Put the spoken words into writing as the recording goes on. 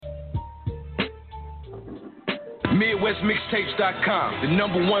MidwestMixtapes.com, the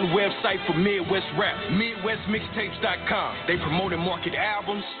 #1 website for Midwest rap. MidwestMixtapes.com. They promote and market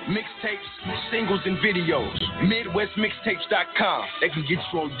albums, mixtapes, singles, and videos. MidwestMixtapes.com. They can get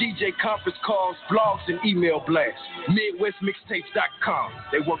you on DJ conference calls, blogs, and email blasts. MidwestMixtapes.com.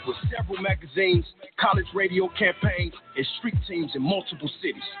 They work with several magazines, college radio campaigns, and street teams in multiple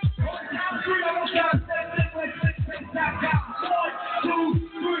cities. 1, 2,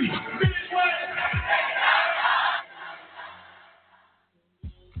 3,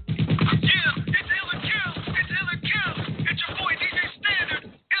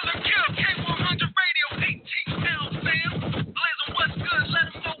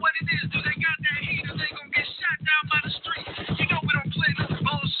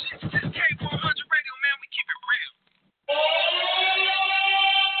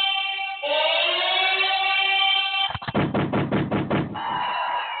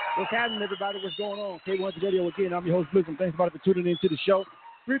 What's happening, everybody? What's going on? K100 Radio again. I'm your host, Blizzum. Thanks, everybody, for tuning into the show.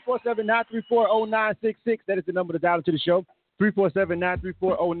 347-934-0966. That is the number to dial into the show.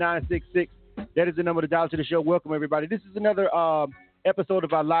 347-934-0966. That is the number to dial into the show. Welcome, everybody. This is another episode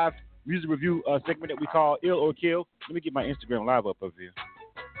of our live music review segment that we call Ill or Kill. Let me get my Instagram Live up over here.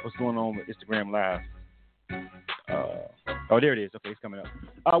 What's going on with Instagram Live? Oh, there it is. Okay, it's coming up.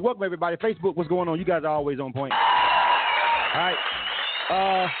 Welcome, everybody. Facebook, what's going on? You guys are always on point. All right.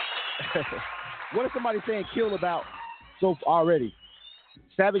 What is somebody saying kill about so already?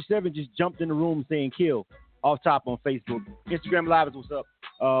 Savage 7 just jumped in the room saying kill off top on Facebook. Instagram Live is what's up.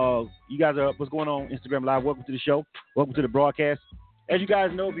 You guys are up. What's going on? Instagram Live. Welcome to the show. Welcome to the broadcast. As you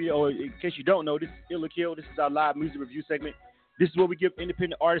guys know, or in case you don't know, this is Ill or Kill. This is our live music review segment. This is where we give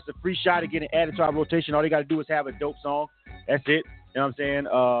independent artists a free shot at getting added to our rotation. All they got to do is have a dope song. That's it. You know what I'm saying?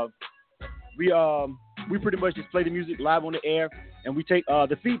 We pretty much just play the music live on the air, and we take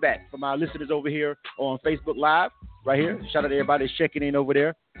the feedback from our listeners over here on Facebook Live, right here. Shout out to everybody that's checking in over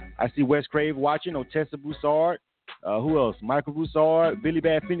there. I see Wes Crave watching, Otessa Broussard. Who else? Michael Broussard, Billy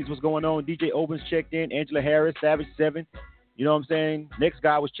Bad Phoenix, what's going on? DJ Owens checked in, Angela Harris, Savage 7. You know what I'm saying? Next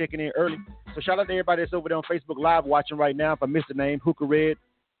guy was checking in early. So shout out to everybody that's over there on Facebook Live watching right now. If I missed the name, Hooker Red.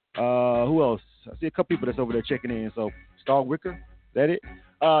 Who else? I see a couple people that's over there checking in. So Star Wicker, is that it?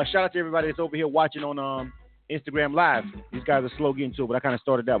 Shout out to everybody that's over here watching on Instagram Live. These guys are slow getting to it, but I kind of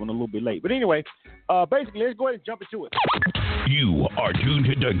started that one a little bit late. But anyway, basically, let's go ahead and jump into it. You are tuned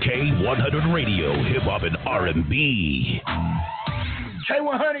to K100 Radio, Hip Hop and R&B.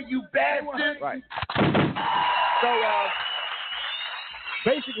 K100, you bastard! Right. So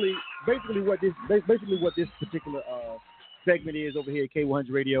basically what this particular segment is over here at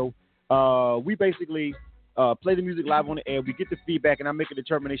K100 Radio, we basically play the music live on the air. We get the feedback, and I make a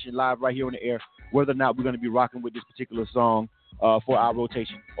determination live right here on the air whether or not we're going to be rocking with this particular song for our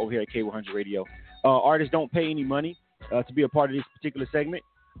rotation over here at K100 Radio. Artists don't pay any money to be a part of this particular segment.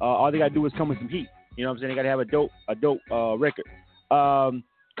 All they got to do is come with some heat. You know what I'm saying? They got to have a dope record.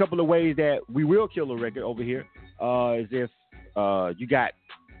 Couple of ways that we will kill a record over here is if you got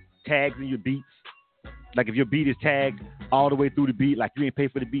tags in your beats. Like if your beat is tagged all the way through the beat, like you ain't pay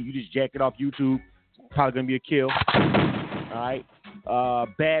for the beat, you just jack it off YouTube, it's probably going to be a kill. All right.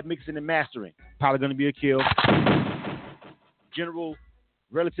 Bad mixing and mastering, probably going to be a kill. General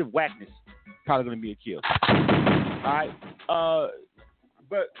relative whackness, probably going to be a kill. All right.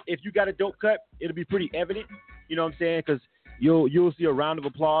 But if you got a dope cut, it'll be pretty evident. You know what I'm saying? Because you'll see a round of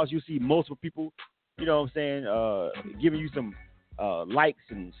applause. You'll see multiple people, you know what I'm saying, giving you some likes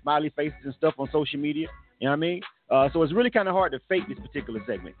and smiley faces and stuff on social media. You know what I mean? So it's really kind of hard to fake this particular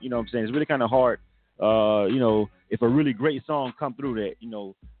segment. You know what I'm saying? It's really kind of hard, if a really great song come through that,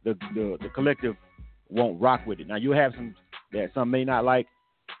 the collective won't rock with it. Now, you'll have some that some may not like,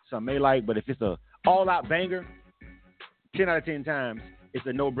 some may like, but if it's a all-out banger, 10 out of 10 times, it's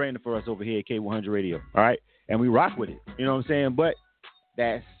a no-brainer for us over here at K100 Radio, all right? And we rock with it, you know what I'm saying? But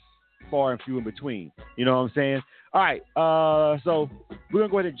that's far and few in between, you know what I'm saying? All right, so we're going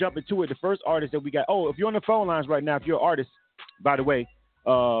to go ahead and jump into it. The first artist that we got, if you're on the phone lines right now, if you're an artist, by the way,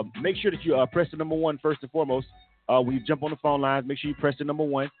 make sure that you press the number 1 first and foremost. When you jump on the phone lines, make sure you press the number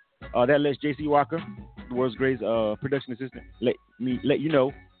 1. That lets JC Walker, the world's greatest production assistant, let you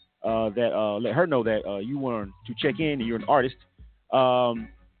know let her know that you want to check in and you're an artist.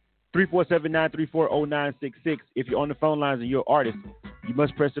 347-934-0966. If you're on the phone lines and you're an artist, you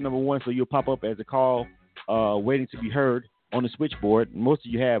must press the number 1 so you'll pop up as a call waiting to be heard on the switchboard. Most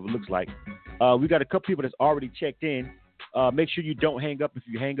of you have, it looks like. We got a couple people that's already checked in. Make sure you don't hang up. If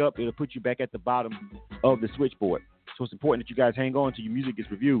you hang up, it'll put you back at the bottom of the switchboard. So it's important that you guys hang on until your music gets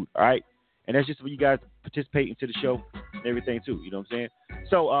reviewed, all right? And that's just for you guys to participate into the show and everything too, you know what I'm saying?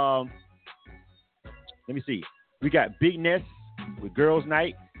 So let me see. We got Big Ness with Girls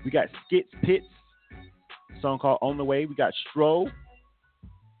Night. We got Skits Pits, a song called On the Way. We got Stro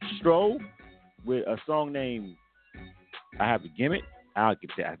with a song named I Have a Gimmick. I'll get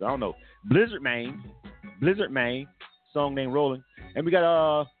that. I don't know. Blizzard Main, song named Rolling. And we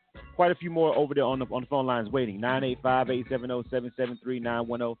got quite a few more over there on the phone lines waiting.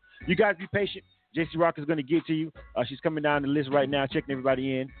 985-870-773-910. You guys be patient. JC Rock is going to get to you. She's coming down the list right now, checking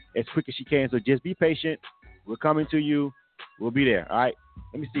everybody in as quick as she can. So just be patient. We're coming to you. We'll be there. All right.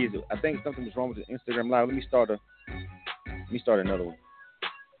 Let me see. I think something was wrong with the Instagram Live. Let me start another one.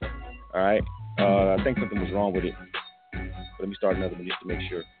 All right. I think something was wrong with it. But let me start another one just to make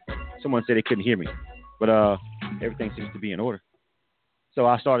sure. Someone said they couldn't hear me, but everything seems to be in order. So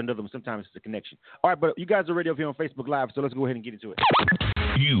I'll start another one. Sometimes it's a connection. All right, but you guys are already over here on Facebook Live, so let's go ahead and get into it.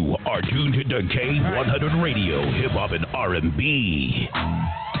 You are tuned to K100 Radio, Hip Hop and R&B.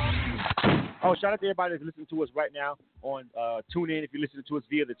 Oh, shout out to everybody that's listening to us right now on TuneIn. If you're listening to us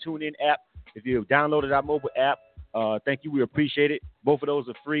via the TuneIn app, if you've downloaded our mobile app, thank you. We appreciate it. Both of those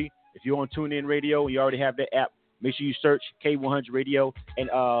are free. If you're on TuneIn Radio and you already have that app, make sure you search K100 Radio and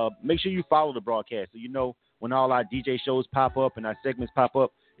make sure you follow the broadcast so you know when all our DJ shows pop up and our segments pop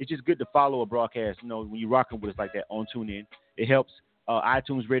up. It's just good to follow a broadcast, you know, when you're rocking with us like that on TuneIn. It helps.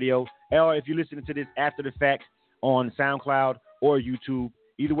 iTunes Radio, or if you're listening to this after the fact on SoundCloud or YouTube,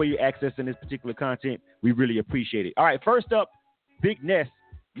 either way you're accessing this particular content, we really appreciate it. All right, first up, Big Ness.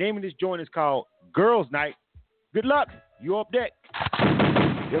 Name of this joint is called Girls Night. Good luck. You up deck.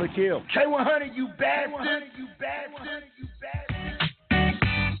 Kill or kill. K100, you bastard. You bastard. You bastard.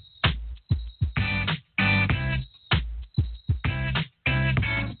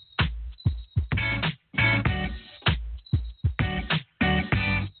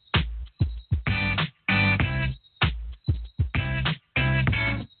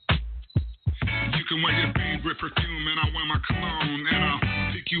 You can wear your favorite perfume and I'll wear my cologne and I'll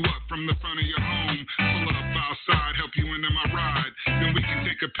pick you up from the front of your home, pull up outside, help you into my ride, then we can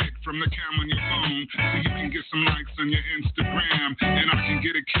take a pic from the cam on your phone so you can get some likes on your Instagram and I can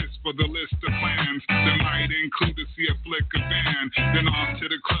get a kiss for the list of plans that might include to see a flick of band, then off to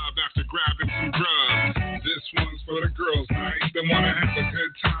the club after grabbing some grub. This one's for the girls night, they wanna have a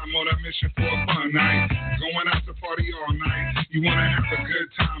good time on a mission for a fun night, going out to party all night, you wanna have a good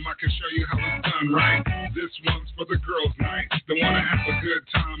time, I can show you how it's done right. This one's for the girls night, they wanna have a good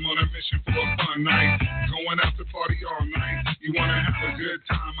time on a mission for a fun night, going out to party all night, you wanna have a good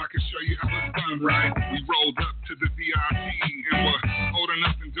time, I can show you how it's done right. We rolled up to the VIP and we're old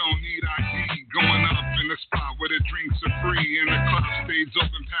enough and don't need ID, going up in the spot where the drinks are free and the club stays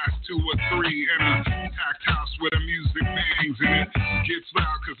open past 2 or 3 in a packed house where the music bangs and it gets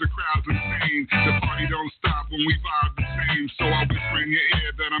loud cause the crowd's insane, the party don't stop when we vibe the same, so I whisper in your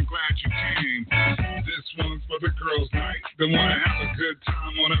ear that I'm glad you came. This one's for the girls night, they wanna have a good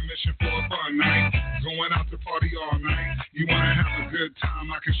time on a mission for a fun night, going out to party all night, you wanna have a good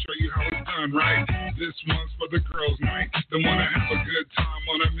time, I can show you how it's done right. This one's for the girls night, they wanna have a good time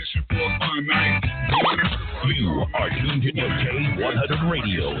on a mission for a fun night, going out to party You all are night. tuned to K100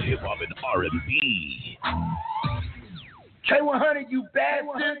 Radio, Hip Hop and R&B. K100, you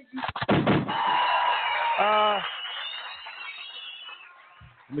bastard.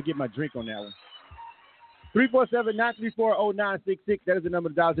 Let me get my drink on that one. 347-934-0966. That is the number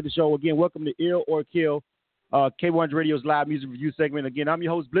to dial to the show. Again, welcome to Ill or Kill, K100 Radio's live music review segment. Again, I'm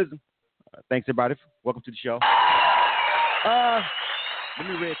your host, Blizzard. Thanks, everybody. Welcome to the show. Let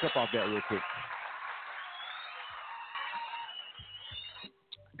me read a cup off that real quick.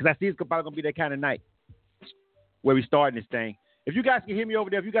 Because I see it's probably going to be that kind of night where we starting this thing. If you guys can hear me over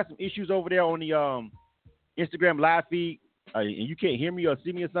there, if you got some issues over there on the Instagram live feed, and you can't hear me or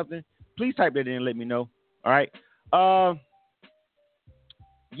see me or something, please type that in and let me know. All right.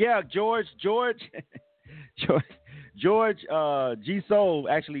 Yeah, George G Soul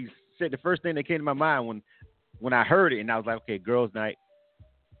actually said the first thing that came to my mind when I heard it, and I was like, okay, girls' night,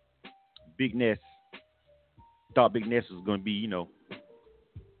 Big Ness. Thought Big Ness was going to be, you know.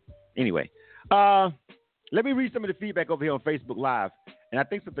 Anyway, let me read some of the feedback over here on Facebook Live, and I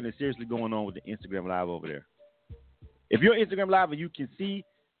think something is seriously going on with the Instagram Live over there. If you're on Instagram Live and you can see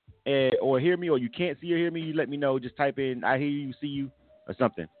or hear me, or you can't see or hear me, you let me know. Just type in, I hear you, see you, or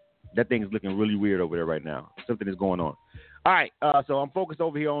something. That thing is looking really weird over there right now. Something is going on. All right, so I'm focused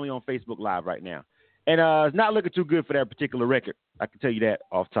over here only on Facebook Live right now. And it's not looking too good for that particular record. I can tell you that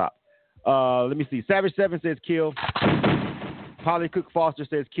off top. Let me see. Savage 7 says kill. Polly Cook Foster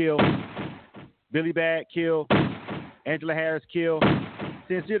says kill. Billy Bad, kill. Angela Harris, kill.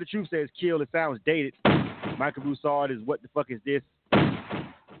 Sincere the Truth says kill. It sounds dated. Michael Broussard is what the fuck is this?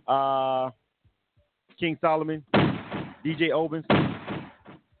 King Solomon, DJ Obens,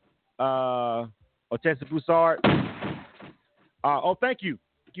 Otessa Broussard. Thank you.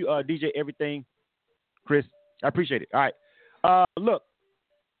 Thank you, DJ Everything, Chris. I appreciate it. All right. Look,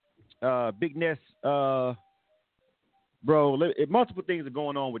 Big Ness, bro, multiple things are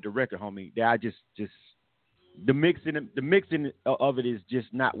going on with the record, homie, that I just the mixing of it is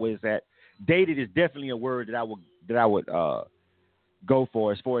just not where it's at. Dated is definitely a word that I would go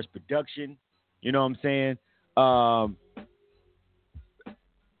for as far as production. You know what I'm saying?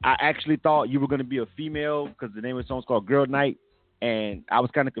 I actually thought you were going to be a female because the name of the song is called Girl Night, and I was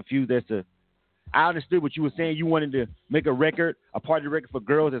kind of confused as to. I understood what you were saying. You wanted to make a party record for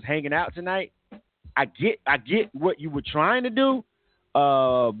girls that's hanging out tonight. I get what you were trying to do,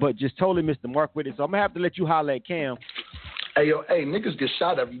 but just totally missed the mark with it. So I'm gonna have to let you holler at Cam. Hey, niggas get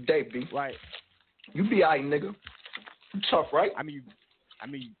shot every day, B. Right. You be alright, nigga. You tough, right? I mean,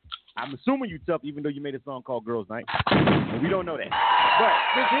 I'm assuming you tough, even though you made a song called Girls Night. And we don't know that. But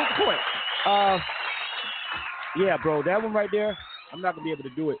here's the point. Yeah, bro, that one right there, I'm not gonna be able to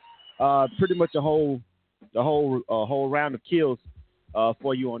do it. Pretty much a whole round of kills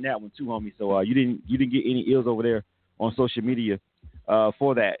for you on that one too, homie. So you didn't get any ills over there on social media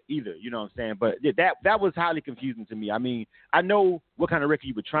for that either. You know what I'm saying? But that was highly confusing to me. I mean, I know what kind of record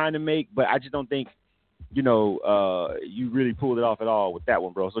you were trying to make, but I just don't think you really pulled it off at all with that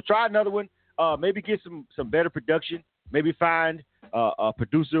one, bro. So try another one. Maybe get some better production. Maybe find a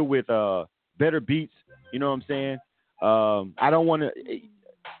producer with better beats. You know what I'm saying? I don't want to.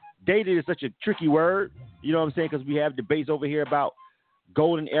 Dated is such a tricky word, you know what I'm saying? Because we have debates over here about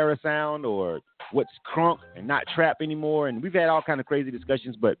golden era sound or what's crunk and not trap anymore, and we've had all kind of crazy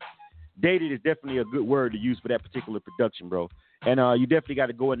discussions. But dated is definitely a good word to use for that particular production, bro. And you definitely got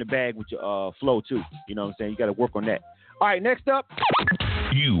to go in the bag with your flow too. You know what I'm saying? You got to work on that. All right, next up.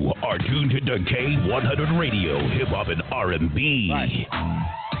 You are tuned to K100 Radio, hip hop and R&B. Right.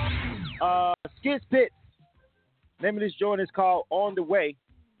 Skid Spits. Name of this joint is called On the Way.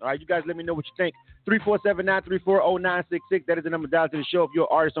 All right, you guys let me know what you think. 347-934-0966. That is the number dial to the show. If you're an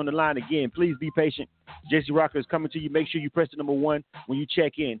artist on the line, again, please be patient. JC Rocker is coming to you. Make sure you press the number 1 when you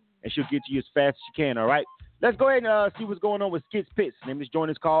check in, and she'll get to you as fast as she can, all right? Let's go ahead and see what's going on with Skid Spits. Name of this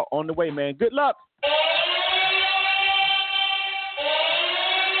joint is called On the Way, man. Good luck.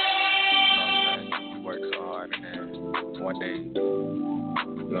 Work so hard, and then one day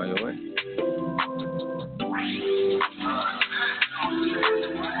you're on your way.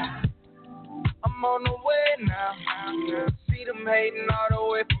 I'm on the way now. See them hating all the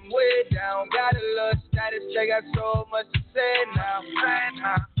way from way down. Got a little status, they got so much to say now.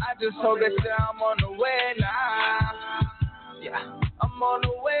 I just hope they say I'm on the way now. Yeah, I'm on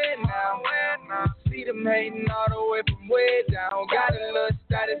the way now. See them hating all the way from way down. Got a little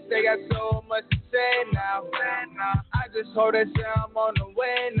status, they got so much to say now. I just hope they say I'm on the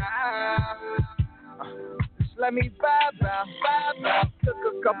way now. Let me vibe out. Took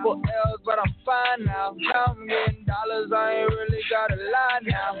a couple L's, but I'm fine now. Now I'm getting dollars, I ain't really got a lie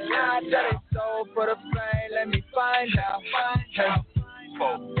now. That ain't so for the fame, let me find out. Hey,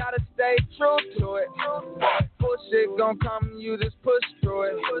 gotta stay true to it. Bullshit gon' come, you just push through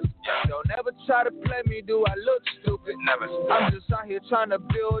it. Don't ever try to play me, do I look stupid? I'm just out here trying to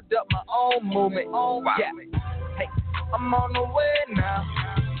build up my own movement. Yeah, hey, I'm on the way now.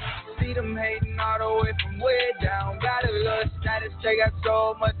 See them hating all the way from way down. Got a little status, they got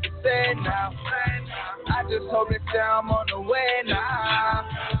so much to say now. I just hope they say I'm on the way now.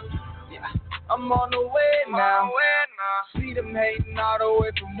 Yeah, I'm on the way now. See them hating all the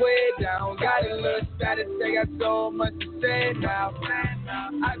way from way down. Got a little status, they got so much to say now.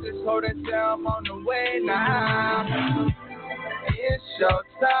 I just hope they say I'm on the way now. It's your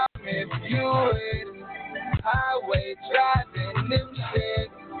time if you with highway driving them shit.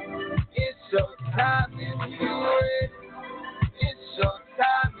 It's your time if you ready. It's your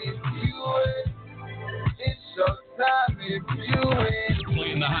time if you ready. It's your time if you ready.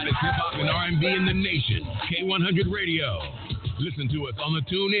 Playing the hottest hip hop and R&B in the nation. K100 Radio. Listen to us on the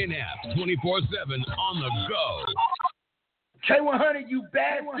TuneIn app, 24/7 on the go. K100, you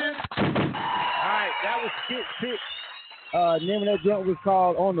bastard. All right, that was Skid Spits. Name of that joint was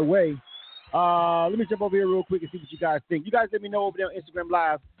called On the Way. Let me jump over here real quick and see what you guys think. You guys let me know over there on Instagram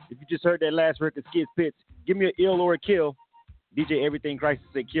Live if you just heard that last record, Skid Spits. Give me an ill or a kill. DJ Everything Crisis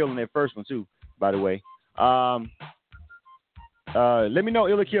said kill in that first one too, by the way. Let me know,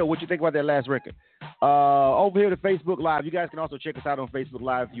 ill or kill, what you think about that last record. Over here to Facebook Live. You guys can also check us out on Facebook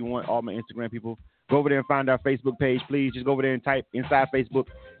Live if you want, all my Instagram people. Go over there and find our Facebook page, please. Just go over there and type inside Facebook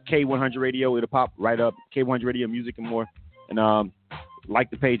K100 Radio. It'll pop right up. K100 Radio Music and more. And like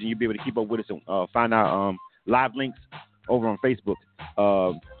the page, and you'll be able to keep up with us and find our live links over on Facebook.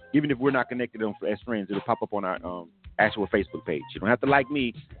 Even if we're not connected as friends, it'll pop up on our actual Facebook page. You don't have to like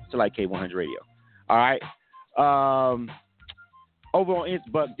me to like K100 Radio. All right. Over on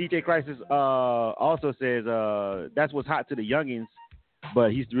But DJ Crisis also says that's what's hot to the youngins,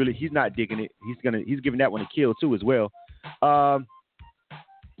 but he's not digging it. He's giving that one a kill too as well.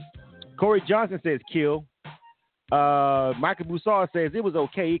 Corey Johnson says kill. Michael Broussard says it was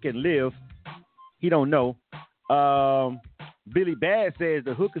okay. He can live. He don't know. Billy Bad says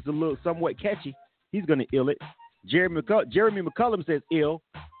the hook is a little somewhat catchy. He's gonna ill it. Jeremy McCullum says ill.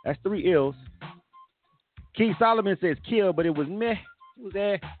 That's 3 ills. Keith Solomon says kill, but it was meh. It was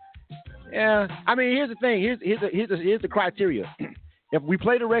there. Yeah. I mean, here's the thing. Here's the criteria. If we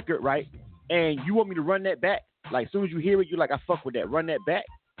play the record, right, and you want me to run that back, like as soon as you hear it, you're like, I fuck with that. Run that back.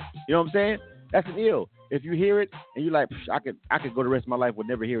 You know what I'm saying? That's an ill. If you hear it and you're like, I could go the rest of my life with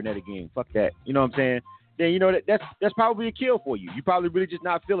never hearing that again. Fuck that. You know what I'm saying? Then you know that's probably a kill for you. You probably really just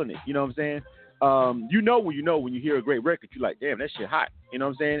not feeling it. You know what I'm saying? You know when you hear a great record, you're like, damn, that shit hot. You know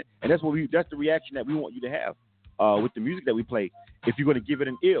what I'm saying? And that's the reaction that we want you to have with the music that we play. If you're gonna give it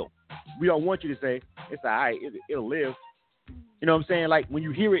an ill, we don't want you to say it's alright, it'll live. You know what I'm saying? Like when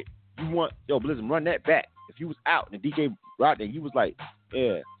you hear it, you want Blizzard, run that back. If you was out and the DJ out there, you was like,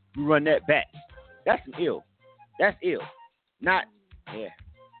 yeah, you run that back. That's an ill. That's ill. Not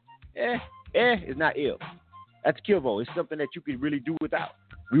it's not ill. That's kill vote. It's something that you can really do without.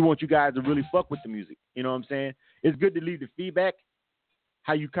 We want you guys to really fuck with the music. You know what I'm saying? It's good to leave the feedback,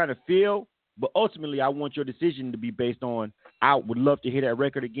 how you kind of feel, but ultimately I want your decision to be based on, I would love to hear that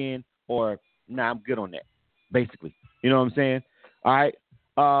record again, or nah, I'm good on that, basically. You know what I'm saying? All right.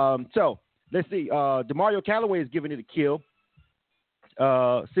 So let's see. DeMario Calloway is giving it a kill.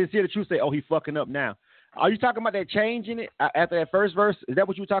 Sincere the Truth say, oh, he fucking up now. Are you talking about that change in it after that first verse? Is that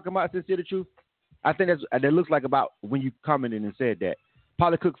what you were talking about, Sincere the Truth? I think that looks like about when you commented and said that.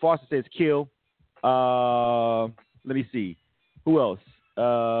 Polly Cook Foster says kill. Let me see. Who else?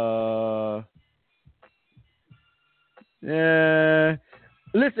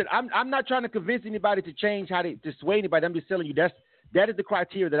 Listen, I'm not trying to convince anybody to change to sway anybody. I'm just telling you that is the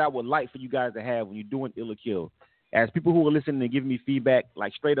criteria that I would like for you guys to have when you're doing ill or kill. As people who are listening and giving me feedback,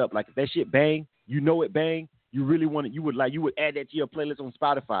 like straight up, like if that shit bang, you know it bang, you really want it, you would add that to your playlist on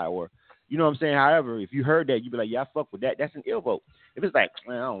Spotify, or you know what I'm saying. However, if you heard that, you'd be like, yeah, I fuck with that. That's an ill vote. If it's like,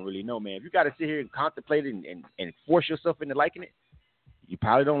 man, I don't really know, man. If you got to sit here and contemplate it and force yourself into liking it, you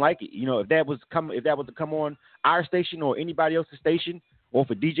probably don't like it. You know, if that was to come on our station or anybody else's station, or if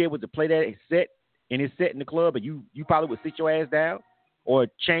a DJ was to play that set in the club, and you probably would sit your ass down or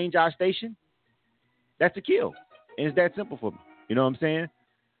change our station, that's a kill. And it's that simple for me. You know what I'm saying?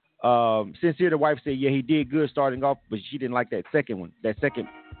 Sincere, the wife said, yeah, he did good starting off, but she didn't like that second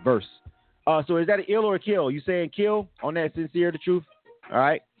verse. So is that an ill or a kill? You saying kill on that, Sincere, the Truth? All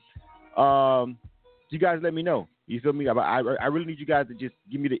right. You guys let me know. You feel me? I really need you guys to just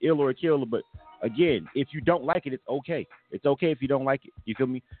give me the ill or a kill. But again, if you don't like it, it's okay. It's okay if you don't like it. You feel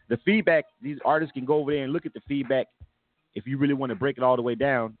me? The feedback, these artists can go over there and look at the feedback. If you really want to break it all the way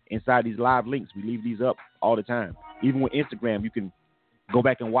down inside these live links, we leave these up all the time. Even with Instagram, you can go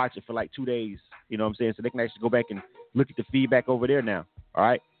back and watch it for like 2 days. You know what I'm saying? So they can actually go back and look at the feedback over there now. All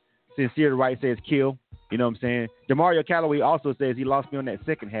right. Sincere the Right says kill. You know what I'm saying? DeMario Calloway also says he lost me on that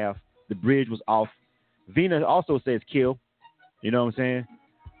second half. The bridge was off. Vina also says kill. You know what I'm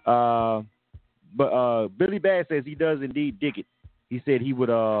saying? But Billy Bad says he does indeed dig it. He said he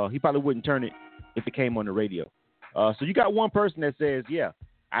probably wouldn't turn it if it came on the radio. So you got one person that says, yeah,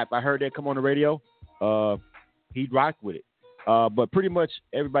 if I heard that come on the radio, he'd rock with it. But pretty much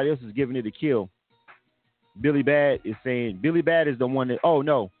everybody else is giving it a kill. Billy Bad is saying, Billy Bad is the one that, oh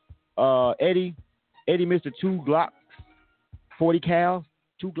no, Eddie Mr. 2 Glock 40 cal.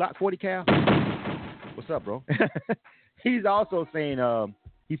 What's up, bro? He's also saying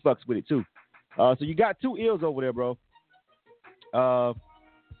he fucks with it too. So you got 2 ills over there, bro.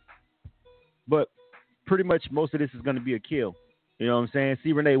 But pretty much most of this is going to be a kill. You know what I'm saying?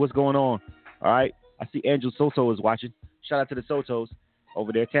 See, Renee, what's going on? All right. I see Angel Soto is watching. Shout out to the Sotos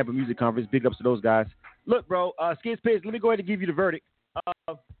over there. Tampa Music Conference. Big ups to those guys. Look, bro, Skids Pigs, let me go ahead and give you the verdict.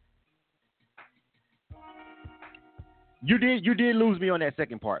 You did lose me on that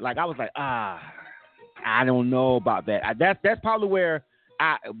second part. Like, I was like, I don't know about that. That's probably where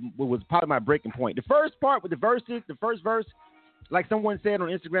was probably my breaking point. The first part with the verses, the first verse, like someone said on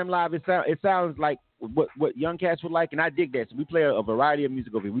Instagram Live, it sounds like what young cats would like, and I dig that. So we play a variety of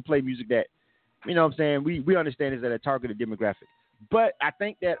music over here. We play music that, you know what I'm saying, we understand is that a targeted demographic. But I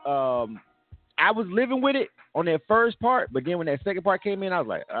think that I was living with it on that first part, but then when that second part came in, I was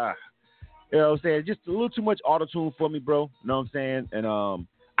like, you know what I'm saying? Just a little too much auto-tune for me, bro. You know what I'm saying? And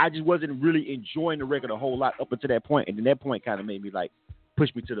I just wasn't really enjoying the record a whole lot up until that point, and then that point kind of made me like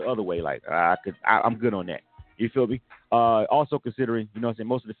push me to the other way. Like I'm good on that. You feel me? Also considering, you know what I'm saying,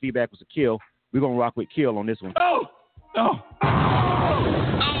 most of the feedback was a kill. We're gonna rock with Kill on this one. Oh,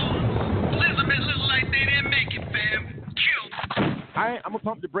 Elizabeth look like they didn't make it, fam. Kill. I'm gonna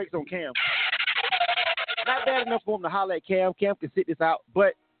pump the brakes on Cam. Not bad enough for him to holler at Cam. Cam can sit this out,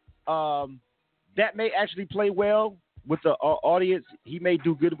 but that may actually play well with the audience. He may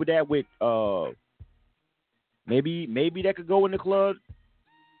do good with that. With maybe that could go in the club.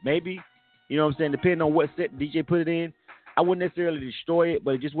 Maybe, you know what I'm saying. Depending on what set DJ put it in, I wouldn't necessarily destroy it,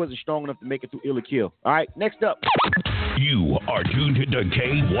 but it just wasn't strong enough to make it through Ill or Kill. All right, next up. You are tuned to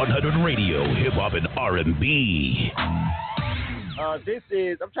K100 Radio, Hip Hop and R&B. This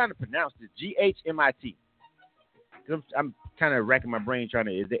is, I'm trying to pronounce this, GHMIT. I'm kind of racking my brain trying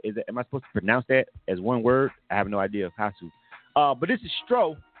to, am I supposed to pronounce that as one word? I have no idea how to. But this is Stro.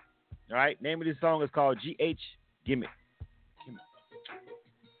 All right, name of this song is called GH Gimmick.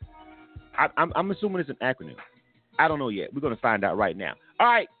 I'm assuming it's an acronym. I don't know yet. We're going to find out right now. All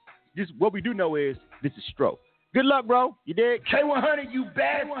right, what we do know is this is Stro. Good luck, bro. You dig? K100, you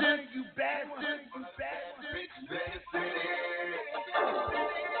bad. You bad.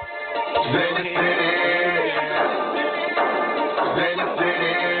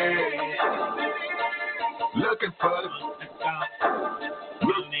 Looking for the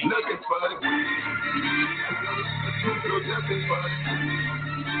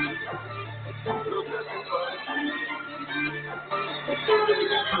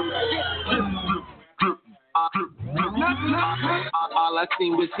all I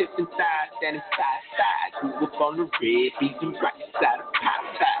seen was hips and thighs, standing side to side. Grew up on the red, beating right side of pop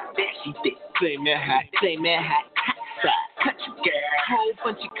side. There she did, claim that hot side. Country girl, whole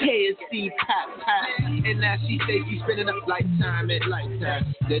bunch of KFC pop. And now she say she's spending a lifetime at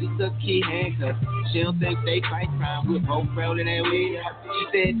lifetime. That is a key handcuff. She don't think they fight crime. We're both rolling that way. She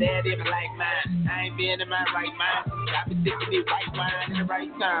said that if I like mine, I ain't been in my right mind. I've been sipping the right wine at the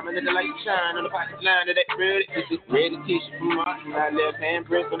right time. And let the light shine on the potted line of that bread. This is red tissue from Martin. My left hand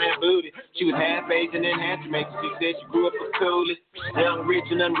press on that booty. She was half Asian and half Jamaican. She said she grew up a coolest. Young, rich,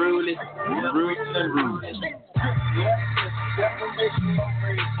 and unruly.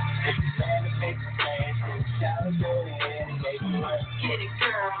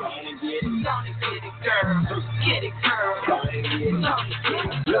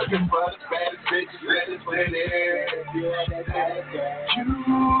 looking for the baddest bitches ready for it. You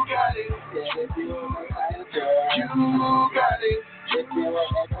got it.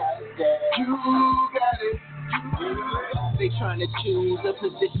 They trying to choose a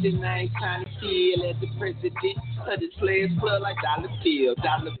position I ain't trying to feel as the president of this players club like dollar bill after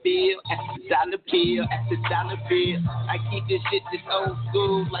dollar bill after dollar bill. I keep this shit this old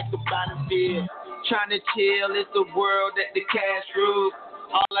school like a bottom bill. Trying to chill, it's the world that the cash rules.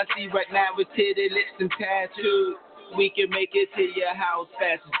 All I see right now is titty lips and tattoos. We can make it to your house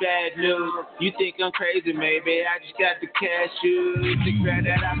fast as bad news. You think I'm crazy, maybe I just got the cashews to grab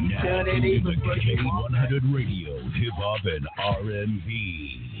that opportunity. K100 Radio, Hip Hop and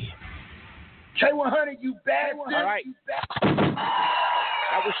R&B. K100, you bad. All right.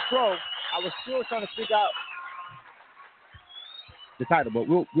 That was Stro. I was still trying to figure out the title, but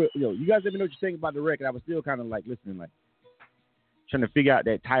we'll you guys let me know what you think about the record. I was still kind of like listening, like trying to figure out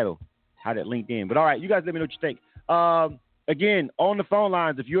that title, how that linked in. But all right, you guys let me know what you think. Again, on the phone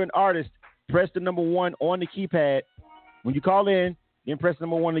lines, if you're an artist, press the number 1 on the keypad. When you call in, then press the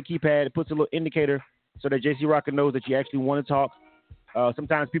number 1 on the keypad. It puts a little indicator so that JC Rocker knows that you actually want to talk.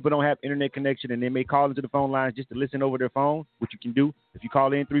 Sometimes people don't have internet connection, and they may call into the phone lines just to listen over their phone, which you can do. If you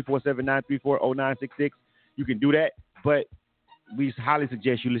call in 347-934-0966, you can do that. But we highly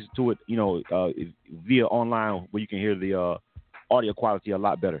suggest you listen to it, via online where you can hear the audio quality a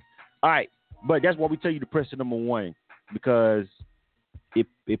lot better. All right. But that's why we tell you to press the number 1, because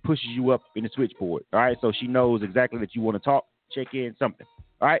it pushes you up in the switchboard. All right, so she knows exactly that you want to talk, check in, something.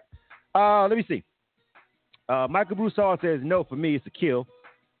 All right, let me see. Michael Broussard says no for me. It's a kill.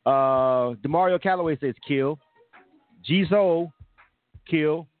 Demario Calloway says kill. G Soul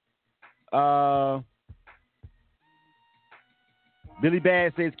kill. Billy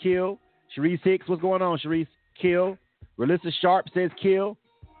Bad says kill. Sharice Hicks, what's going on, Sharice? Kill. Relissa Sharp says kill.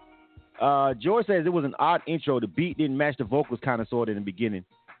 George says it was an odd intro. The beat didn't match the vocals kind of sort of in the beginning.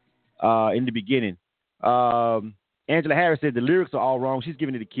 Angela Harris said the lyrics are all wrong. She's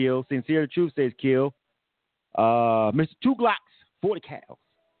giving it a kill. Sincere Truth says kill. Mr. Two Glocks, 40 cows,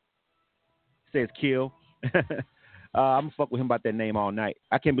 says kill. I'm gonna fuck with him about that name all night.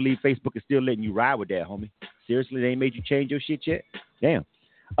 I can't believe Facebook is still letting you ride with that, homie. Seriously, they ain't made you change your shit yet? Damn.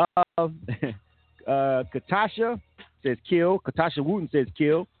 Katasha says kill. Katasha Wooten says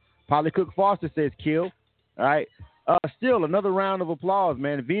kill. Polly Cook Foster says kill. All right. Still another round of applause,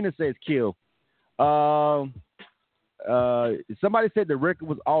 man. Venus says kill. Somebody said the record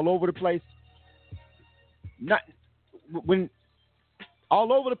was all over the place. Not when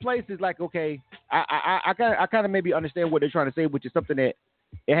all over the place is like, okay, I kind of maybe understand what they're trying to say, which is something that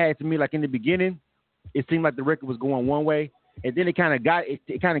it had to me like in the beginning. It seemed like the record was going one way, and then it kind of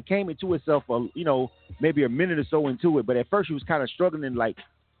it kind of came into itself, maybe a minute or so into it. But at first, she was kind of struggling, like,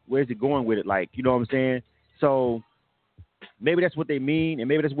 where's it going with it? Like, you know what I'm saying? So maybe that's what they mean, and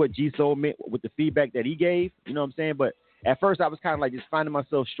maybe that's what G Soul meant with the feedback that he gave. You know what I'm saying? But at first, I was kind of like just finding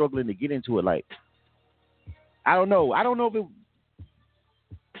myself struggling to get into it. Like, I don't know if it.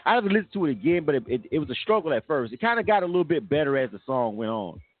 I have to listen to it again, but it was a struggle at first. It kind of got a little bit better as the song went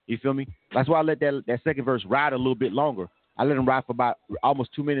on. You feel me? That's why I let that second verse ride a little bit longer. I let him ride for about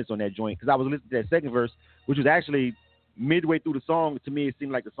almost 2 minutes on that joint because I was listening to that second verse, which was actually midway through the song. To me, it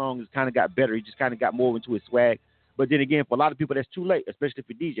seemed like the song just kind of got better. He just kind of got more into his swag. But then again, for a lot of people, that's too late, especially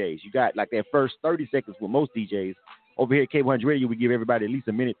for DJs. You got like that first 30 seconds with most DJs. Over here at K100 Radio, we give everybody at least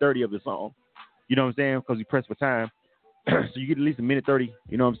a minute 30 of the song. You know what I'm saying? Because we press for time. So you get at least a minute 30.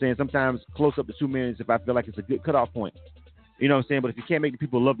 You know what I'm saying? Sometimes close up to 2 minutes if I feel like it's a good cutoff point. You know what I'm saying? But if you can't make the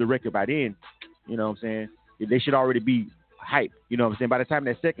people love the record by then, you know what I'm saying? They should already be hype. You know what I'm saying? By the time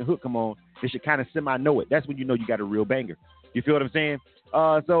that second hook come on, they should kind of semi-know it. That's when you know you got a real banger. You feel what I'm saying?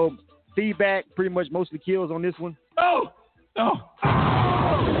 So feedback pretty much mostly kills on this one. Elizabeth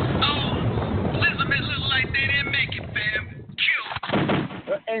looked like they didn't make it, fam.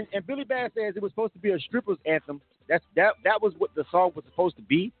 Kill. And Billy Bass says it was supposed to be a stripper's anthem. That was what the song was supposed to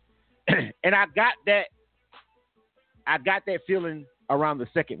be. And I got that feeling around the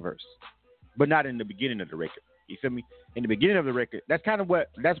second verse, but not in the beginning of the record. You feel me? In the beginning of the record, that's kind of why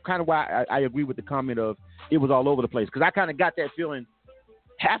I agree with the comment of it was all over the place, because I kind of got that feeling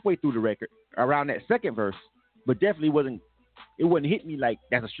halfway through the record around that second verse, but definitely wouldn't hit me like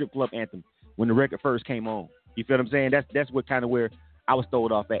that's a strip club anthem when the record first came on. You feel what I'm saying? That's what kind of where I was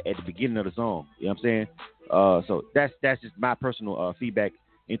thrown off at the beginning of the song. You know what I'm saying? So that's just my personal feedback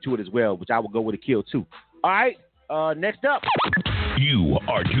into it as well, which I would go with a kill too. All right. Next up. You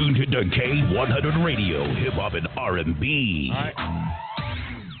are tuned to K100 Radio, Hip Hop and R&B. All right.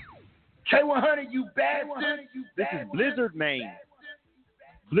 K100, you bastard. This is Blizzard Main.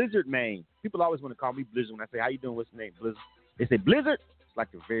 Blizzard Main. People always want to call me Blizzard when I say, how you doing? What's your name? Blizzard. They say Blizzard. It's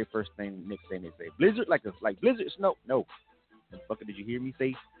like the very first thing, next thing they say. Blizzard, like Blizzard Snow. No. Motherfucker, did you hear me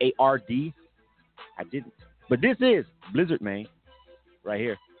say ARD? I didn't. But this is Blizzard Main. Right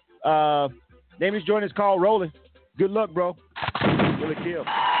here. Name is joint is called Rolling. Good luck, bro. Will it kill?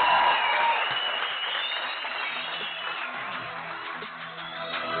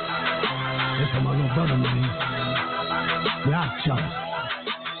 This is my little brother, man. We're out, y'all.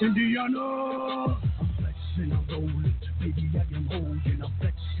 Indiana. I'm flexing, I'm rolling. Baby, I am holding. I'm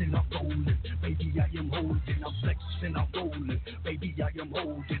flexing, I'm rolling. Baby, I am holding. I'm flexing, I'm rolling. Baby, I am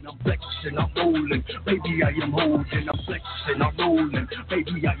holding. I'm flexing, I'm rolling. Baby, I am holding. I'm flexing, I'm rolling.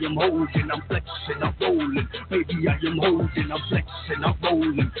 Baby, I am holding. I'm flexing, I'm rolling. Baby, I am holding. I'm flexing, I'm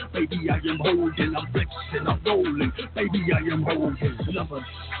rolling. Baby, I am holding. I'm flexing, I'm rolling. Baby, I am holding. Another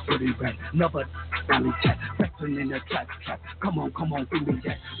pretty bad, another alley cat, flexing in the trap. Come on, give me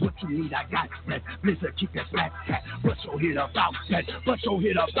that. What you need, I got that. Blizzard, keep that flat cat. But your hit about that.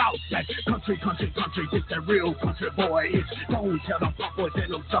 Country, this that real country boy is. Don't tell them fuck boys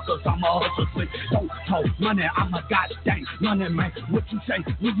and them suckers, I'm a hustler slick. Don't talk money, I'm a goddamn money man. What you say,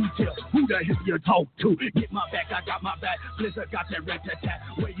 when you tell who the hell you talk to? Get my back, I got my back. Blizzard got that red tat.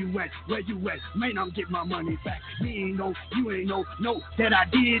 Where you at? Man, I'm getting my money back. You ain't know that I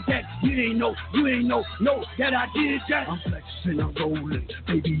did that. You ain't know that I did that. I'm flexing, I'm rolling.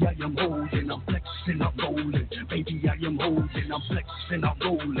 Baby, I am holding. I'm flexing, I'm rolling. Baby, I am holding. I'm flexing, I'm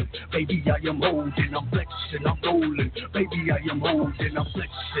rolling. Baby, I am holding. I'm flexing, I'm rolling. Baby, I am holding. I'm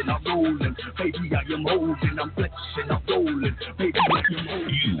flexing, I'm rolling. Baby, I am holding. I'm flexing, I'm rolling. Baby, I am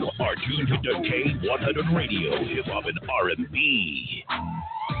holding. You are tuned to K100 Radio, Hip Hop and R&B.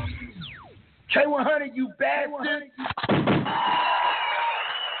 K100, you bastard.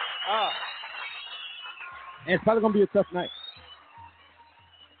 And it's probably going to be a tough night.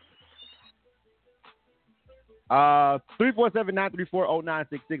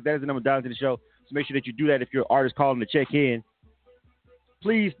 347-934-0966. That is the number down to the show. So make sure that you do that if you're an artist calling to check in.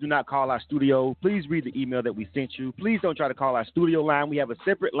 Please do not call our studio. Please read the email that we sent you. Please don't try to call our studio line. We have a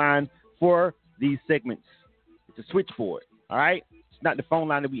separate line for these segments. It's a switchboard, all right? It's not the phone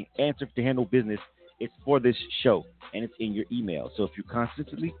line that we answer to handle business. It's for this show, and it's in your email. So if you're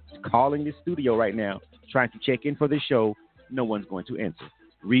constantly calling this studio right now, trying to check in for this show, no one's going to answer.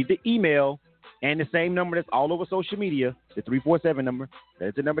 Read the email and the same number that's all over social media, the 347 number.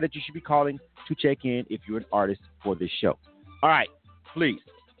 That's the number that you should be calling to check in if you're an artist for this show. All right, please.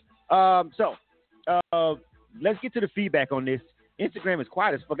 So let's get to the feedback on this. Instagram is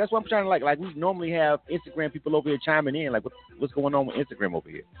quiet as fuck. That's what I'm trying to like. Like, we normally have Instagram people over here chiming in. Like, what's going on with Instagram over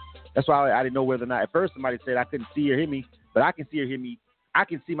here? That's why I didn't know whether or not. At first, somebody said I couldn't see or hear me, but I can see or hear me. I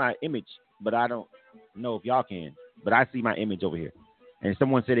can see my image, but I don't know if y'all can. But I see my image over here. And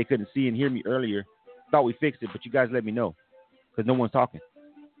someone said they couldn't see and hear me earlier. Thought we fixed it, but you guys let me know because no one's talking.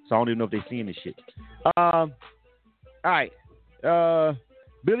 So I don't even know if they're seeing this shit. All right.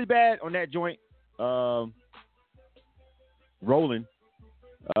 Billy Bad on that joint. Rolling.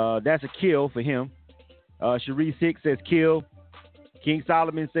 That's a kill for him. Cherie Six says kill. King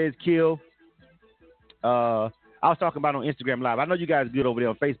Solomon says kill. I was talking about on Instagram Live. I know you guys good over there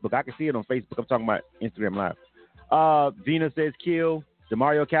on Facebook. I can see it on Facebook. I'm talking about Instagram Live. Vina says kill.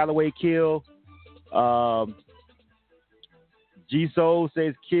 Demario Calloway kill. G-Soul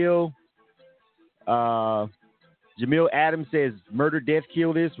says kill. Jamil Adams says murder, death,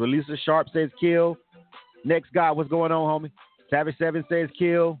 kill this. Relisa Sharp says kill. Next guy, what's going on, homie? Savage 7 says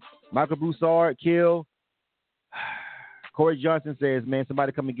kill. Michael Broussard, kill. Corey Johnson says, man,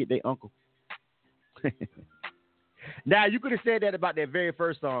 somebody come and get their uncle. Now, you could have said that about that very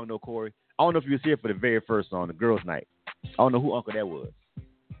first song, though, Corey. I don't know if you was here for the very first song, the Girls' Night. I don't know who uncle that was.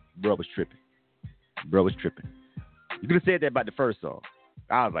 Bro was tripping. You could have said that about the first song.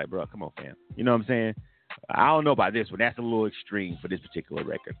 I was like, bro, come on, fam. You know what I'm saying? I don't know about this one. That's a little extreme for this particular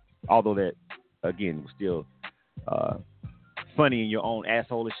record. Although that, again, was still funny in your own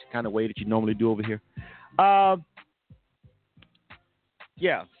asshole-ish kind of way that you normally do over here.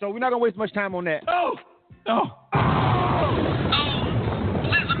 Yeah, so we're not going to waste much time on that. Oh,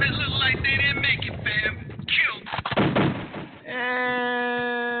 Elizabeth looked like they didn't make it, fam. Killed.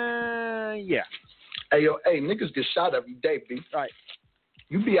 Yeah. Hey, yo, niggas get shot every day, B. Right.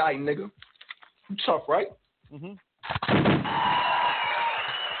 You be alright, nigga. You tough, right? Mm-hmm.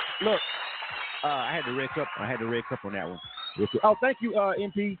 Look, I had the red cup on that one. Oh, thank you,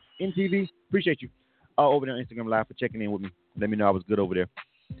 MTV. Appreciate you over there on Instagram Live for checking in with me. Let me know I was good over there.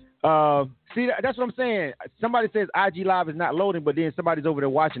 See, that's what I'm saying. Somebody says IG Live is not loading, but then somebody's over there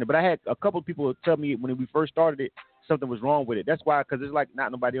watching it. But I had a couple of people tell me when we first started it, something was wrong with it. That's why, because there's like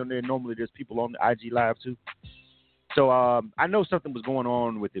not nobody on there. Normally there's people on the IG Live too. So I know something was going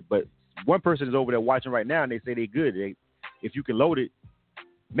on with it, but one person is over there watching right now, and they say they're good. If you can load it,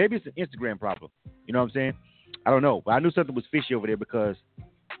 maybe it's an Instagram problem. You know what I'm saying? I don't know. But I knew something was fishy over there because,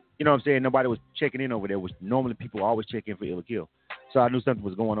 you know what I'm saying, nobody was checking in over there, which normally people always check in for Ill or Kill. So I knew something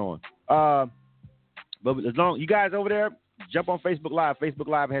was going on. But as long you guys over there, jump on Facebook Live. Facebook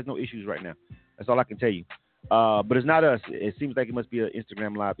Live has no issues right now. That's all I can tell you. But it's not us. It seems like it must be an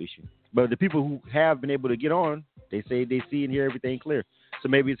Instagram Live issue. But the people who have been able to get on, they say they see and hear everything clear. So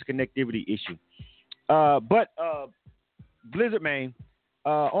maybe it's a connectivity issue. But Blizzard, man,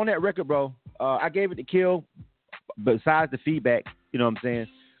 on that record, bro, I gave it a kill. Besides the feedback, you know what I'm saying,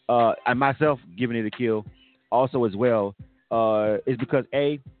 I myself giving it a kill also as well, is because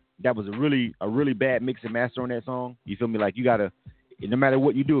that was a really bad mix and master on that song. You feel me? Like, you gotta, no matter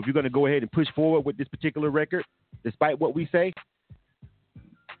what you do, if you're gonna go ahead and push forward with this particular record, despite what we say,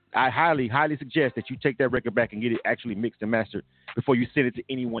 I highly suggest that you take that record back and get it actually mixed and mastered before you send it to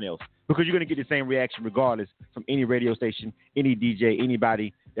anyone else, because you're gonna get the same reaction regardless from any radio station, any DJ,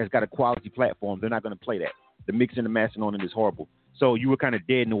 anybody that's got a quality platform. They're not gonna play that. The mixing and the mastering on it is horrible. So you were kind of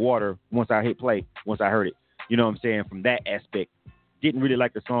dead in the water once I hit play, once I heard it. You know what I'm saying? From that aspect, didn't really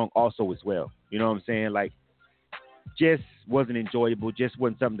like the song also as well. You know what I'm saying? Like, just wasn't enjoyable. Just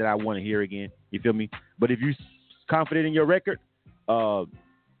wasn't something that I want to hear again. You feel me? But if you're confident in your record,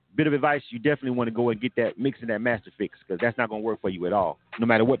 bit of advice, you definitely want to go and get that mix and that master fix, because that's not going to work for you at all, no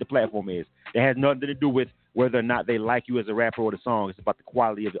matter what the platform is. It has nothing to do with whether or not they like you as a rapper or the song. It's about the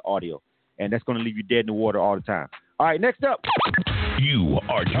quality of the audio. And that's going to leave you dead in the water all the time. All right, next up. You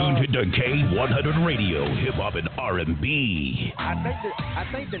are tuned to K100 Radio, Hip Hop and R&B. I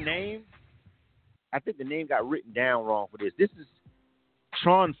think the name got written down wrong for this. This is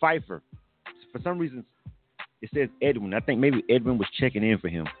Tron Pfeiffer. For some reason, it says Edwin. I think maybe Edwin was checking in for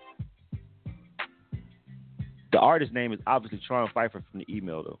him. The artist name is obviously Tron Pfeiffer from the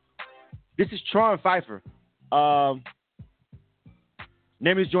email, though. This is Tron Pfeiffer.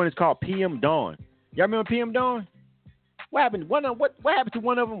 Name of this joint is called PM Dawn. Y'all remember PM Dawn? What happened? What happened to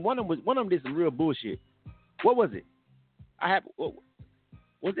one of them? One of them did some real bullshit. What was it?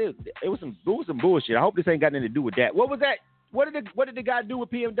 Was it? It was some bullshit. I hope this ain't got nothing to do with that. What was that? What did the guy do with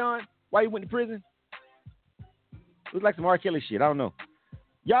PM Dawn? Why he went to prison? It was like some R. Kelly shit. I don't know.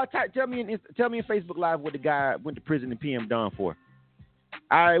 Y'all tell me in Facebook Live what the guy went to prison in PM Dawn for.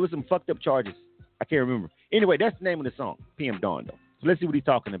 It was some fucked up charges. I can't remember. Anyway, that's the name of the song, PM Dawn, though. So let's see what he's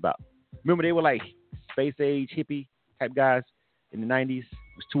talking about. Remember, they were like space age hippie type guys in the 90s. It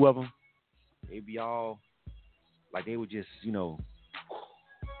was two of them. They'd be all like they were just,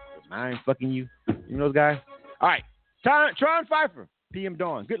 mind fucking you. You know those guys? All right. Tron Pfeiffer, PM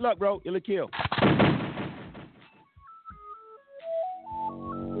Dawn. Good luck, bro. It'll kill.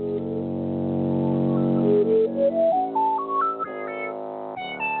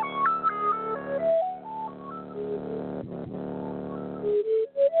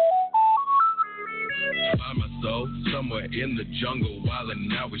 Somewhere in the jungle, wildin'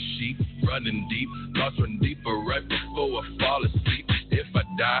 now with sheep, running deep, thoughts run deeper right before I fall asleep. If I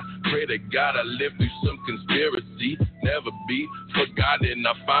die, pray to God I live through some conspiracy, never be forgotten.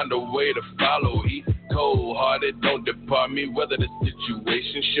 I find a way to follow. He cold-hearted, don't depart me. Whether the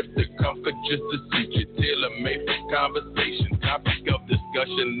situation shift the comfort just to suit you, tailor-made for conversation. Topic of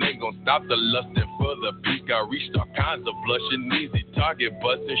discussion ain't gonna stop the lusting for the peak. I reached all kinds of blushing, easy target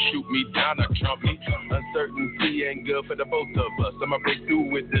busting, shoot me down or trump me. Uncertainty ain't good for the both of us. I'ma break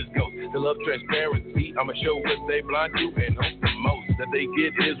through with this ghost. The love transparency, I'ma show what they blind to and hope the most that they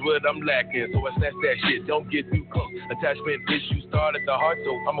get is what I'm lacking. So I snatch that shit, don't get too close. Attachment issues start at the heart,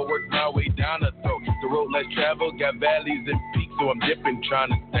 so I'ma work my way down the throat. The road less traveled, got valleys and peaks, so I'm dipping,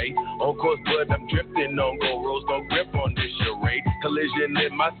 trying to stay on course, but I'm drifting on gold roads. Don't grip on this charade. Collision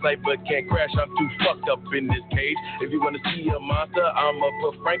in my sight, but can't crash. I'm too fucked up in this cage. If you wanna see a monster, I'ma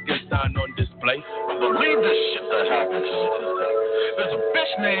put Frankenstein on display. Believe this shit that happened to me today. There's a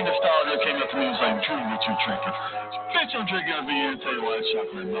bitch named Nostalgia that came up to me and was like, "Dream, what you drinking?" Bitch, I'm drinking a VNT white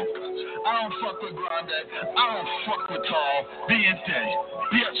chocolate milk. I don't fuck with Grande. I don't fuck with Tall. VNT.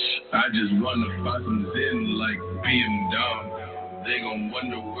 Yes. I just run the fountains in like PM Dawn. They gon'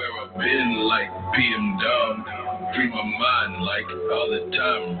 wonder where I've been like PM Dawn. Free my mind like all the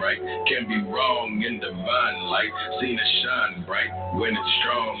time, right? Can't be wrong in divine light. Seen it shine bright when it's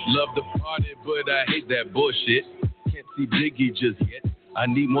strong. Love the party, but I hate that bullshit. Can't see Biggie just yet. I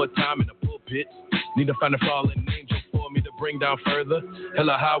need more time in the pulpit. Need to find a fallen angel for me to bring down further.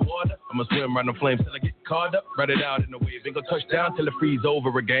 Hella high water, I'ma swim around the flames till I get caught up. Ride it out in the wave, ain't gonna touch down till it freeze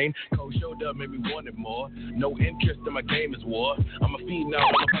over again. Cold showed up, made me want it more. No interest in my game is war. I'm a feed now,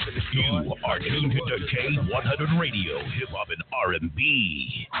 I'm about to destroy. You are tuned to K100 Radio, Hip Hop and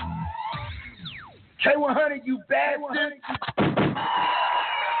R&B. K100, you bastard!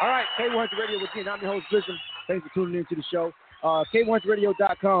 All right, K100 Radio again. I'm your host, Blizzard. Thanks for tuning in to the show.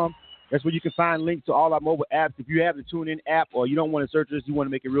 K100Radio.com. That's where you can find links to all our mobile apps. If you have the TuneIn app or you don't want to search us, you want to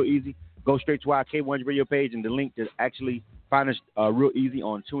make it real easy, go straight to our K100 Radio page and the link to actually find us real easy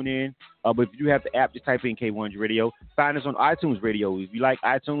on TuneIn. But if you have the app, just type in K100 Radio. Find us on iTunes Radio. If you like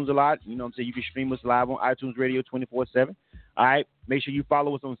iTunes a lot, you know what I'm saying, you can stream us live on iTunes Radio 24/7. All right. Make sure you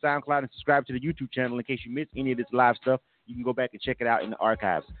follow us on SoundCloud and subscribe to the YouTube channel in case you miss any of this live stuff. You can go back and check it out in the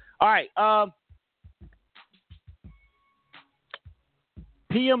archives. All right.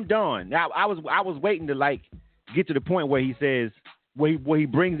 PM Dawn. Now I was waiting to get to the point where he says where he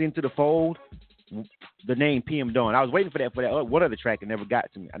brings into the fold the name PM Dawn. I was waiting for that one other track. It never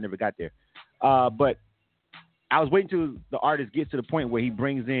got to me. I never got there. But I was waiting till the artist gets to the point where he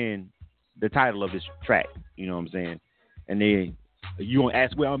brings in the title of his track. You know what I'm saying? And then you gonna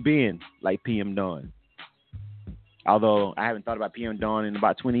ask where I'm being like PM Dawn. Although I haven't thought about PM Dawn in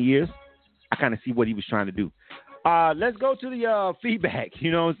about 20 years, I kind of see what he was trying to do. Let's go to the feedback.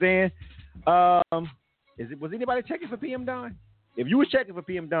 You know what I'm saying? Was anybody checking for PM Dawn? If you were checking for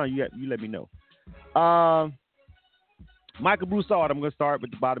PM Dawn, you let me know. Michael Broussard. I'm going to start with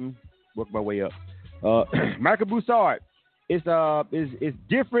the bottom, work my way up. Michael Broussard. It's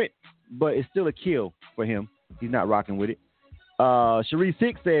different, but it's still a kill for him. He's not rocking with it. Cherie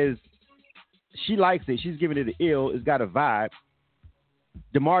Six says she likes it. She's giving it an ill. It's got a vibe.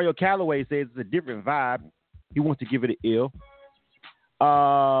 DeMario Calloway says it's a different vibe. He wants to give it an ill.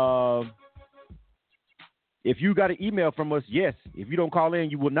 If you got an email from us, yes. If you don't call in,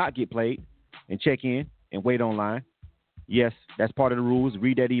 you will not get played. And check in and wait online. Yes, that's part of the rules.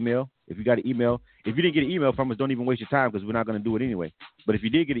 Read that email. If you got an email. If you didn't get an email from us, don't even waste your time because we're not going to do it anyway. But if you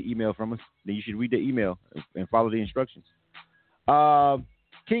did get an email from us, then you should read the email and follow the instructions.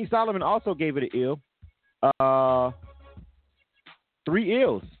 King Solomon also gave it an ill. 3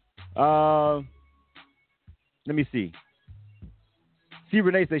 ills. Let me see. C.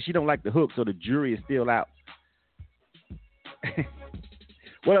 Renee says she don't like the hook, so the jury is still out.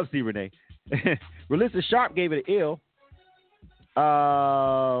 What up, C. Renee? Relissa Sharp gave it an ill.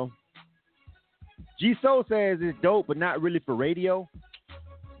 G Soul says it's dope, but not really for radio.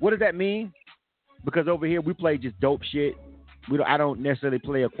 What does that mean? Because over here we play just dope shit. I don't necessarily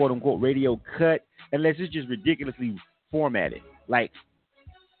play a quote unquote radio cut unless it's just ridiculously formatted. Like,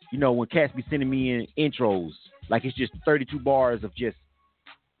 you know, when cats be sending me in intros, like it's just 32 bars of just,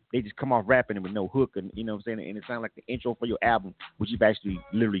 they just come off rapping it with no hook, and you know what I'm saying, and it sounds like the intro for your album, which you've actually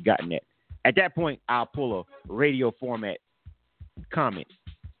literally gotten that. At that point, I'll pull a radio format comment.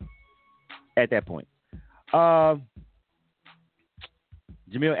 At that point, Jamil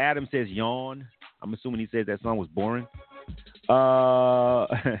Adams says yawn. I'm assuming he says that song was boring.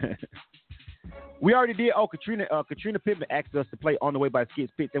 We already did. Oh, Katrina Pittman asked us to play On the Way by Skid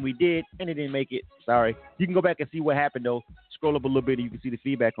Spits, and we did, and it didn't make it. Sorry. You can go back and see what happened, though. Scroll up a little bit, and you can see the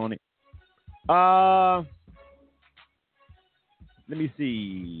feedback on it. Let me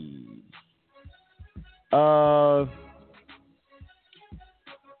see.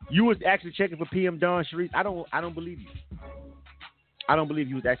 You was actually checking for PM Dawn, Sharice. I don't believe you. I don't believe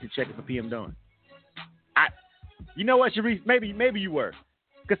you was actually checking for PM Dawn. You know what, Sharice? Maybe you were.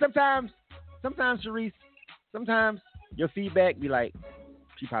 Because sometimes, Sharice, sometimes your feedback be like,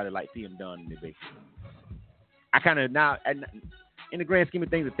 she probably like PM Dawn in the base. I kind of now, in the grand scheme of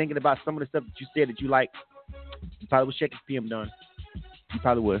things, of thinking about some of the stuff that you said that you like, you probably was checking for PM Dawn. You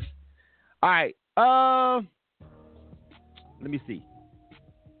probably was. All right. Let me see.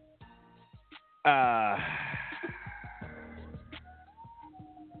 I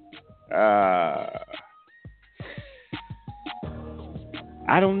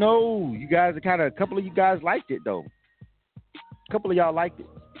don't know. You guys are a couple of you guys liked it, though. A couple of y'all liked it.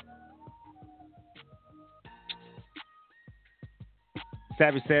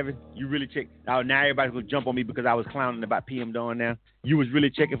 Savage 7, you really checked. Oh, now everybody's going to jump on me because I was clowning about PM Dawn now. You was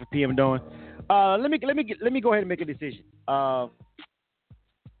really checking for PM Dawn. Let me go ahead and make a decision.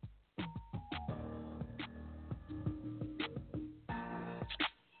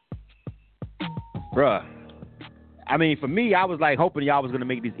 Bruh. I mean, for me, I was like hoping y'all was going to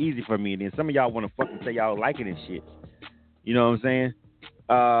make this easy for me. And then some of y'all want to fucking say y'all like it and shit. You know what I'm saying?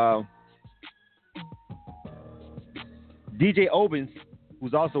 DJ Obens,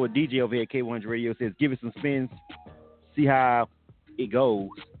 who's also a DJ over here at K100 Radio, says, give it some spins. See how it goes.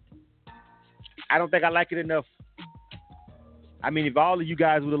 I don't think I like it enough. I mean, if all of you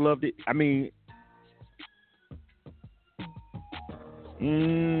guys would have loved it, I mean,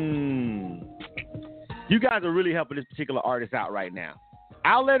 you guys are really helping this particular artist out right now.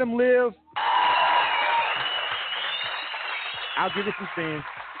 I'll let him live. I'll give it some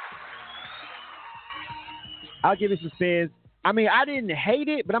spins. I mean, I didn't hate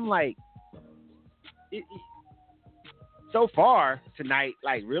it, but I'm like, so far tonight,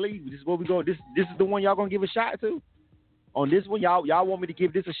 like, really? This is where we go. This is the one y'all gonna give a shot to? On this one, y'all want me to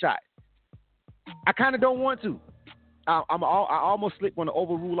give this a shot? I kind of don't want to. I almost slipped on to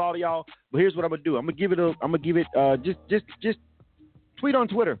overrule all of y'all, but here's what I'm gonna do. I'm gonna give it just tweet on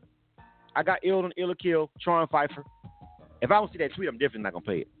Twitter. I got Ill on Illa Kill, Tron Pfeiffer. If I don't see that tweet, I'm definitely not gonna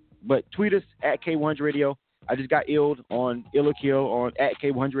play it. But tweet us at K100 Radio. I just got Ill on Illa Kill on at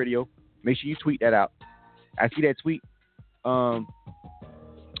K100 Radio. Make sure you tweet that out. I see that tweet. I'll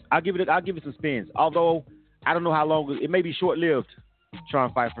give it some spins. Although I don't know how long it may be short-lived,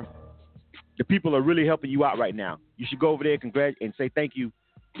 Tron Pfeiffer. The people are really helping you out right now. You should go over there and say thank you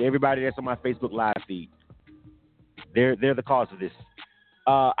to everybody that's on my Facebook Live feed. They're the cause of this.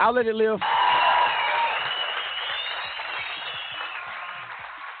 I'll let it live.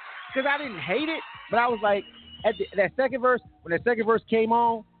 Because I didn't hate it, but I was like, at that second verse, when that second verse came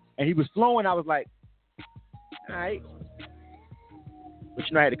on and he was flowing, I was like, all right. But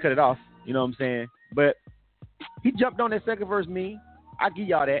I had to cut it off. You know what I'm saying? But he jumped on that second verse mean. I give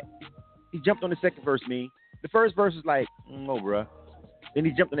y'all that. He jumped on the second verse mean. The first verse was like, oh, bruh. Then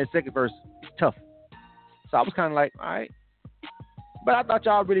he jumped on that second verse, tough. So I was kind of like, all right. But I thought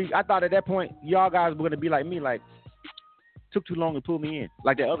at that point, y'all guys were going to be like me, like, took too long to pull me in,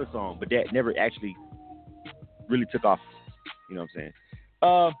 like that other song, but that never actually really took off. You know what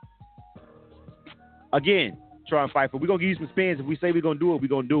I'm saying? Again, Tron Pfeiffer, we're going to give you some spins. If we say we're going to do it, we're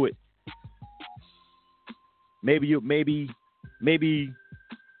going to do it. Maybe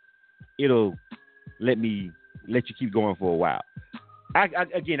it'll let you keep going for a while. I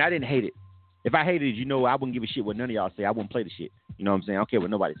didn't hate it. If I hated it, I wouldn't give a shit what none of y'all say. I wouldn't play the shit. You know what I'm saying? I don't care what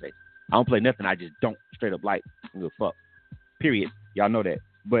nobody say. I don't play nothing. I just don't straight up like. I don't give a fuck. Period. Y'all know that.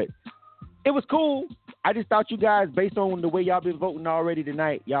 But it was cool. I just thought you guys, based on the way y'all been voting already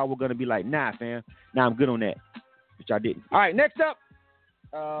tonight, y'all were gonna be like, nah, fam. Nah, I'm good on that. But y'all didn't. All right, next up.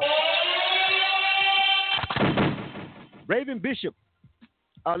 Raven Bishop.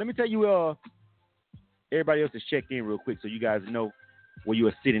 Let me tell you, everybody else has checked in real quick so you guys know where you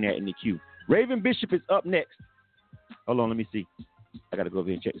are sitting at in the queue. Raven Bishop is up next. Hold on, let me see. I got to go over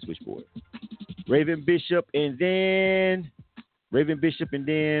here and check the switchboard. Raven Bishop and then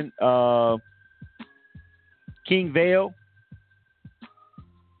King Vale,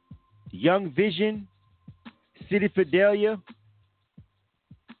 Young Vision, City Fidelia,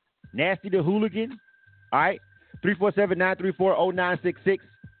 Nasty the Hooligan. All right. 347-934-0966. It's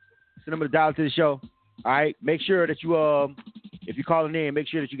the number to dial to the show. All right. Make sure that you, if you're calling in, make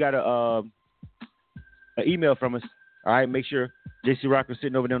sure that you got an email from us. All right. Make sure JC Rocker's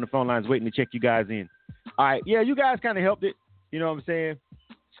sitting over there on the phone lines waiting to check you guys in. All right. Yeah, you guys kind of helped it. You know what I'm saying?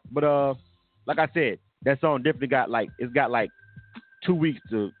 But like I said, that song definitely got like 2 weeks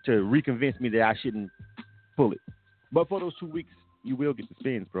to reconvince me that I shouldn't pull it. But for those 2 weeks, you will get the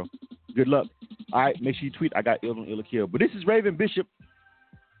spins, bro. Good luck. All right, make sure you tweet. I got Ill on Illa Kill. But this is Raven Bishop.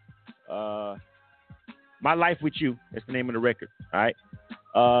 My Life with You. That's the name of the record. All right.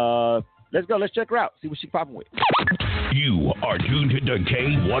 Let's go. Let's check her out. See what she's popping with. You are tuned to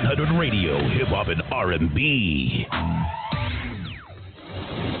K100 Radio, Hip Hop and R&B.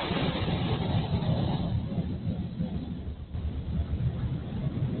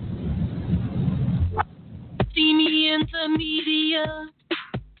 See me in the media,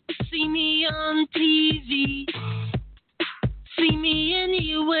 see me on TV, see me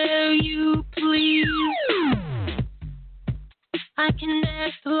anywhere you please. I can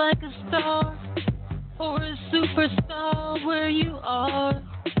act like a star or a superstar where you are.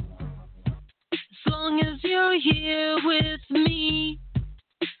 As long as you're here with me,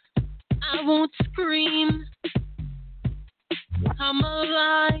 I won't scream. I'm a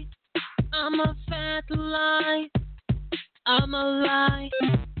lie. I'm a fat lie. I'm a lie.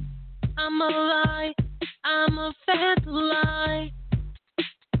 I'm a lie. I'm a fat lie.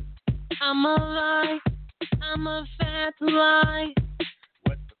 I'm a lie. I'm a fat lie.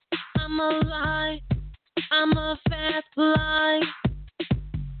 I'm a lie. I'm a fat lie.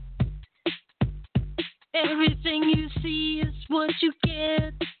 Everything you see is what you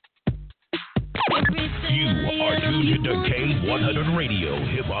get. You are tuned to K100 Radio,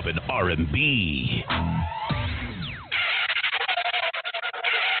 Hip Hop and R&B.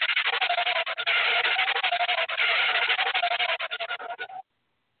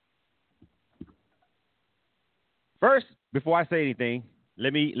 First, before I say anything,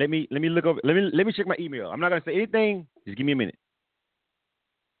 let me look over. Let me check my email. I'm not gonna say anything. Just give me a minute.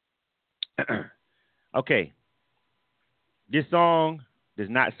 Okay. This song does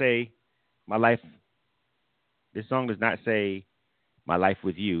not say my life. This song does not say my life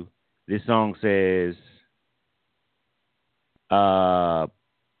with you. This song says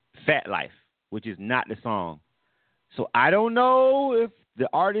Fat Life, which is not the song. So I don't know if the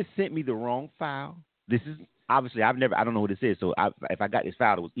artist sent me the wrong file. This is obviously I don't know what this is. So if I got this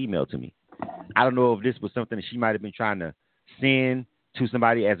file, it was emailed to me. I don't know if this was something that she might have been trying to send to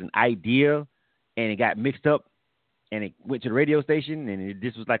somebody as an idea, and it got mixed up. And it went to the radio station, and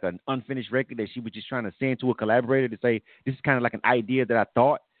this was like an unfinished record that she was just trying to send to a collaborator to say, this is kind of like an idea that I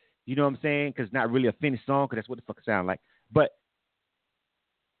thought. You know what I'm saying? Because it's not really a finished song, because that's what the fuck it sounds like. But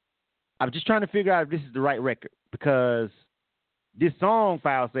I'm just trying to figure out if this is the right record, because this song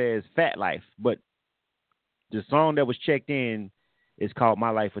file says Fat Life, but the song that was checked in is called My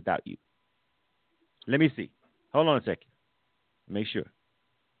Life Without You. Let me see. Hold on a second. Make sure.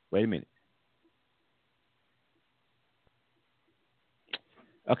 Wait a minute.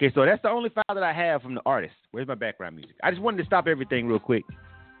 Okay, so that's the only file that I have from the artist. Where's my background music? I just wanted to stop everything real quick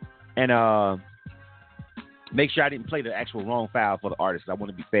and make sure I didn't play the actual wrong file for the artist. I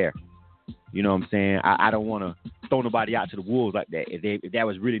want to be fair. You know what I'm saying? I don't want to throw nobody out to the wolves like that if that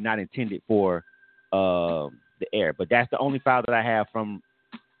was really not intended for the air. But that's the only file that I have from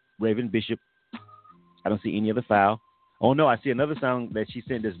Raven Bishop. I don't see any other file. Oh, no, I see another song that she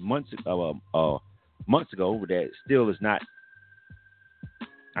sent us months ago that still is not.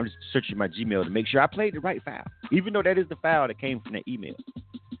 I'm just searching my Gmail to make sure I played the right file, even though that is the file that came from that email.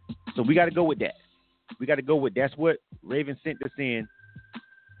 So we got to go with that. We got to go with that's what Raven sent us in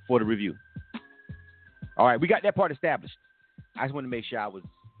for the review. All right, we got that part established. I just want to make sure I was,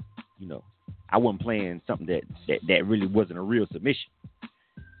 I wasn't playing something that really wasn't a real submission.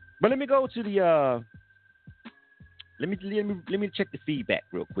 But let me go to the let me check the feedback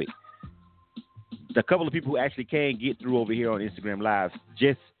real quick. A couple of people who actually can get through over here on Instagram Live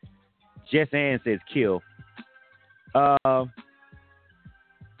just Jess Ann says kill.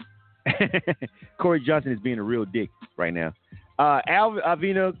 Corey Johnson is being a real dick right now.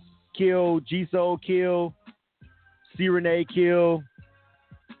 Avina kill. G-Soul kill. C. Renee kill.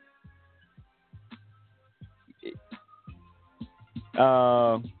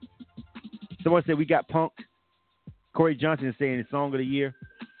 Someone said we got Punk. Corey Johnson is saying his song of the year.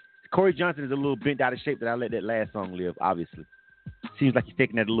 Corey Johnson is a little bent out of shape that I let that last song live, obviously. Seems like he's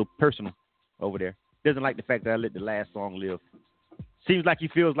taking that a little personal over there. Doesn't like the fact that I let the last song live. Seems like he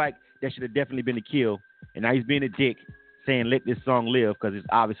feels like that should have definitely been a kill. And now he's being a dick saying let this song live because it's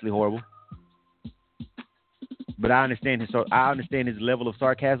obviously horrible. But I understand his level of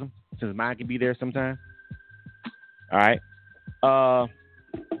sarcasm since mine can be there sometimes. All right.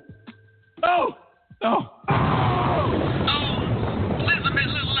 Elizabeth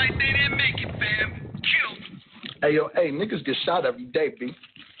look like they didn't make it, fam. Killed. Hey, yo, hey, niggas get shot every day, B.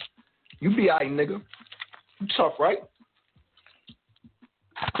 You be alright, nigga. You tough, right?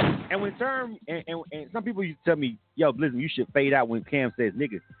 And when term and some people used to tell me, yo, Blizzard, you should fade out when Cam says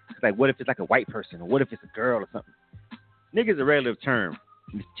nigga. It's like, what if it's like a white person or what if it's a girl or something? Nigga is a relative term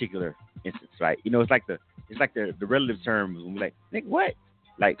in this particular instance, right? You know, it's like the relative term when we like, nigga, what?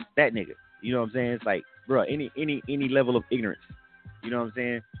 Like that nigga. You know what I'm saying? It's like, bro, any level of ignorance, you know what I'm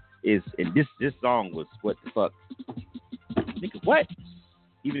saying? Is and this song was what the fuck? Nigga, what?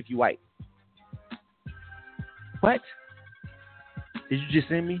 Even if you white. What? Did you just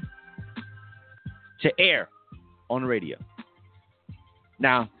send me to air on the radio?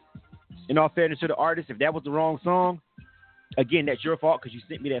 Now, in all fairness to the artist, if that was the wrong song, again, that's your fault because you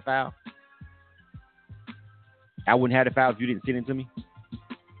sent me that file. I wouldn't have the file if you didn't send it to me.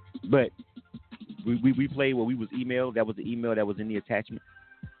 But we played what we was emailed. That was the email that was in the attachment.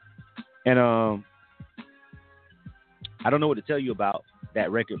 And I don't know what to tell you about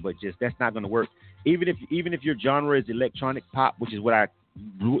that record, but just that's not going to work. Even if your genre is electronic pop, which is what I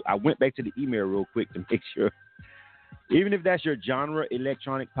went back to the email real quick to make sure. Even if that's your genre,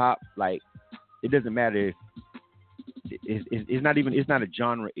 electronic pop, like it doesn't matter. It's not a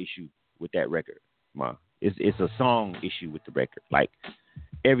genre issue with that record, ma. It's a song issue with the record. Like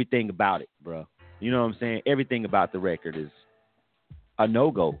everything about it, bro. You know what I'm saying? Everything about the record is a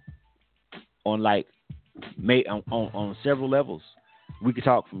no-go on on several levels. We can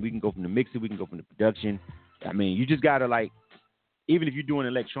go from the mixing, we can go from the production. I mean, you just gotta like, even if you're doing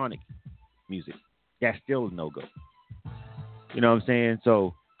electronic music, that's still a no-go. You know what I'm saying?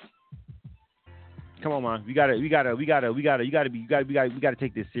 So, come on, man. We gotta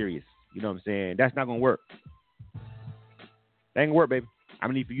take this serious. You know what I'm saying? That's not gonna work. That ain't gonna work, baby. I'm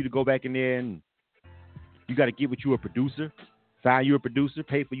gonna need for you to go back in there and you gotta get with you a producer, find you a producer,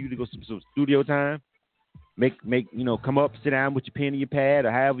 pay for you to go some studio time. Make come up, sit down with your pen and your pad,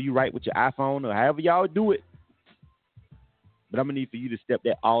 or however you write with your iPhone, or however y'all do it. But I'm gonna need for you to step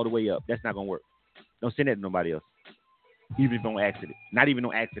that all the way up. That's not gonna work. Don't send that to nobody else, even if on accident. Not even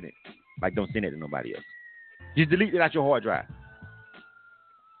on accident. Like, don't send it to nobody else. Just delete it out your hard drive.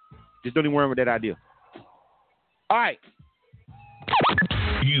 Just don't even worry with that idea. All right.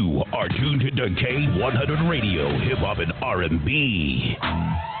 You are tuned to K100 Radio, Hip Hop and R&B.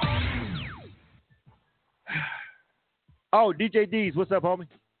 Oh, DJ D's, what's up, homie?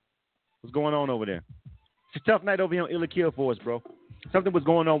 What's going on over there? It's a tough night over here on Illa Kill for us, bro. Something was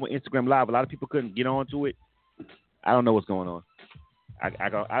going on with Instagram Live. A lot of people couldn't get on to it. I don't know what's going on. I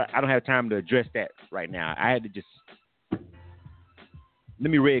don't have time to address that right now. I had to just let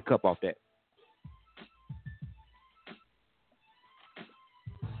me red cup off that.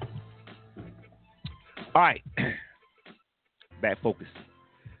 All right. Back focus.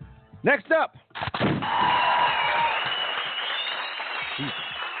 Next up.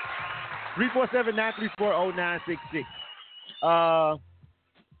 347-934-0966. I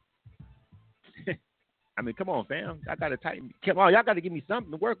mean, come on, fam. I gotta tighten. Come on, y'all gotta give me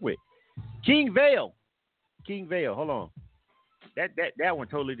something to work with. King Vale. Hold on. That one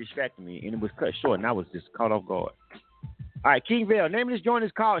totally distracted me, and it was cut short, and I was just caught off guard. All right, King Vale. Name of this joint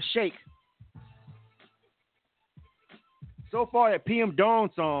is called Shake. So far, that PM Dawn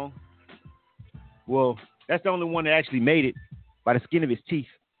song, well, that's the only one that actually made it by the skin of his teeth.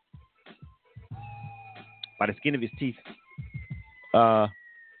 And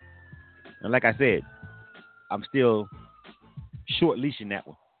like I said, I'm still short leashing that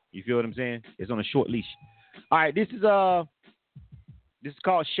one. You feel what I'm saying? It's on a short leash. All right, this is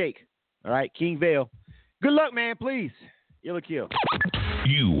called Shake. All right, King Vale. Good luck, man. Please. Illa Kill.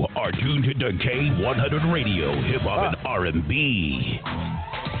 You are tuned to K100 Radio, Hip Hop and R&B.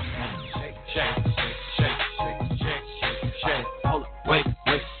 Shake. Hold it, wait.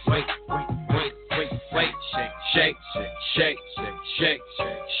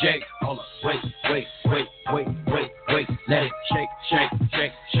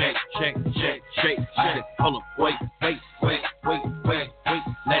 Hold up, wait, let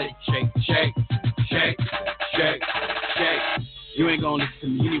it shake. You ain't gonna listen to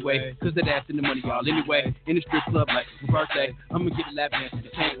me anyway, cause that ass in the money, y'all. Anyway, in the strip club like it's my birthday, I'ma get a lap dance in the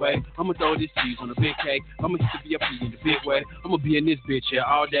tank way. I'ma throw this cheese on a big cake. I'ma hit the VIP in the big way. I'ma be in this bitch here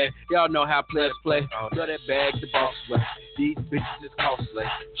all day. Y'all know how players play. Throw that bag the boss way. These bitches is costly.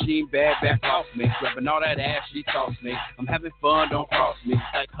 She ain't bad, back off me. Grabbing all that ass she tossed me. I'm having fun, don't cross me.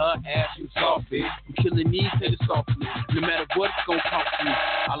 Like her ass, you soft, bitch. I'm killing these niggas softly. No matter what, it's gon' cost me.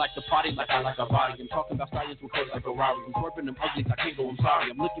 I like to party like I like a body. I'm talking about stallions with clothes like a Ferrari. I'm twerping them uglies, I can't go, I'm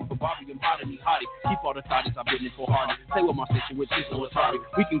sorry. I'm looking for Bobby, I'm hotter than Hottie. Keep all the thotties, I've been in for Hardy. Play with my station with Chiso and Atari.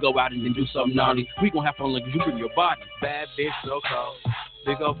 We can go out and then do something naughty. We gon' have fun like you bring your body. Bad bitch, so cold.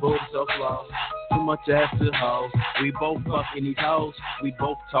 Big old booty, so slow. Too much ass to hoes. We both fucking these hoes. We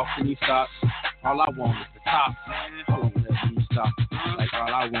both talk in these stocks. All I want is the top. Hold on, let me stop. Like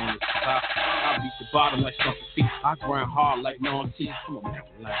all I want is the top. I beat the bottom like something feet. I grind hard like non-teeth. Come on, man,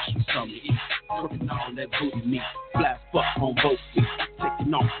 relax, you something to eat. Cooking all that booty meat. Flat fuck on both feet.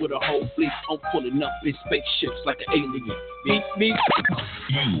 Taking off with a whole fleet. I'm pulling up in spaceships like an alien. Me.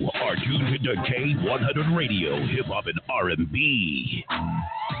 You are tuned to K100 Radio, Hip Hop and R&B.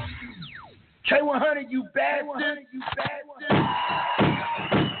 K100, you bad one.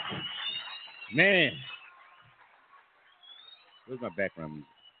 Man. Where's my background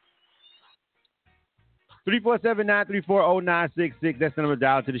music? 347-934-0966. That's the number to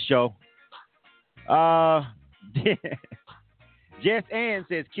dial to the show. Jess Ann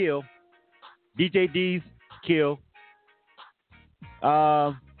says kill. DJ D's kill.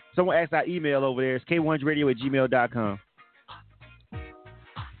 Someone asked our email over there. It's k1radio@gmail.com.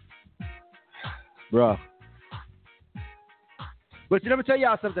 Bruh. But let me tell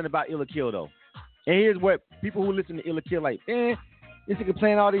y'all something about Illa Kill, though. And here's what people who listen to Illa Kill like, this nigga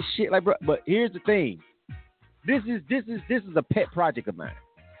playing all this shit, like, bro. But here's the thing. This is a pet project of mine.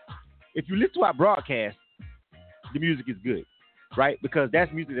 If you listen to our broadcast, the music is good, right? Because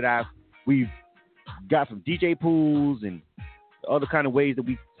that's music that we've got from DJ pools and other kind of ways that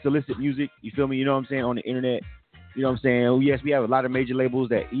we solicit music. You feel me? You know what I'm saying? On the internet. You know what I'm saying? Oh, yes, we have a lot of major labels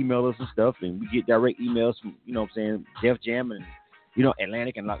that email us and stuff, and we get direct emails from, you know what I'm saying, Def Jam and, you know,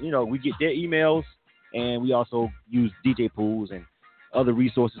 Atlantic, and, you know, we get their emails, and we also use DJ pools and other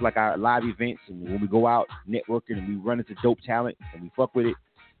resources like our live events, and when we go out networking and we run into dope talent and we fuck with it.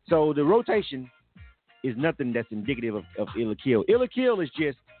 So the rotation is nothing that's indicative of Illa Kill. Illa Kill is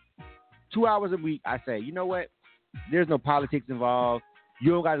just 2 hours a week. I say, you know what? There's no politics involved.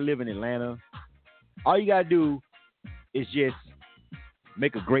 You don't got to live in Atlanta. All you got to do is just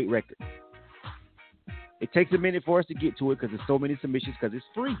make a great record. It takes a minute for us to get to it because there's so many submissions because it's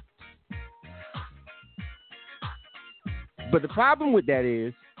free. But the problem with that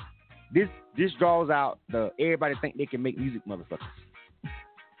is this draws out everybody think they can make music motherfuckers.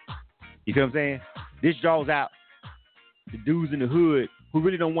 You feel what I'm saying? This draws out the dudes in the hood who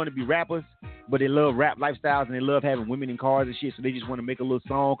really don't want to be rappers, but they love rap lifestyles and they love having women in cars and shit, so they just want to make a little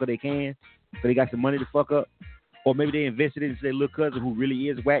song because they can, so they got some money to fuck up. Or maybe they invested into their little cousin who really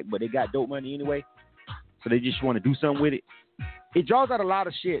is whack, but they got dope money anyway, so they just want to do something with it. It draws out a lot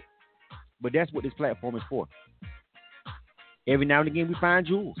of shit, but that's what this platform is for. Every now and again, we find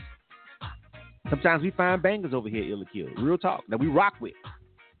jewels. Sometimes we find bangers over here, Illa Kill. Real talk that we rock with.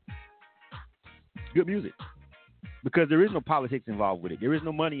 Good music. Because there is no politics involved with it. There is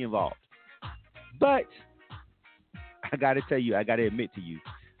no money involved. But I got to tell you, I got to admit to you,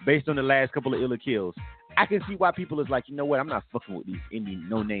 based on the last couple of Illa Kills, I can see why people is like, you know what, I'm not fucking with these indie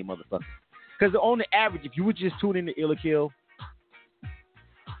no-name motherfuckers. Because on the average, if you would just tune in to Illa Kill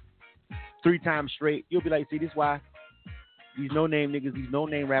 3 times straight, you'll be like, see, this is why these no-name niggas, these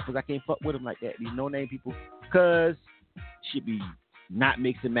no-name rappers, I can't fuck with them like that. These no-name people, because shit be not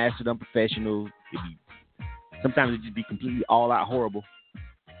mixed and mastered, unprofessional. Sometimes it just be completely all-out horrible.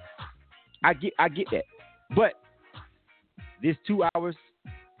 I get that. But this 2 hours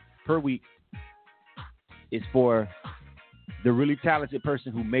per week is for the really talented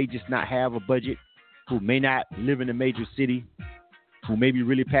person who may just not have a budget, who may not live in a major city, who may be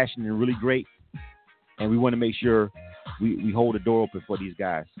really passionate and really great, and we want to make sure we hold the door open for these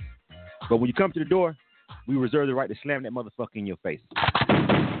guys. But when you come to the door, we reserve the right to slam that motherfucker in your face.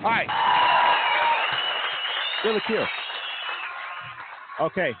 All right. Illa Kill.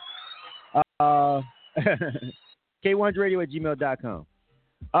 Okay. K1radio@gmail.com.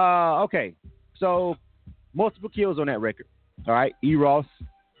 Okay. So, multiple kills on that record. All right. E. Ross,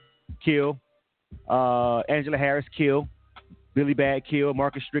 kill. Angela Harris, kill. Billy Bad, kill.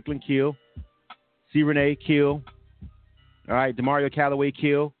 Marcus Strickland, kill. C. Renee, kill. All right. Demario Calloway,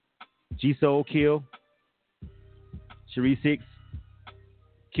 kill. G Soul, kill. Cherie Six,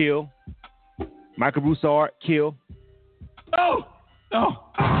 kill. Michael Broussard, kill. Oh!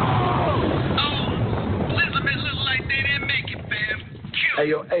 Elizabeth look like they didn't make it, fam. Kill. Hey,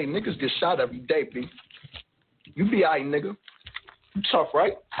 yo, hey, niggas get shot every day, B. You be alright, nigga. You tough,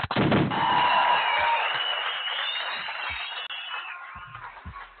 right?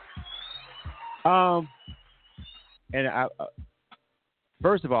 And I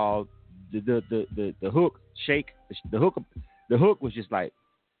first of all, the hook shake, the hook was just like.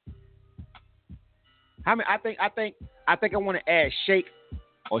 I mean, I think I want to add shake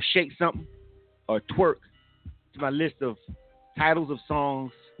or shake something or twerk to my list of titles of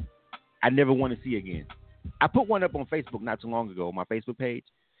songs I never want to see again. I put one up on Facebook not too long ago on my Facebook page,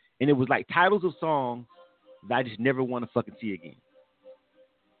 and it was like titles of songs that I just never want to fucking see again.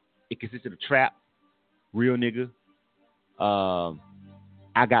 It consisted of Trap, Real Nigga,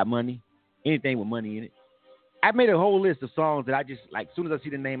 I Got Money, anything with money in it. I made a whole list of songs that I just, like, as soon as I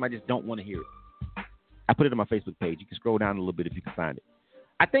see the name, I just don't want to hear it. I put it on my Facebook page. You can scroll down a little bit if you can find it.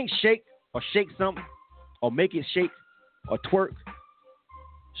 I think shake or shake something or make it shake or twerk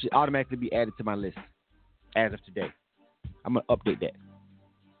should automatically be added to my list as of today. I'm going to update that.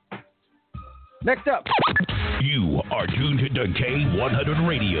 Next up. You are tuned to K100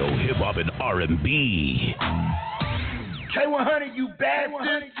 Radio, Hip Hop and R&B. K100, you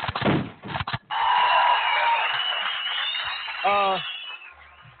bastard.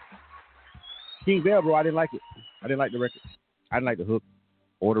 King Bell, bro, I didn't like it. I didn't like the record. I didn't like the hook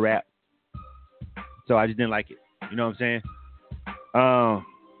or the rap. So I just didn't like it. You know what I'm saying?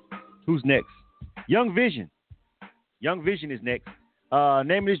 Who's next? Young Vision. Young Vision is next.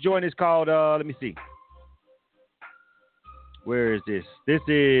 Name of this joint is called, let me see. Where is this? This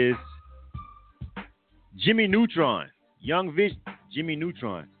is Jimmy Neutron. Young Vision, Jimmy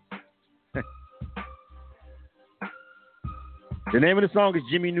Neutron. The name of the song is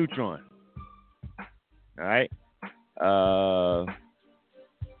Jimmy Neutron. All right.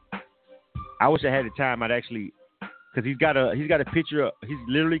 I wish I had the time. I'd actually, because he's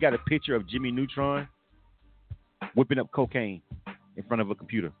literally got a picture of Jimmy Neutron whipping up cocaine in front of a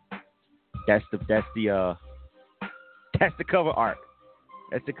computer. That's the cover art.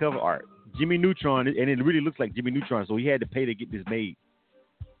 That's the cover art. Jimmy Neutron, and it really looks like Jimmy Neutron, so he had to pay to get this made.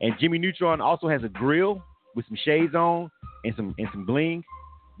 And Jimmy Neutron also has a grill with some shades on and some bling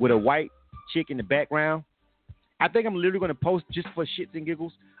with a white chick in the background. I think I'm literally going to post, just for shits and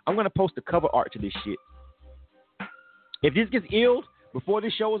giggles, I'm going to post the cover art to this shit. If this gets illed before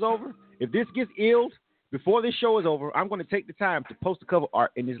this show is over, I'm going to take the time to post the cover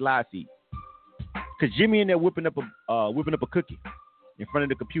art in this live feed. Because Jimmy in there whipping up a cookie in front of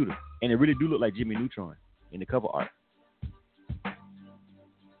the computer. And it really do look like Jimmy Neutron in the cover art.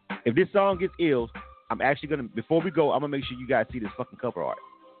 If this song gets illed, I'm actually going to, before we go, I'm going to make sure you guys see this fucking cover art.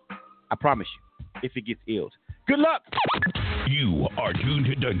 I promise you, if it gets illed. Good luck. You are tuned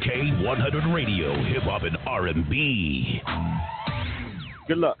to K100 Radio, Hip Hop and R&B.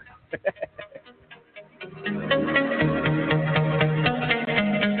 Good luck.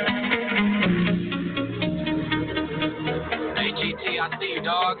 Hey, GT, I see you,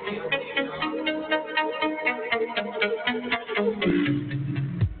 dog.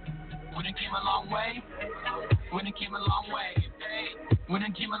 We done came a long way. We done came a long way. We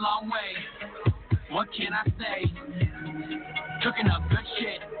done came a long way. What can I say? Cooking up good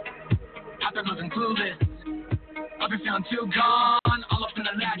shit. Out there looking clueless. I've been feeling too gone. All up in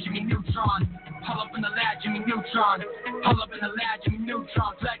the lab, Jimmy Neutron. All up in the lab, Jimmy Neutron. All up in the lab, Jimmy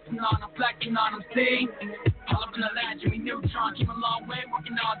Neutron. Flexing on them, see? All up in the lab, Jimmy Neutron. Keep a long way,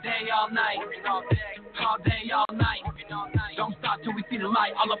 working all day, all night. All day, all night. Don't stop till we see the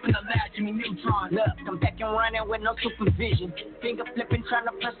light. All up in the lab, Jimmy Neutron. Look, I'm back and running with no supervision. Finger flipping, trying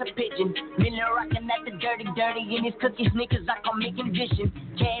to press a pigeon. Million rocking at the dirty. In these cookie sneakers, I call making vision.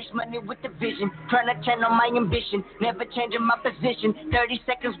 Cash money with the vision. Trying to channel my ambition. Never changing my position. 30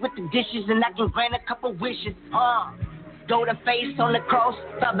 seconds with the dishes, and I can grant a couple wishes. Golden face on the cross.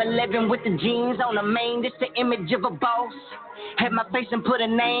 5'11" with the jeans on the main. This the image of a boss. Had my face and put a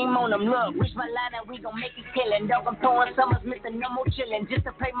name on them. Look, reach my line and we gon' make it killin'. Dog, I'm throwing summers, Mr. No More Chillin'. Just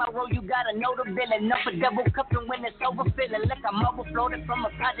to play my role, you gotta know the villain. Up for double cupping when it's overfilling. Like I'm overfloated from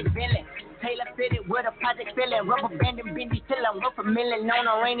a project villain. Taylor fitted with a project feeling. Rubber band and bendy till I'm rough a million. On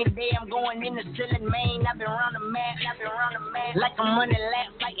a rainy day, I'm going in the ceiling, man. I've been around the mat. Like I'm running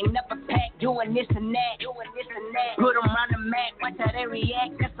laps, lighting up a pack. Doing this and that. Put them around the mat, watch how they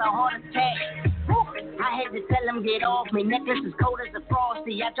react. That's a heart attack. I had to tell them get off me. Necklace is cold as a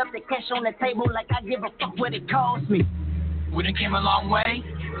frosty. I dropped the cash on the table like I give a fuck what it cost me. We done came a long way.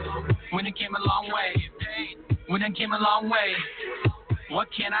 We done came a long way. We done came a long way. What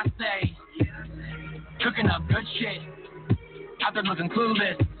can I say? Cooking up good shit. Out there looking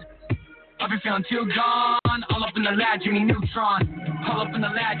clueless. I've been feeling too gone. All up in the lab, Jimmy Neutron. All up in the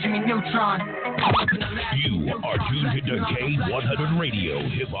lab, Jimmy Neutron. All up in the lab, You are tuned into K100 Radio,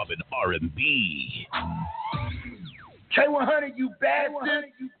 Hip Hop and R&B. K100, you bastard.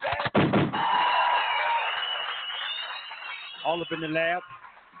 All up in the lab.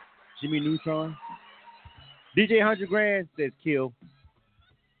 Jimmy Neutron. DJ 100 Grand says kill.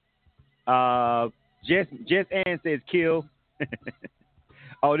 Jess Ann says kill.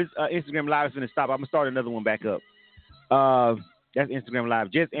 Oh, this Instagram Live is going to stop. I'm going to start another one back up. That's Instagram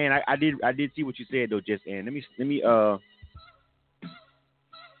Live. Jess Ann, I did see what you said though, Jess Ann. Let me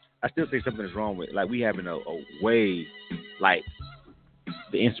I still say something is wrong with, like, we having a way, like,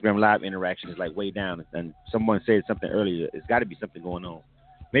 the Instagram Live interaction is like way down, and someone said something earlier. It's got to be something going on.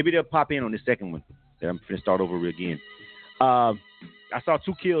 Maybe they'll pop in on the second one. Then I'm going to start over again. I saw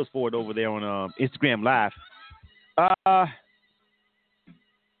 2 kills for it over there on Instagram Live.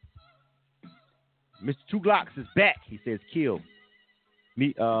 Mr. Two Glocks is back. He says kill.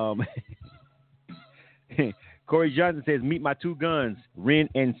 Me. Corey Johnson says meet my 2 guns, Ren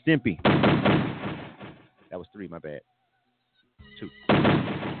and Stimpy. That was 3. My bad. 2.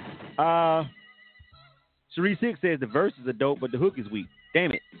 Cherie 6 says the verses are dope, but the hook is weak.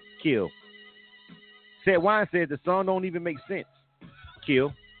 Damn it. Kill. Said Wine says the song don't even make sense.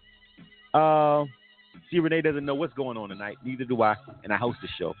 Kill. See, Renee doesn't know what's going on tonight. Neither do I, and I host the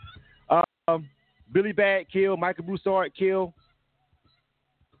show. Billy Bad, kill. Michael Broussard, kill.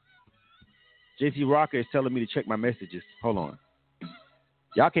 JC Rocker is telling me to check my messages. Hold on.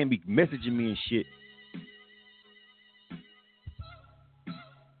 Y'all can't be messaging me and shit.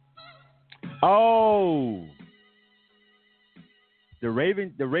 Oh. The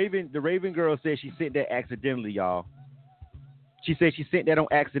Raven girl said she sent that accidentally, y'all. She said she sent that on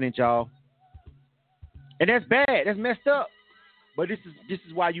accident, y'all. And that's bad. That's messed up. But this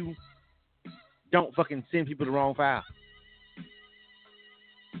is why you don't fucking send people the wrong file.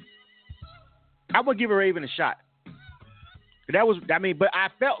 I would give a Raven a shot. But I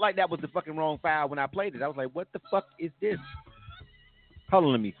felt like that was the fucking wrong file when I played it. I was like, what the fuck is this? Hold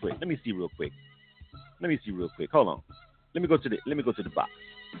on, let me see real quick. Hold on. Let me go to the box.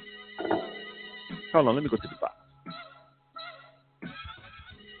 Hold on, let me go to the box.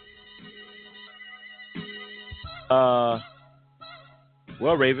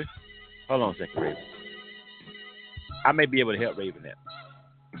 Well, Raven. Hold on a second, Raven. I may be able to help Raven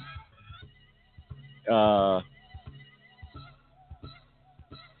out.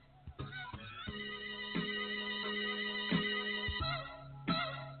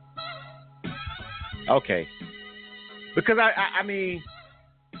 Okay. Because I mean,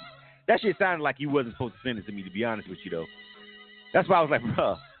 that shit sounded like you wasn't supposed to send it to me, to be honest with you, though. That's why I was like,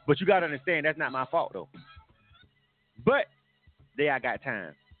 bruh. But you got to understand, that's not my fault, though. But today I got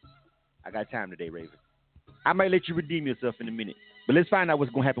time. I got time today, Raven. I might let you redeem yourself in a minute. But let's find out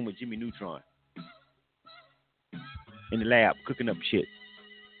what's going to happen with Jimmy Neutron. In the lab, cooking up shit.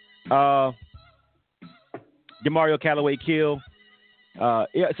 DeMario Calloway kill. So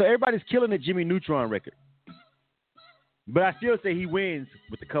everybody's killing the Jimmy Neutron record. But I still say he wins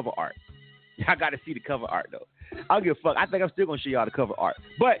with the cover art. I got to see the cover art, though. I don't give a fuck. I think I'm still going to show y'all the cover art.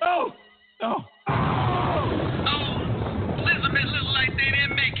 But, Elizabeth look like they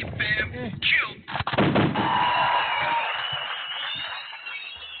didn't make it, fam. Kill.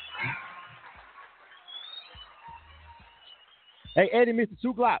 Hey, Eddie, Mr.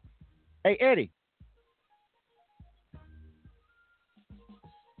 2 Glock. Hey, Eddie.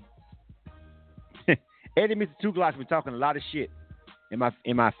 Eddie, Mr. 2 Glock's been talking a lot of shit in my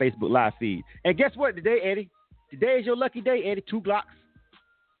Facebook Live feed. And guess what today, Eddie? Today is your lucky day, Eddie. 2 Glocks.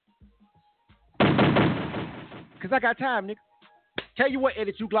 Because I got time, nigga. Tell you what,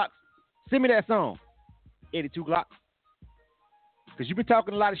 Eddie 2 Glocks. Send me that song, Eddie 2 Glocks. Because you've been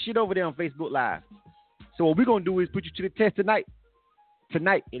talking a lot of shit over there on Facebook Live. So what we're going to do is put you to the test tonight.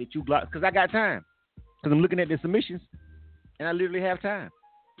 Tonight, Eddie 2 Glocks. Because I got time. Because I'm looking at the submissions. And I literally have time.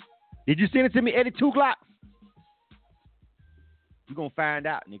 Did you send it to me, Eddie 2 Glocks? We're going to find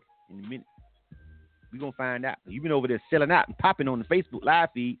out, nigga, in a minute. We're going to find out. You've been over there selling out and popping on the Facebook Live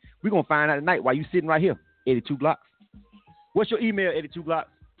feed. We're going to find out tonight while you sitting right here, Eddie 2 Glocks. What's your email, Eddie 2 Glocks?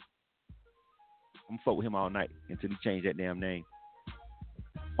 I'm going to fuck with him all night until he change that damn name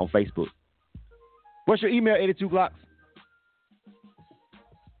on Facebook. What's your email, Eddie 2 Glocks?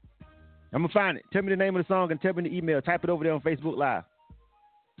 I'm going to find it. Tell me the name of the song and tell me the email. Type it over there on Facebook Live.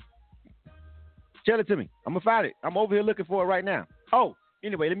 Tell it to me. I'm going to find it. I'm over here looking for it right now. Oh,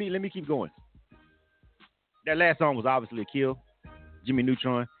 anyway, let me keep going. that last song was obviously a kill, Jimmy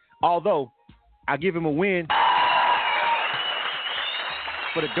Neutron. Although I give him a win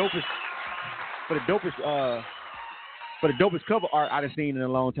for the dopest cover art I've seen in a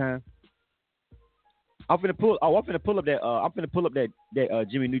long time. I'm finna pull up that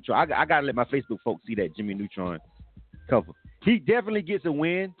Jimmy Neutron. I gotta let my Facebook folks see that Jimmy Neutron cover. He definitely gets a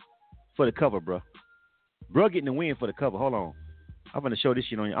win for the cover, bro. Bro getting the win for the cover. Hold on. I'm finna show this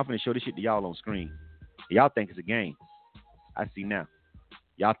shit to y'all on screen. Y'all think it's a game. I see now.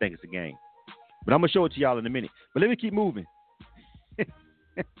 Y'all think it's a game. But I'm gonna show it to y'all in a minute. But let me keep moving.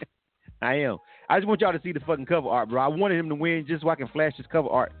 I am. I just want y'all to see the fucking cover art, bro. I wanted him to win just so I can flash his cover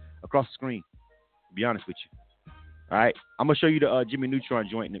art across the screen. To be honest with you. All right. I'm gonna show you the Jimmy Neutron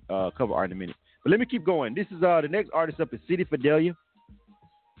joint cover art in a minute. But let me keep going. This is the next artist up is City Fidelia.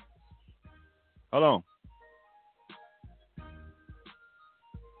 Hold on.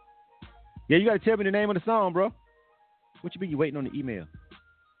 Yeah, you gotta tell me the name of the song, bro. What you mean you waiting on the email?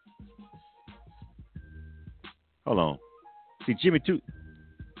 Hold on. See, Jimmy, two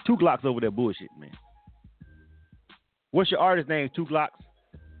Glocks over there bullshit, man. What's your artist name? 2 Glocks.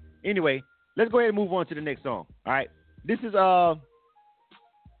 Anyway, let's go ahead and move on to the next song. All right. This is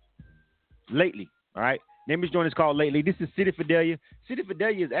Lately. All right. Name of this joint is called Lately. This is City Fidelia. City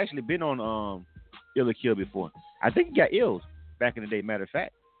Fidelia has actually been on Ill or Kill before. I think he got ills back in the day, matter of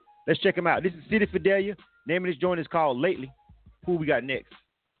fact. Let's check him out. This is City Fidelia. Name of this joint is called Lately. Who we got next?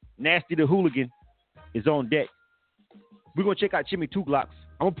 Nasty the Hooligan is on deck. We're going to check out Jimmy 2 Glocks.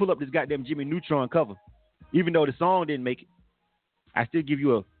 I'm going to pull up this goddamn Jimmy Neutron cover. Even though the song didn't make it, I still give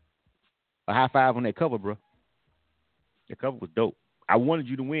you a high five on that cover, bro. The cover was dope. I wanted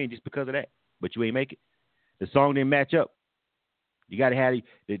you to win just because of that, but you ain't make it. The song didn't match up. You got to have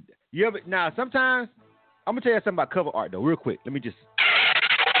now, sometimes, I'm going to tell you something about cover art, though, real quick. Let me just.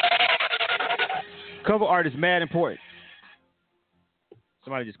 Cover art is mad important.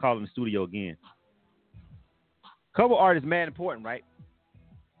 Somebody just called in the studio again. Cover art is mad important, right?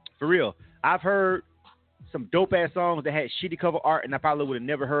 For real. I've heard some dope-ass songs that had shitty cover art, and I probably would have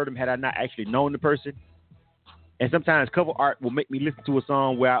never heard them had I not actually known the person. And sometimes cover art will make me listen to a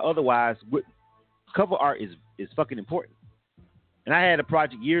song where I otherwise would. Cover art is fucking important. And I had a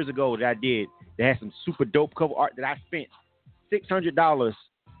project years ago that I did that had some super dope cover art that I spent $600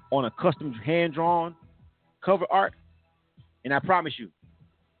 on a custom hand-drawn cover art. And I promise you,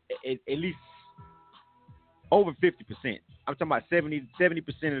 at least over 50%. I'm talking about 70%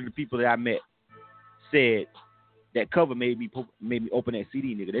 of the people that I met said that cover made me open that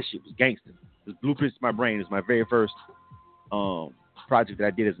CD, nigga. That shit was gangster. It was Blueprints to My Brain. It was my very first project that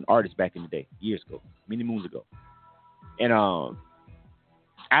I did as an artist back in the day, years ago, many moons ago. And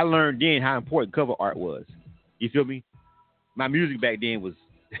I learned then how important cover art was. You feel me? My music back then was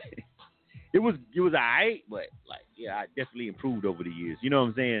it was alright, but like I definitely improved over the years. You know what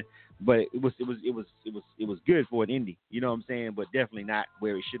I'm saying? But it was good for an indie. You know what I'm saying? But definitely not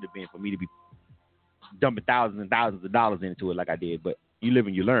where it should have been for me to be dumping thousands and thousands of dollars into it like I did. But you live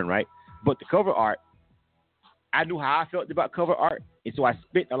and you learn, right? But the cover art, I knew how I felt about cover art, and so I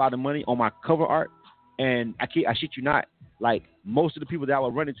spent a lot of money on my cover art. And I shit you not, like most of the people that I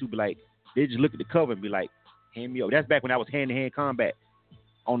would run into be like, they just look at the cover and be like, hand me over. That's back when I was hand-to-hand combat.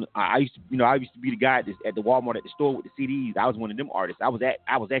 I used to be the guy at the Walmart at the store with the CDs. I was one of them artists. I was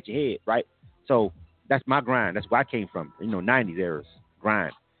at your head, right? So that's my grind. That's where I came from. 90s eras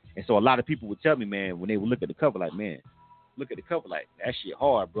grind. And so a lot of people would tell me, man, when they would look at the cover, like, man, look at the cover, like that shit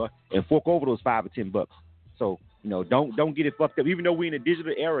hard, bro, and fork over those $5 or $10. So don't get it fucked up. Even though we're in a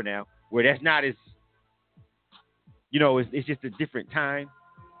digital era now where that's not as, it's just a different time.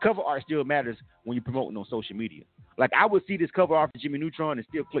 Cover art still matters when you're promoting on social media. Like, I would see this cover art for Jimmy Neutron and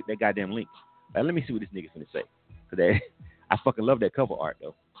still click that goddamn link. Like, let me see what this nigga's finna say. Cause I fucking love that cover art,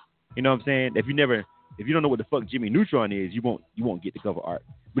 though. You know what I'm saying? If you don't know what the fuck Jimmy Neutron is, you won't get the cover art.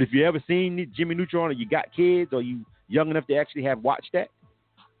 But if you ever seen Jimmy Neutron or you got kids or you young enough to actually have watched that,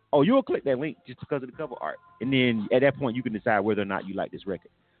 you'll click that link just because of the cover art. And then at that point, you can decide whether or not you like this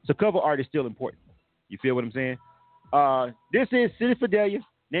record. So cover art is still important. You feel what I'm saying? This is City Fidelia.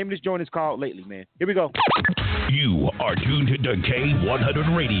 Name of this joint is called Lately, man. Here we go. You are tuned to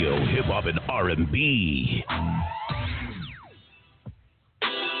K100 Radio, Hip Hop and R&B.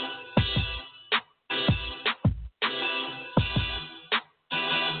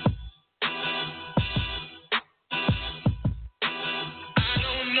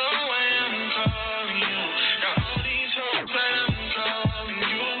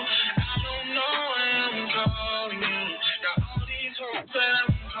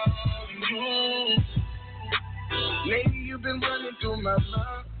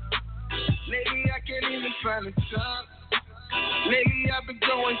 Lately I can't even find the time. Lately I've been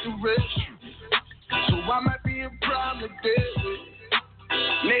going through rich, so I might be a problem to deal with.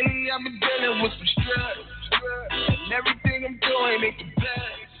 Lately I've been dealing with some stress, and everything I'm doing ain't the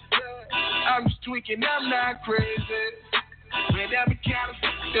best. I'm just tweaking, I'm not crazy, but I've been kind of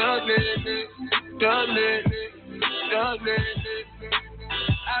done lately.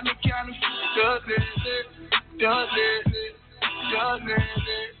 I've been kind of done lately.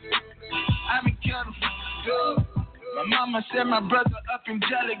 I've been kind of done. My mama said my brother up in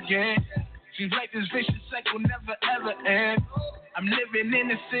jail again. She's like this vicious cycle never ever end. I'm living in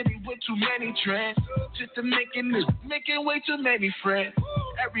the city with too many trends, just to making way too many friends.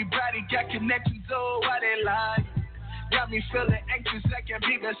 Everybody got connections, oh, why they lying? Got me feeling anxious, I can't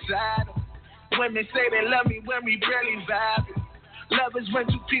be beside them. Women say they love me when we barely vibing. Love is when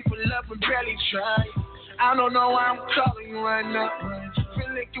two people love and barely trying. I don't know why I'm calling you right now.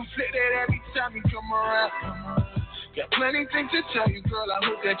 Feeling conflicted every time you come around. Got plenty things to tell you, girl, I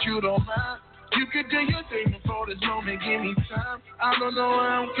hope that you don't mind. You could do your thing before this moment, give me time. I don't know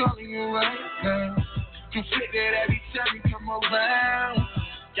why I'm calling you right now. Conflicted every time you come around.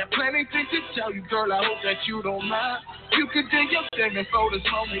 Got plenty things to tell you, girl, I hope that you don't mind. You could do your thing before this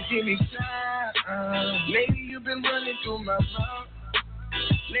moment, give me time. Lately you've been running through my mind.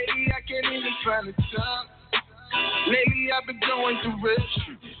 Lately I can't even find the time. Lately I've been going through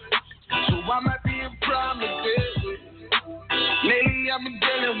rich, so I might be a problem to deal with. Lately I've been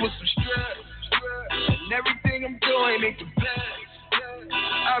dealing with some stress, and everything I'm doing ain't the best.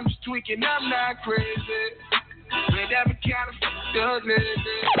 I'm just tweaking, I'm not crazy, but I've been kind of done lately.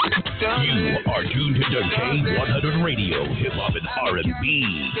 You are tuned to K100 Radio, Hip Hop and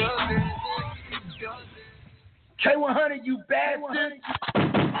R&B. K100, you bastard!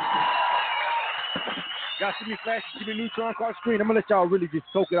 Y'all see me flash Jimmy Neutron across the screen. I'm gonna let y'all really just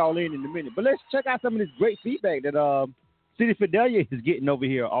soak it all in a minute. But let's check out some of this great feedback that City Fidelia is getting over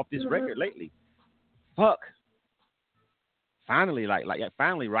here off this record lately. Fuck. Finally,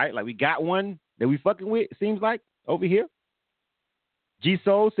 finally, right? Like we got one that we fucking with, it seems like, over here. G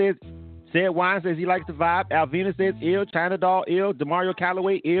Soul said Wine says he likes the vibe. Alvina says ill. China Doll ill. Demario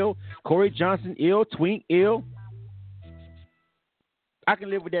Calloway ill. Corey Johnson ill. Twink ill. I can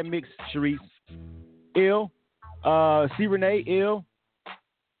live with that mix, Sharice. Ill. C. Renee ill.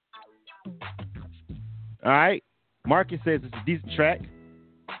 All right. Marcus says it's a decent track.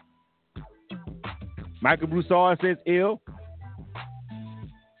 Michael Broussard says ill.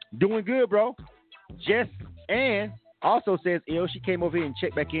 Doing good, bro. Jess Ann also says ill. She came over here and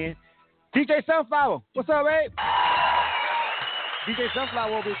checked back in. DJ Sunflower, what's up, babe? DJ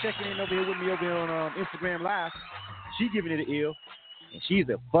Sunflower over here checking in over here with me over here on Instagram Live. She giving it an ill. And she's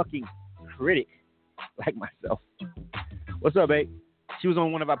a fucking critic like myself. What's up, babe? She was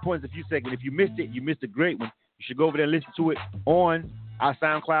on one of our points a few seconds. If you missed it, you missed a great one. You should go over there and listen to it on our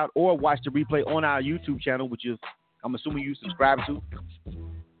SoundCloud or watch the replay on our YouTube channel, which is, I'm assuming you subscribe to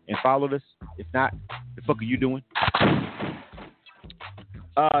and followed us. If not, the fuck are you doing?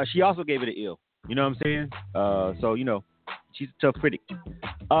 She also gave it an ill. You know what I'm saying? So, you know, she's a tough critic.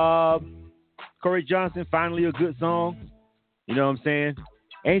 Corey Johnson, finally a good song. You know what I'm saying?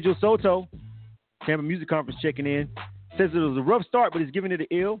 Angel Soto, Tampa Music Conference checking in. Says it was a rough start, but he's giving it an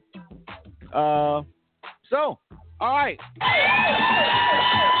ill. So, all right.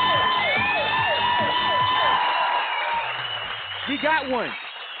 We got one.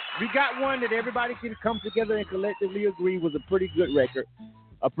 We got one that everybody can come together and collectively agree was a pretty good record.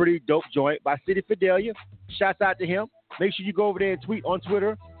 A pretty dope joint by City Fidelia. Shouts out to him. Make sure you go over there and tweet on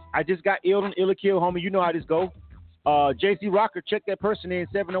Twitter. I just got ill and Illa Kill, homie. You know how this goes. JC Rocker, check that person in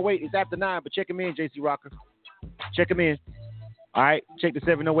 708. It's after 9, but check him in, JC Rocker. Check him in. All right, check the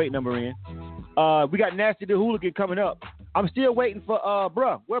 708 number in. We got Nasty the Hooligan coming up. I'm still waiting for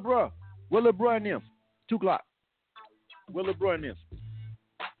bruh. Where bruh? Where Lil Bruh and them? 2 o'clock. Where Lil Bruh and them?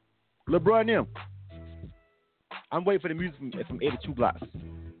 Lil Bruh and them. I'm waiting for the music from 82 Glocks.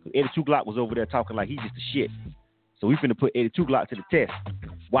 82 Glock was over there talking like he just the shit. So we finna put 82 Glock to the test.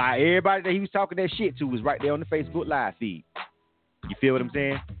 Why everybody that he was talking that shit to was right there on the Facebook live feed. You feel what I'm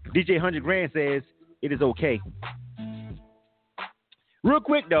saying? DJ 100 Grand says it is okay. Real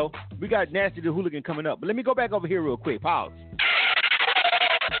quick though, we got Nasty the Hooligan coming up, but let me go back over here real quick. Pause.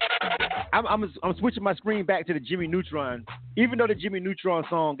 I'm switching my screen back to the Jimmy Neutron. Even though the Jimmy Neutron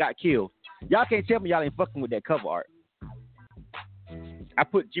song got killed, y'all can't tell me y'all ain't fucking with that cover art. I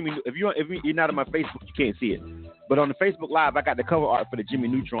put Jimmy. If you're not on my Facebook, you can't see it. But on the Facebook Live, I got the cover art for the Jimmy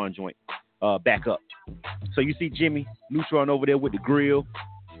Neutron joint back up. So you see Jimmy Neutron over there with the grill.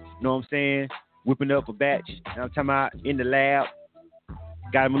 You know what I'm saying? Whipping up a batch. And I'm talking about in the lab.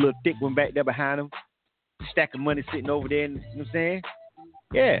 Got him a little thick one back there behind him. Stack of money sitting over there. You know what I'm saying?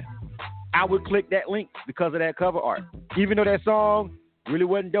 Yeah. I would click that link because of that cover art. Even though that song really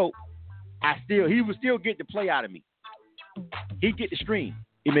wasn't dope, he would still get the play out of me. He'd get the stream.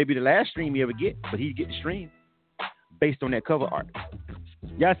 It may be the last stream he ever get, but he'd get the stream based on that cover art.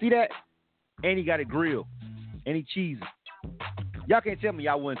 Y'all see that? And he got it grilled. And he cheesy. Y'all can't tell me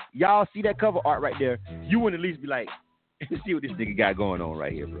y'all wouldn't. Y'all see that cover art right there. You wouldn't at least be like, let's see what this nigga got going on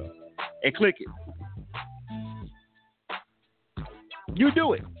right here, bro. And click it. You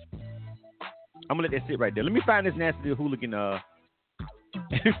do it. I'm gonna let that sit right there. Let me find this Nasty the Hooligan. Let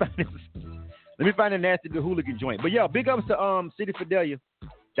me find the Nasty the Hooligan joint. But yo, big ups to City Fidelia.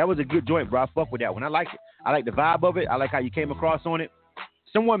 That was a good joint, bro. I fuck with that one. I like it. I like the vibe of it. I like how you came across on it.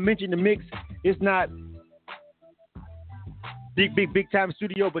 Someone mentioned the mix. It's not big time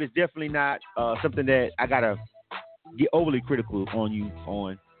studio, but it's definitely not something that I gotta get overly critical on you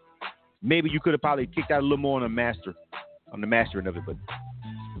on. Maybe you could have probably kicked out a little more on the mastering of it, but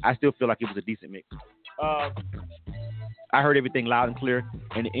I still feel like it was a decent mix. I heard everything loud and clear,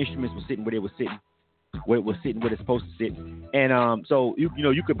 and the instruments were sitting where they were sitting, where it was sitting, where it's supposed to sit. And so you know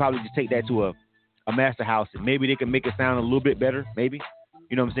you could probably just take that to a master house, and maybe they can make it sound a little bit better, maybe.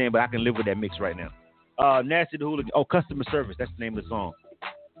 You know what I'm saying? But I can live with that mix right now. Nasty the Hooligan. Oh, Customer Service. That's the name of the song.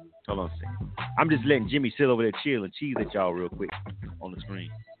 Hold on a second. I'm just letting Jimmy sit over there chill and cheese at y'all real quick on the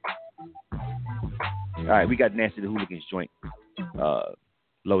screen. All right, we got Nasty the Hooligan's joint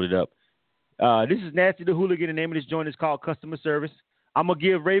loaded up. This is Nasty the Hooligan. The name of this joint is called Customer Service. I'm gonna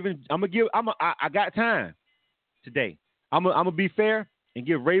give Raven. I got time today. I'm gonna be fair and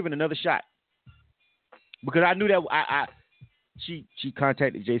give Raven another shot because I knew that She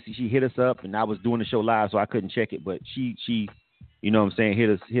contacted JC. She hit us up, and I was doing the show live, so I couldn't check it. But she, you know what I'm saying,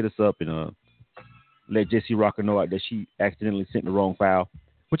 hit us up and let JC Rocker know that she accidentally sent the wrong file,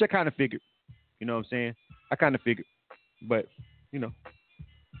 which I kind of figured. You know what I'm saying? I kind of figured, but you know,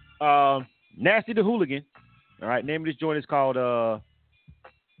 Nasty the Hooligan. All right, name of this joint is called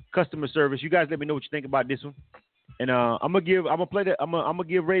Customer Service. You guys let me know what you think about this one, and I'm gonna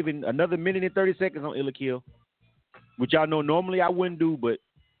give Raven another minute and 30 seconds on Illa Kill. Which y'all know normally I wouldn't do, but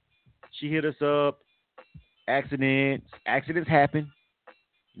she hit us up. Accidents happen.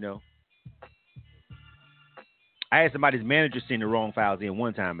 You know. I had somebody's manager send the wrong files in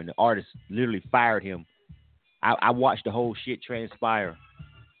one time, and the artist literally fired him. I watched the whole shit transpire.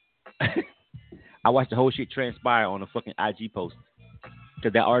 I watched the whole shit transpire on a fucking IG post.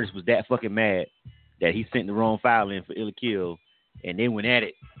 Because that artist was that fucking mad that he sent the wrong file in for Illa Kill, and they went at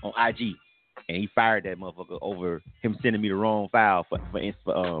it on IG. And he fired that motherfucker over him sending me the wrong file for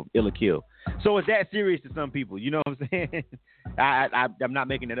Illa Kill. So it's that serious to some people. You know what I'm saying? I'm not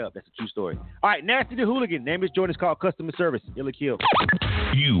making it up. That's a true story. All right, Nasty the Hooligan. Name of this joint is called Customer Service. Illa Kill.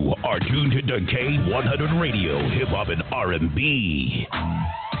 You are tuned to K100 Radio, Hip Hop and R&B.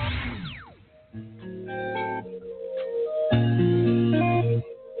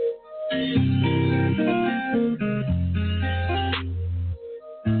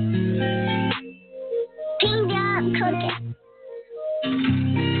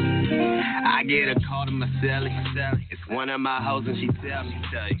 I get a call to my celly. It's one of my hoes and she tell me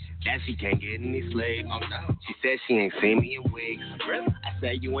that she can't get any sleep. Oh no. She said she ain't seen me in weeks. I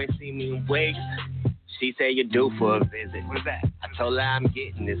said you ain't seen me in weeks. She said you're due for a visit. What's that? I told her I'm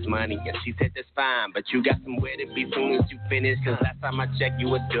getting this money, and she said that's fine, but you got somewhere to be soon as you finish, cause last time I checked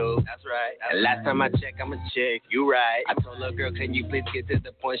you a dude. That's right. And last time I checked I'm a chick. You right. I told her, girl, can you please get to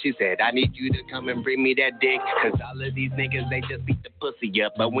the point? She said I need you to come and bring me that dick, cause all of these niggas they just beat the pussy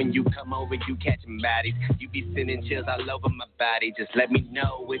up, but when you come over you catching bodies. You be sending chills all over my body. Just let me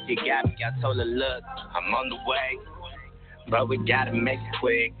know if you got me. I told her, look, I'm on the way, but we gotta make it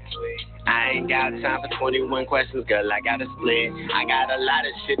quick. I ain't got time for 21 questions, girl, I gotta split. I got a lot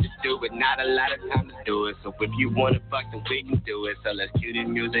of shit to do, but not a lot of time to do it. So if you wanna fuck, then we can do it. So let's cue this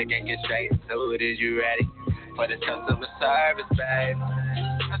music and get straight into it. Is you ready for the customer service, babe?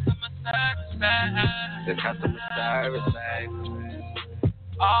 Customer service, babe. The customer service, babe.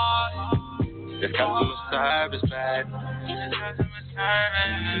 Oh, the customer service, babe. The customer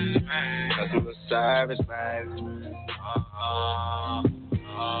service, babe. Customer service, babe.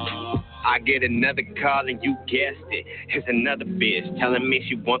 I get another call and you guessed it. It's another bitch telling me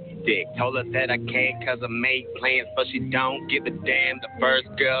she wants the dick. Told her that I can't cause I made plans, but she don't give a damn. The first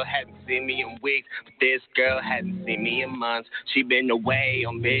girl hadn't seen me in weeks, but this girl hadn't seen me in months. She been away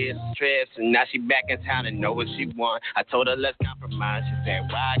on business trips, and now she back in town and know what she want. I told her let's compromise. She said,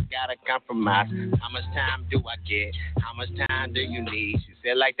 why I gotta compromise? How much time do I get? How much time do you need? She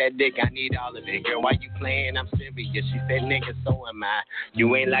said, like that dick, I need all of it. Girl, why you playing? I'm serious. She said, nigga, so am I.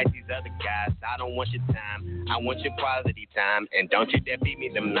 You ain't like these other guys. I don't want your time. I want your quality time. And don't you dare beat me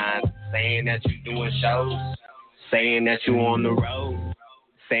them lines. Saying that you doing shows. Saying that you on the road.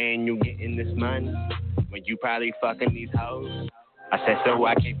 Saying you getting this money when you probably fucking these hoes. I said, so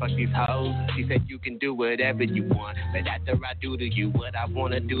I can't fuck these hoes. She said, you can do whatever you want, but after I do to you what I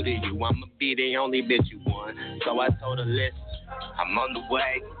wanna do to you, I'ma be the only bitch you want. So I told her, listen, I'm on the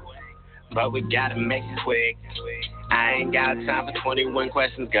way, but we gotta make it quick. I ain't got time for 21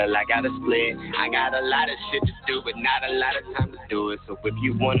 questions, girl, I gotta split. I got a lot of shit to do, but not a lot of time to do it. So if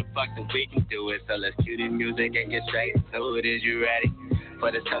you wanna fuck, then we can do it. So let's cue the music and get straight to it. Is you ready?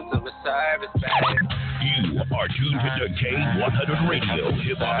 For the customer service, baby. You are tuned to K100 Radio,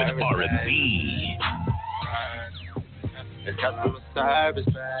 Hip Hop and R&B. The customer service,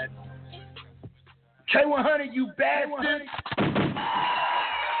 baby. K100, you bastard.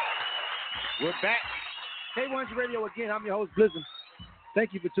 We're back. K100 Radio again. I'm your host, Blizzard.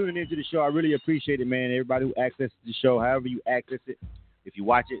 Thank you for tuning into the show. I really appreciate it, man. Everybody who accesses the show, however you access it, if you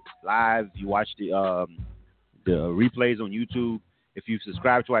watch it live, if you watch the replays on YouTube, if you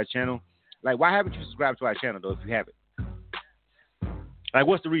subscribe to our channel. Like, why haven't you subscribed to our channel, though, if you haven't? Like,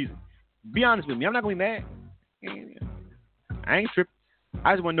 what's the reason? Be honest with me. I'm not going to be mad. I ain't tripping.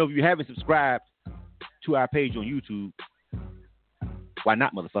 I just want to know if you haven't subscribed to our page on YouTube, why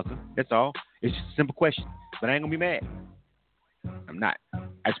not, motherfucker? That's all. It's just a simple question. But I ain't going to be mad. I'm not.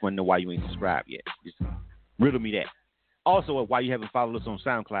 I just want to know why you ain't subscribed yet. Just riddle me that. Also, why you haven't followed us on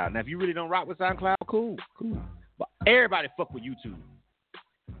SoundCloud. Now, if you really don't rock with SoundCloud, cool. But everybody fuck with YouTube.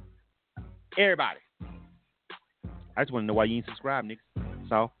 Everybody. I just want to know why you ain't subscribed, niggas.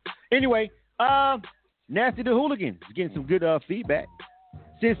 So, anyway, Nasty the Hooligan is getting some good feedback.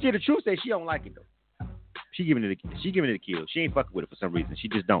 Sincere the Truth says she don't like it, though. She giving it a kill. She ain't fucking with it for some reason. She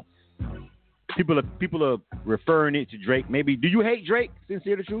just don't. People are referring it to Drake. Maybe, do you hate Drake?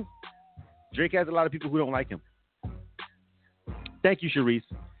 Sincere the Truth? Drake has a lot of people who don't like him. Thank you, Sharice.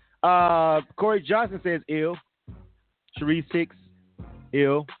 Corey Johnson says ill. Sharice 6,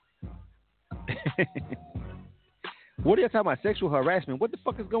 ill. What are you talking about? Sexual harassment? What the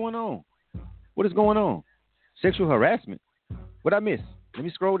fuck is going on? What is going on? Sexual harassment? What I miss? Let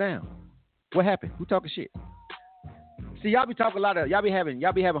me scroll down. What happened? Who talking shit? See, y'all be talking a lot of y'all be having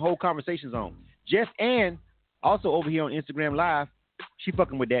whole conversations on. Jess Ann, also over here on Instagram Live, she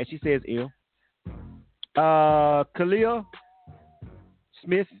fucking with that. She says ill. Khalil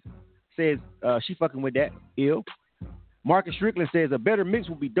Smith says she fucking with that. Ill. Marcus Strickland says a better mix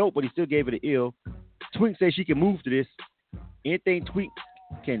would be dope, but he still gave it an ill. Twink says she can move to this. Anything Twink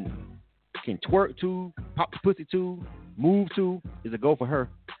can twerk to, pop the pussy to, move to is a go for her.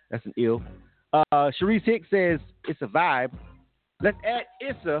 That's an ill. Sharice Hicks says it's a vibe. Let's add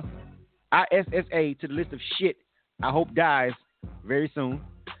Issa, ISSA, to the list of shit I hope dies very soon.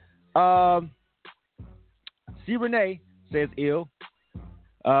 C. Renee says ill.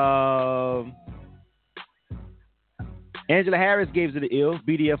 Angela Harris gives it an ill.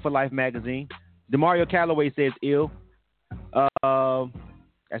 BDF for Life magazine. Demario Calloway says ill. I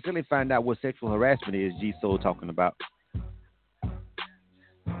still didn't find out what sexual harassment is G Soul talking about.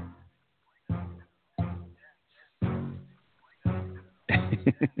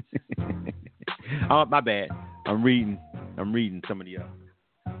 Oh, my bad. I'm reading some of the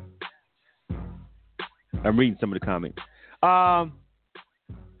I'm reading some of the comments. All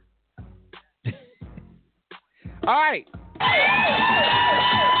right.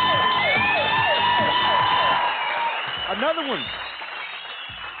 Another one.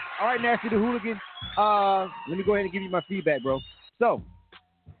 All right, Nasty the Hooligan. Let me go ahead and give you my feedback, bro. So,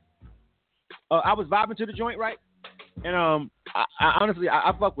 I was vibing to the joint, right? And I honestly,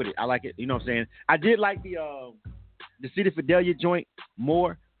 I fuck with it. I like it. You know what I'm saying? I did like the City Fidelia joint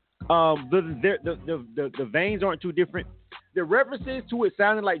more. The veins aren't too different. The references to it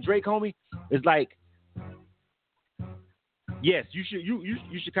sounding like Drake, homie, is like, yes, you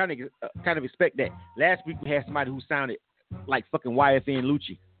should kind of expect that. Last week we had somebody who sounded like fucking YFN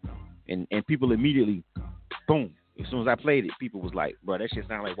Lucci, and people immediately, boom. As soon as I played it, people was like, bro, that shit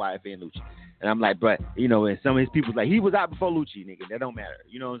sound like YFN Lucci. And I'm like, bro, you know, and some of his people was like, he was out before Lucci, nigga. That don't matter.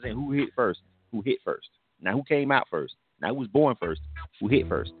 You know what I'm saying? Who hit first? Now, who came out first? Now, who was born first? Who hit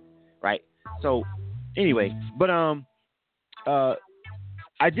first? Right? So, anyway, but I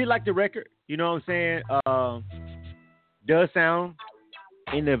did like the record. You know what I'm saying? Does sound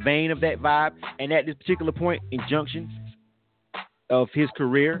in the vein of that vibe. And at this particular point in junction of his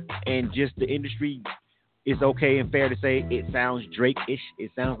career and just the industry, it's okay and fair to say it sounds Drake-ish.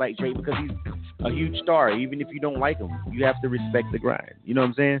 It sounds like Drake because he's a huge star. Even if you don't like him, you have to respect the grind. You know what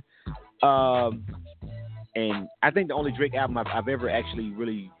I'm saying? And I think the only Drake album I've ever actually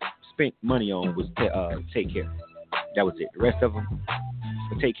really spent money on was Take Care. That was it. The rest of them,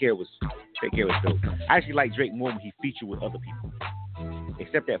 but Take Care was dope. I actually like Drake more when he featured with other people,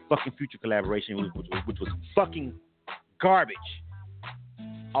 except that fucking Future collaboration, which was fucking garbage,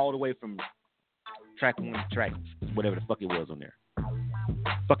 all the way from track 1 to track whatever the fuck it was on there.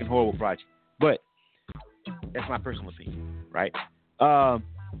 Fucking horrible project. But that's my personal opinion, right?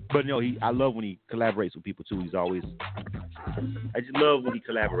 But no, I love when he collaborates with people too. I just love when he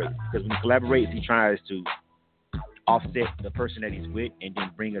collaborates, because when he collaborates, he tries to offset the person that he's with and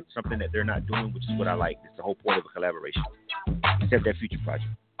then bring something that they're not doing, which is what I like. It's the whole point of a collaboration. Except that Future project.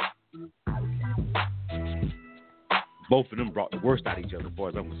 Both of them brought the worst out of each other, as far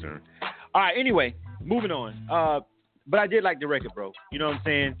as I'm concerned. All right, anyway, moving on. But I did like the record, bro. You know what I'm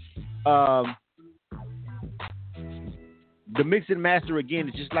saying? The mix and master again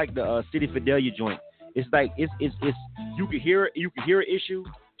is just like the City Fidelia joint. It's like it's you can hear an issue,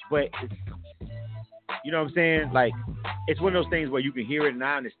 but it's, you know what I'm saying? Like, it's one of those things where you can hear it and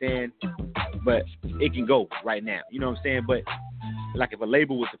I understand, but it can go right now. You know what I'm saying? But like if a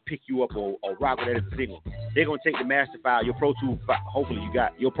label was to pick you up or rock with that as a single, they're gonna take the master file, your Pro Tools file. Hopefully you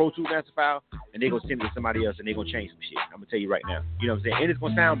got your Pro Tools master file, and they're gonna send it to somebody else and they're gonna change some shit. I'm gonna tell you right now. You know what I'm saying? And it's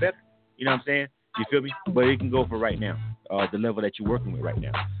gonna sound better. You know what I'm saying? You feel me? But it can go for right now, the level that you're working with right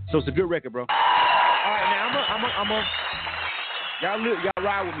now. So it's a good record, bro. All right, now y'all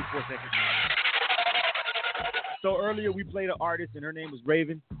ride with me for a second. So earlier we played an artist and her name was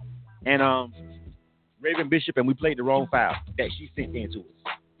Raven, and Raven Bishop, and we played the wrong file that she sent in to us,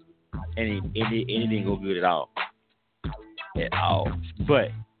 and it didn't go good at all.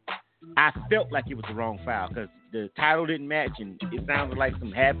 But I felt like it was the wrong file because the title didn't match, and it sounded like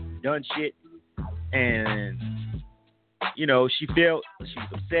some half-done shit. And you know, she was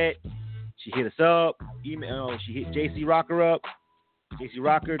upset. She hit us up. She hit JC Rocker up. JC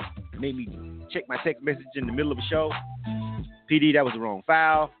Rocker made me check my text message in the middle of a show. PD, that was the wrong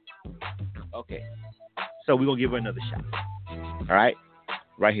file. Okay, so we're gonna give her another shot. All right,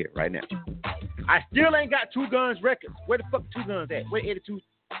 right here, right now. I still ain't got Two Guns records. Where the fuck Two Guns at? Where 82?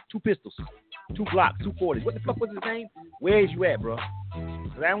 Two pistols, 2 Glocks, 2 40s. What the fuck was his name? Where is you at, bro?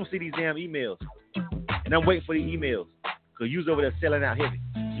 Cause I don't see these damn emails, and I'm waiting for the emails. Cause you's over there selling out heavy.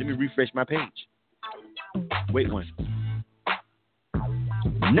 Let me refresh my page. Wait one.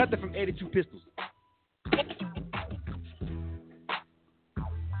 Nothing from 82 Pistols.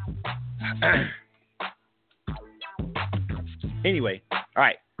 Anyway, all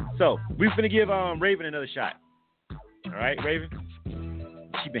right. So we're finna give Raven another shot. All right, Raven.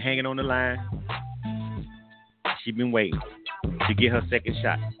 She been hanging on the line. She been waiting to get her second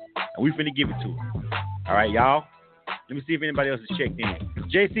shot, and we finna give it to her. All right, y'all. Let me see if anybody else has checked in.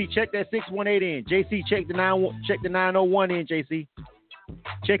 JC, check that 618 in. JC, check the 901 in. JC,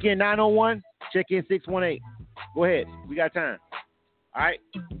 check in 901. Check in 618. Go ahead. We got time. All right.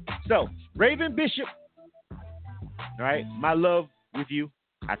 So Raven Bishop. All right. My Love with You.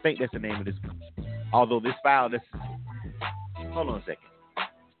 I think that's the name of this. Although this file, hold on a second.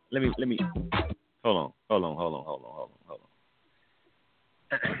 Let me. Hold on.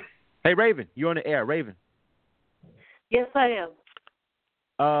 Hey, Raven, you on the air, Raven? Yes, I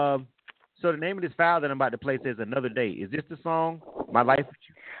am. So the name of this file that I'm about to play says Another Day. Is this the song, My Life with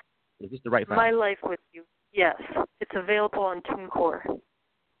You? Is this the right file? My Life with You. Yes, it's available on TuneCore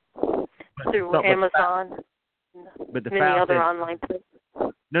through Amazon. But the many file other says, online places.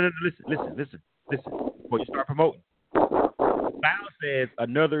 No. Listen. Before you start promoting, the file says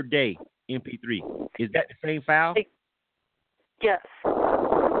Another Day MP3. Is that the same file? Yes.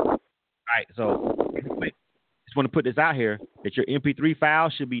 All right. So just want to put this out here that your MP3 file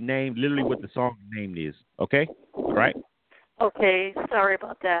should be named literally what the song name is. Okay. All right. Okay. Sorry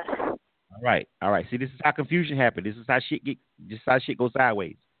about that. All right. See, this is how confusion happens. This is how shit goes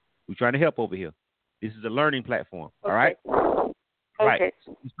sideways. We're trying to help over here. This is a learning platform. Okay. All right. Okay. Right.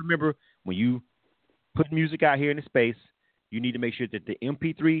 So just remember, when you put music out here in the space, you need to make sure that the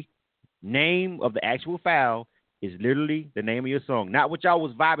MP3 name of the actual file is literally the name of your song, not what y'all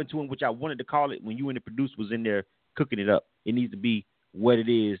was vibing to and what y'all wanted to call it when you and the producer was in there cooking it up. It needs to be what it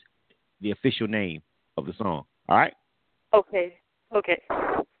is, the official name of the song. All right? Okay.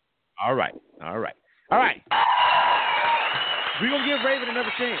 All right. We're going to give Raven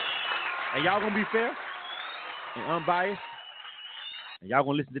another chance. And y'all going to be fair and unbiased. And y'all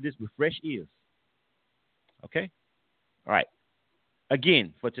gonna listen to this with fresh ears. Okay? All right.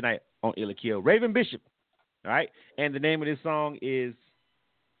 Again, for tonight on Ill or Kill, Raven Bishop. All right? And the name of this song is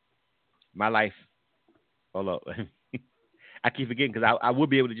My Life. Hold up. I keep forgetting because I would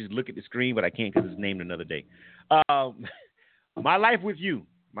be able to just look at the screen, but I can't because it's named another day. My Life with You.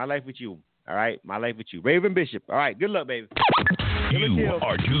 My Life with You. All right? My Life with You. Raven Bishop. All right. Good luck, baby. You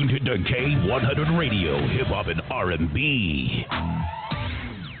are tuned to K100 Radio, Hip Hop and R&B.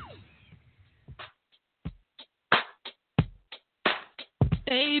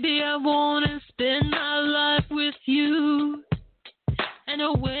 Baby, I wanna spend my life with you in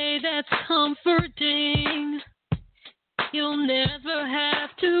a way that's comforting. You'll never have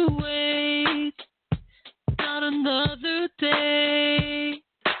to wait, not another day.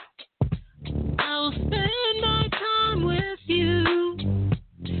 I'll spend my time with you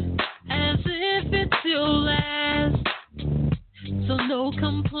as if it's your last. So no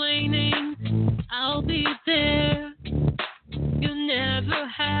complaining, I'll be there. You'll never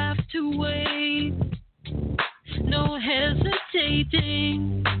have to wait, no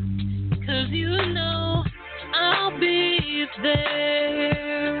hesitating, 'cause you know I'll be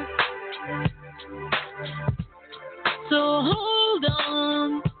there. So hold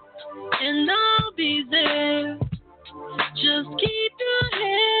on, and I'll be there. Just keep your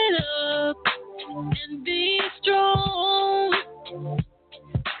head up and be strong,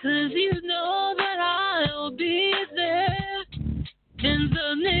 'cause you know that I'll be there in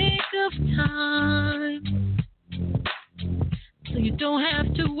the nick of time. So you don't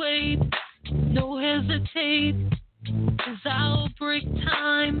have to wait, no hesitate, 'cause I'll break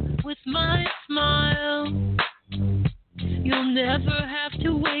time with my smile. You'll never have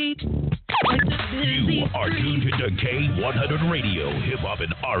to wait like the busy You are tuned to K100 Radio, Hip Hop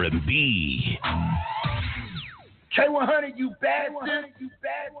and R&B. K100, you bastard. You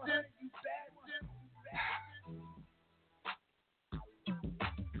bastard.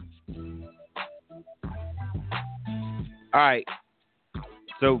 All right.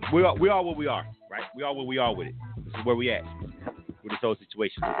 So we are where we are, right? We are where we are with it. This is where we at with this whole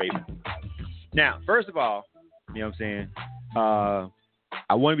situation with Raven. Now, first of all, you know what I'm saying?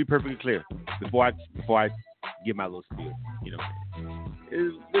 I want to be perfectly clear before I give my little spiel. You know,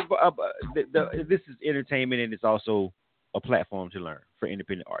 this is entertainment and it's also a platform to learn for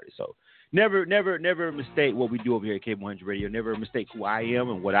independent artists. So never mistake what we do over here at K100 Radio. Never mistake who I am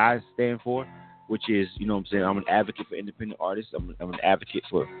and what I stand for, which is, you know what I'm saying, I'm an advocate for independent artists. I'm an advocate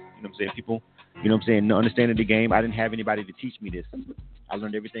for, you know what I'm saying, people, you know what I'm saying, understanding the game. I didn't have anybody to teach me this. I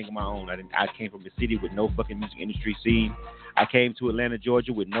learned everything on my own. I came from a city with no fucking music industry scene. I came to Atlanta,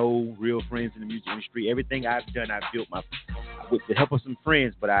 Georgia with no real friends in the music industry. Everything I've done, I've built with the help of some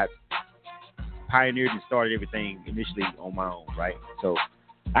friends, but I pioneered and started everything initially on my own, right? So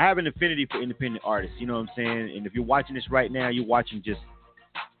I have an affinity for independent artists, you know what I'm saying? And if you're watching this right now, you're watching just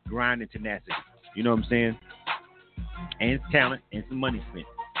grind and tenacity, you know what I'm saying? And talent and some money spent.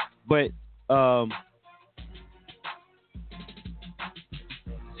 But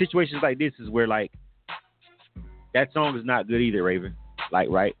situations like this is where, like, that song is not good either, Raven. Like,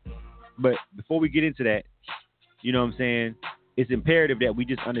 right? But before we get into that, you know what I'm saying, it's imperative that we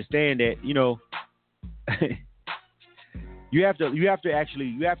just understand that, you know, you have to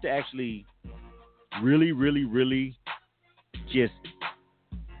actually really just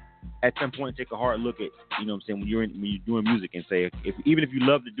at some point take a hard look at, you know what I'm saying, when you're doing music and say, even if you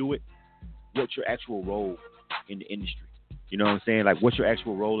love to do it, what's your actual role in the industry? You know what I'm saying? Like, what's your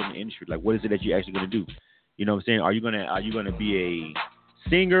actual role in the industry? Like, what is it that you're actually going to do? You know what I'm saying? Are you gonna be a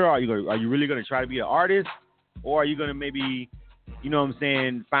singer? Are you really gonna try to be an artist? Or are you gonna maybe, you know what I'm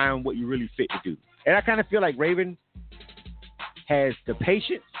saying, find what you really fit to do? And I kind of feel like Raven has the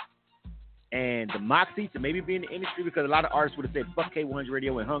patience and the moxie to maybe be in the industry, because a lot of artists would have said fuck K100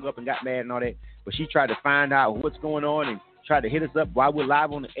 Radio and hung up and got mad and all that. But she tried to find out what's going on and tried to hit us up while we're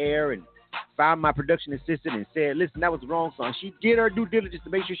live on the air and found my production assistant and said, listen, that was the wrong song. She did her due diligence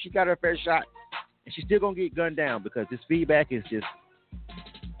to make sure she got her fair shot. And she's still going to get gunned down because this feedback is just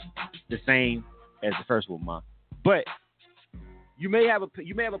the same as the first one, Ma. But you may have a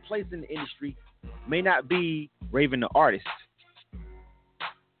place in the industry, may not be Raven the artist.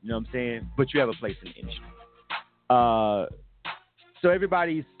 You know what I'm saying? But you have a place in the industry. So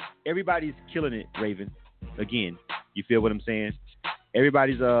everybody's killing it, Raven. Again, you feel what I'm saying?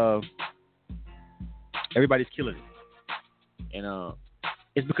 Everybody's killing it. And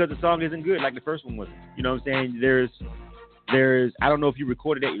it's because the song isn't good like the first one wasn't. You know what I'm saying? There's I don't know if you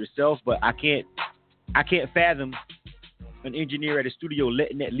recorded that yourself, but I can't fathom an engineer at a studio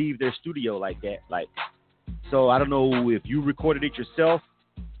letting that leave their studio like that. Like, So I don't know if you recorded it yourself.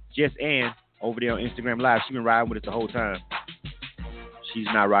 Jess Ann over there on Instagram Live, she's been riding with it the whole time. She's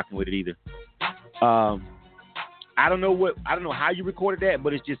not rocking with it either. I don't know how you recorded that,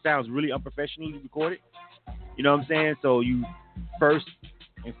 but it just sounds really unprofessionally recorded. You know what I'm saying? So you first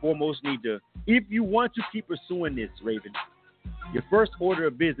and foremost need to, if you want to keep pursuing this, Raven, your first order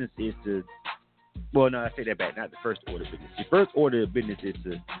of business is to, well, no, I say that back, not the first order of business. Your first order of business is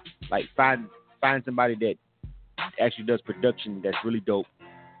to, like, find somebody that actually does production that's really dope,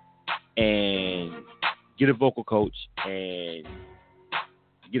 and get a vocal coach and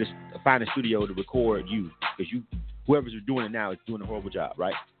find a studio to record you, because whoever's doing it now is doing a horrible job,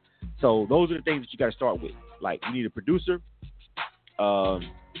 right? So those are the things that you got to start with. Like, you need a producer, a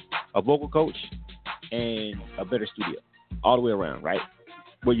vocal coach, and a better studio, all the way around, right?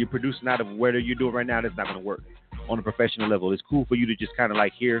 Where you're producing out of whether you're doing right now, that's not going to work on a professional level. It's cool for you to just kind of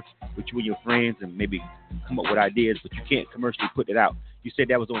like hear with you and your friends and maybe come up with ideas, but you can't commercially put it out. You said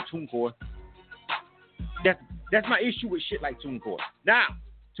that was on TuneCore. That's my issue with shit like TuneCore. Now,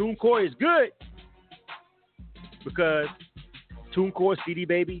 TuneCore is good because TuneCore, CD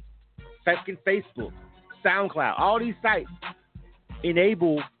Baby, fucking Facebook, SoundCloud, all these sites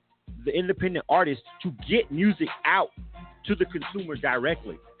enable the independent artists to get music out to the consumer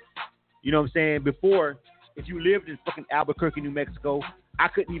directly. You know what I'm saying? Before, if you lived in fucking Albuquerque, New Mexico, I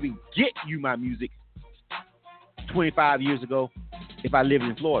couldn't even get you my music 25 years ago if I lived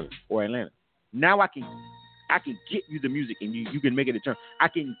in Florida or Atlanta. Now I can get you the music and you can make a determination. I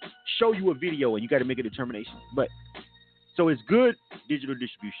can show you a video and you got to make a determination. But so it's good digital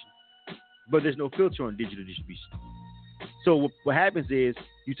distribution, but there's no filter on digital distribution. So what happens is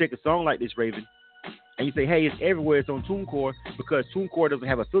you take a song like this, Raven, and you say, hey, it's everywhere. It's on TuneCore, because TuneCore doesn't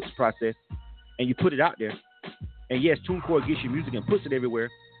have a filter process, and you put it out there. And yes, TuneCore gets your music and puts it everywhere,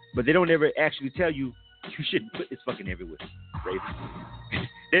 but they don't ever actually tell you you shouldn't put this fucking everywhere, Raven.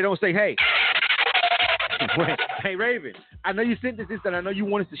 They don't say, hey, hey, Raven, I know you sent this, and I know you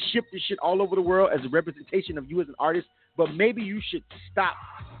want us to ship this shit all over the world as a representation of you as an artist, but maybe you should stop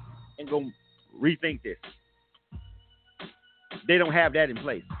and go rethink this. They don't have that in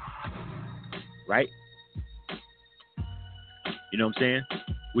place, right? You know what I'm saying?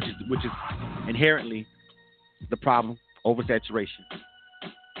 Which is inherently the problem, oversaturation,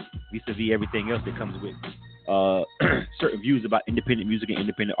 vis-a-vis everything else that comes with certain views about independent music and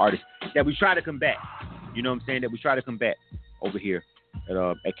independent artists that we try to combat. You know what I'm saying? That we try to combat over here at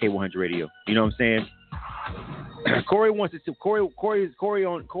K100 Radio. You know what I'm saying? Corey wants to. Corey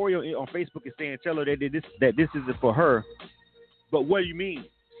on Facebook is saying, tell her that this is for her. But what do you mean?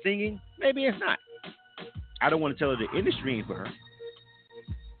 Singing? Maybe it's not. I don't want to tell her the industry ain't for her.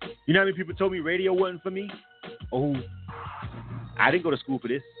 You know how many people told me radio wasn't for me? Oh, I didn't go to school for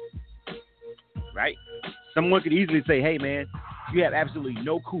this. Right? Someone could easily say, hey, man, you have absolutely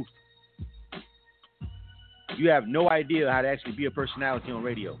no coup. You have no idea how to actually be a personality on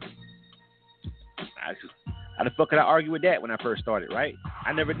radio. How the fuck could I argue with that when I first started, right?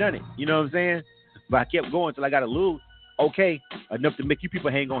 I never done it. You know what I'm saying? But I kept going until I got a little okay enough to make you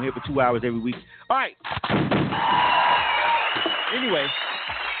people hang on here for 2 hours every week. All right. Anyway,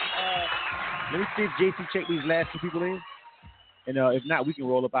 let me see if JC checked these last two people in. And if not, we can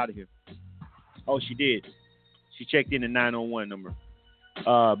roll up out of here. Oh, she did. She checked in the 901 number.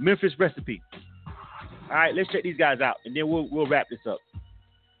 Memphis Recipe. All right, let's check these guys out, and then we'll wrap this up.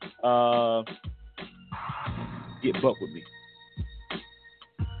 Get buck with me.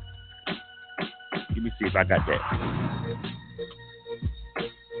 Let me see if I got that.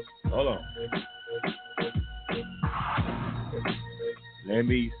 Hold on. Let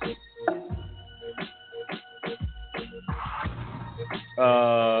me see.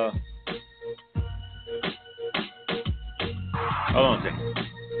 Hold on a second.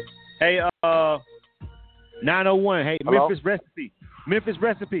 Hey, 901. Hey, hello? Memphis Recipe. Memphis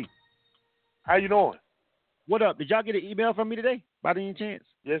Recipe. How you doing? What up? Did y'all get an email from me today? By any chance?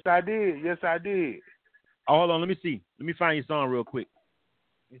 Yes, I did. Yes, I did. Oh, hold on. Let me see. Let me find your song real quick.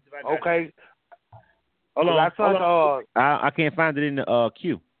 Okay. Hold on. Hold on. I can't find it in the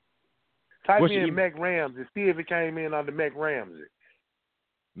queue. Type What's in your Mac Ramsey. See if it came in under Mac Ramsey.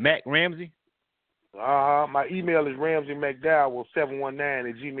 Mac Ramsey? My email is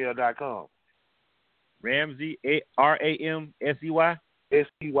ramseymcdowell719@gmail.com. Ramsey, RAMSEY? SEY,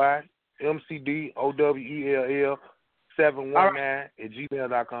 MCDOWELL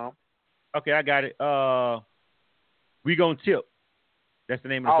 719@gmail.com. Okay, I got it. We Gon' Tip. That's the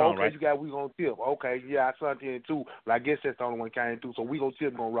name of the song, okay, right? You got We Gon' Tip. Okay, yeah, I sent it in too. But I guess that's the only one came through. So We Gon'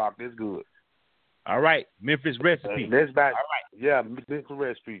 Tip gonna rock. That's good. All right, Memphis Recipe. That's back. All right. Yeah, Memphis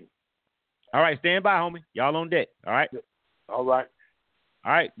Recipe. All right, stand by, homie. Y'all on deck. All right. All right.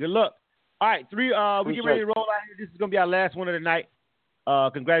 All right. Good luck. All right, 3. We get ready to roll out here. This is gonna be our last one of the night.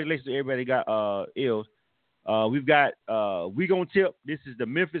 Congratulations to everybody that got ills. We've got We Gon' Tip. This is the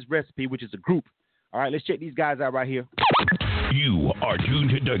Memphis Recipe, which is a group. All right, let's check these guys out right here. You are tuned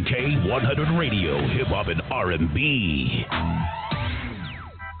to K100 Radio, Hip Hop and R&B.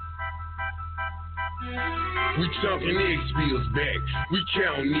 We talking X bills back. We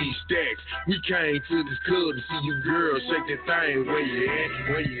counting these stacks. We came to this club to see you girls shake that thing. Where you at?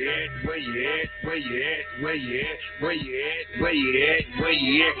 Where you at? Where you at? Where you at? Where you at? Where you at? Where you at? Where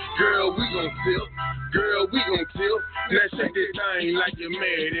you at? Girl, we gon' tip. Girl, we gon' tip. Now shake that thing like you're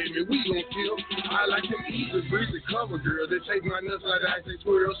mad at me. We gon' tip. I like them easy, breezy cover girls that take my nuts like ice and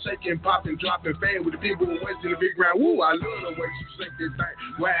swirl, shaking, popping, dropping, fan with the big boy west in the big round. Woo, I love the way she shake that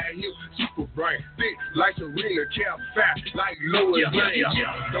thing. Wide hip, super bright, thick like Serena, cap fat like Lois Lane.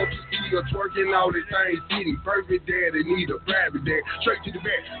 Don't you see her twerking all the things, sitting perfect daddy, need a private dad. Straight to the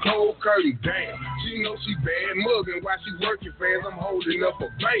back, cold curtain, damn. She know she bad, mugging while she working fast. I'm holding up a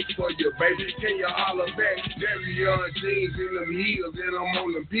bank for you, baby. Can you holler back? Devion jeans in them heels, and I'm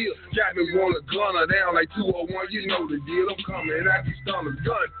on the pill. Got me wanna gun her down like 201, you know the deal. I'm coming out these stomachs,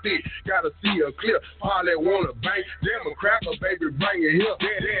 gun thick. Gotta see her clear. Holly wanna bank, damn a cracker, baby, bring it here.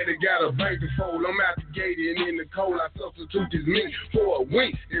 Daddy got a bank to fold. I'm out the gate and in the cold. I substitute this meat for a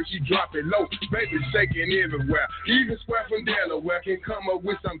wink. If she drop it low, baby shaking everywhere. Even Square from Delaware can come up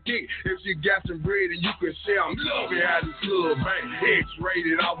with some kick. If she got some bread and you can share, I'm loving how this club bank.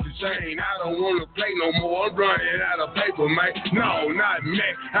 X-rated off the chain. I don't wanna play no more. I'm running out of paper, man. No, not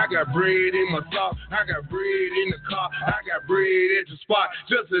Mac. I got bread in my sock. I got bread in the car. I got bread at the spot.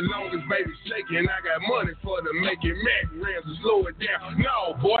 Just as long as baby shaking, I got money for the making Mac rims to slow it down.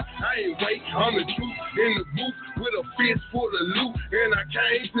 No, boy, I ain't wait. I'm the truth in the booth with a fist full of loot. And I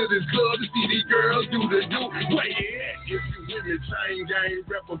came to this club to see these girls do the do. Where you at? If you with me, chain gang,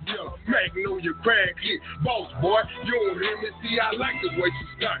 represent Magnolia Crack Hit. Boss boy, you don't hear me. See, I like the way she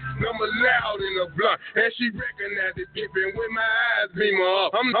stunt. Number loud in the blunt. And she recognized it pippin' when my eyes beam her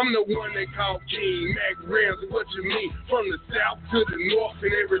up. I'm the one they call King Mac Rims. What you mean? From the south to the north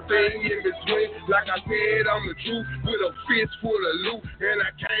and everything in between. Like I said, I'm the truth with a fist full of loot. And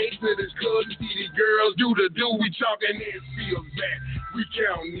I came to this club to see these girls do the do. We talking this feels back. We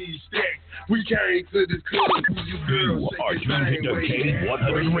counting these stacks. We came to this club to see you girls. You are tuned to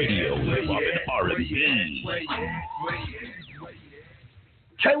K100 Radio, Hip Hop and R&B.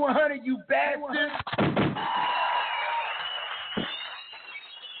 K100, you bastard.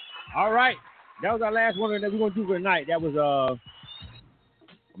 All right. That was our last one that we're going to do for tonight. That was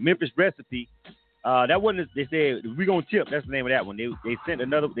Memphis Recipe. That wasn't, they said, We Gon' Tip. That's the name of that one. They sent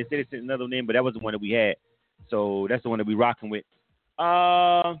another, they said they sent another name, but that was the one that we had. So that's the one that we rocking with.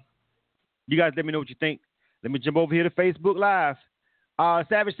 You guys let me know what you think. Let me jump over here to Facebook Live.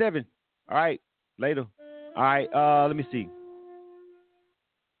 Savage 7. All right. Later. All right. Let me see.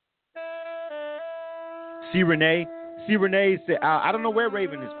 C. Renee said, I don't know where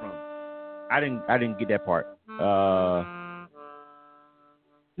Raven is from. I didn't get that part.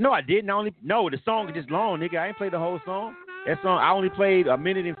 No, I didn't. The song is just long, nigga. I ain't played the whole song. That song, I only played 1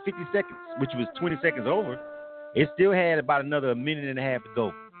 minute and 50 seconds, which was 20 seconds over. It still had about another minute and a half to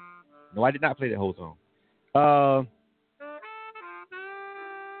go. No, I did not play that whole song.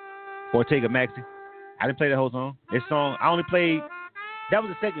 Ortega Maxi. I didn't play that whole song. This song, I only played, that was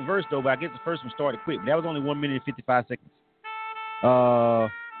the second verse though, but I guess the first one started quick. But that was only 1 minute and 55 seconds.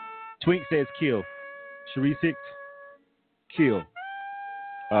 Twink says kill. Cherie 6, kill.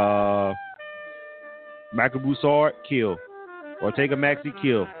 Michael Broussard, kill. Ortega Maxi,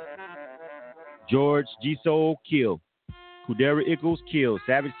 kill. George G Soul, kill. Kudera Ickles, kill.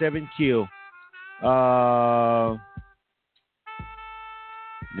 Savage 7, kill. Let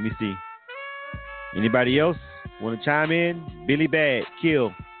me see. Anybody else want to chime in? Billy Bad,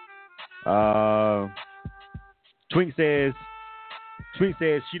 kill. Twink says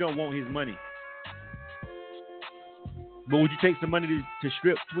she don't want his money. But would you take some money to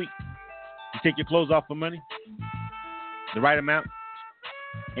strip, Twink? You take your clothes off for money? The right amount?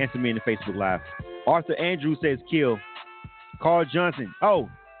 Answer me in the Facebook Live. Arthur Andrews says kill. Carl Johnson. Oh,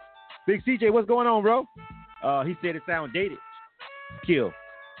 Big CJ, what's going on, bro? He said it sound dated. Kill.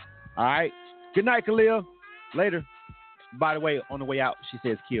 All right. Good night, Khalil. Later. By the way, on the way out, she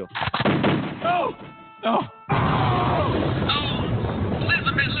says kill. Oh!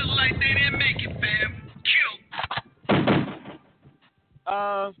 Elizabeth look like they didn't make it, fam.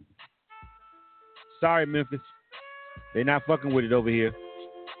 Kill. Sorry, Memphis. They're not fucking with it over here.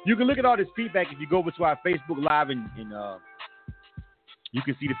 You can look at all this feedback if you go over to our Facebook Live and You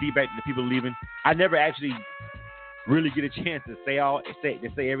can see the feedback that the people are leaving. I never actually really get a chance to say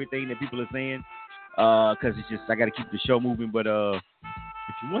everything that people are saying, because it's just I got to keep the show moving. But if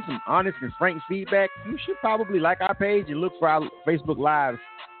you want some honest and frank feedback, you should probably like our page and look for our Facebook Lives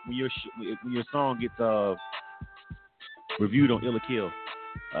when your song gets reviewed on Ill or Kill.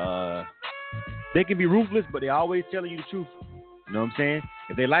 They can be ruthless, but they're always telling you the truth. You know what I'm saying?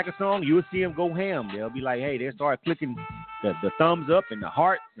 If they like a song, you'll see them go ham. They'll be like, hey, they'll start clicking the thumbs up and the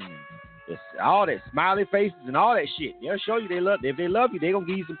hearts and all that smiley faces and all that shit. They'll show you if they love you, they're going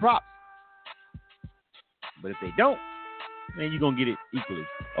to give you some props. But if they don't, then you're going to get it equally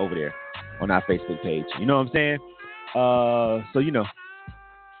over there on our Facebook page. You know what I'm saying? So,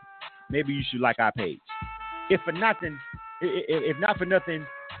 maybe you should like our page. If not for nothing,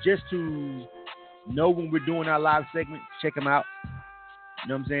 just to know when we're doing our live segments, check them out. You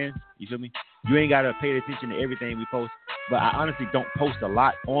know what I'm saying? You feel me? You ain't got to pay attention to everything we post, but I honestly don't post a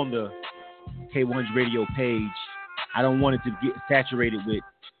lot on the K100 Radio page. I don't want it to get saturated with,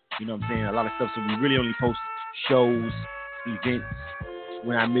 a lot of stuff, so we really only post shows, events,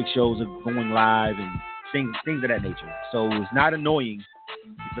 when our mix shows are going live and things of that nature. So it's not annoying.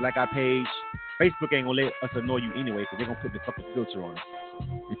 If you like our page, Facebook ain't gonna let us annoy you anyway, because they're gonna put the fucking filter on us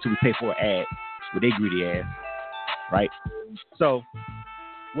until we pay for an ad with their greedy ass, right? So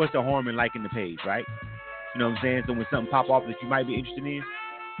what's the harm in liking the page, right? You know what I'm saying? So when something pop off that you might be interested in,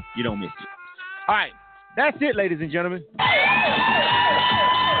 you don't miss it. All right, that's it, ladies and gentlemen.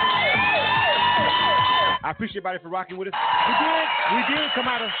 I appreciate everybody for rocking with us. We did come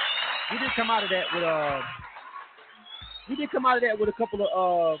out of that with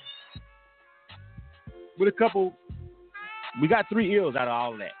a couple. We got 3 ills out of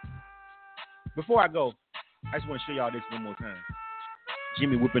all of that. Before I go, I just want to show y'all this one more time.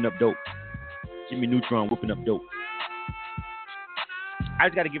 Jimmy whipping up dope. Jimmy Neutron whipping up dope. I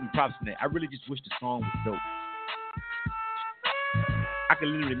just got to give him props for that. I really just wish the song was dope. I could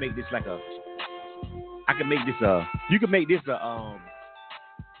literally make this you could make this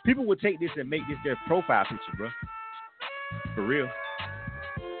people would take this and make this their profile picture, bro. For real.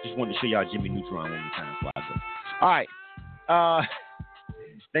 Just wanted to show y'all Jimmy Neutron one more time before I go. All right.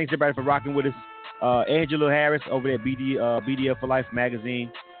 Thanks everybody for rocking with us. Angela Harris over at BDF for Life magazine.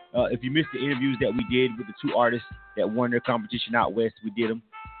 If you missed the interviews that we did with the 2 artists that won their competition out west, we did them.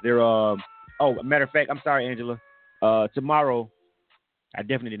 They're matter of fact, I'm sorry, Angela. Tomorrow, I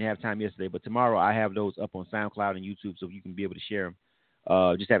definitely didn't have time yesterday, but tomorrow I have those up on SoundCloud and YouTube, so you can be able to share them.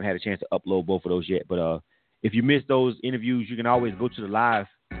 Just haven't had a chance to upload both of those yet. But if you missed those interviews, you can always go to the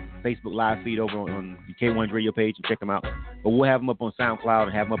Facebook live feed over on the K100 Radio page and check them out. But we'll have them up on SoundCloud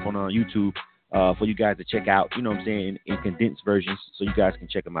and have them up on YouTube for you guys to check out, you know what I'm saying, in condensed versions, so you guys can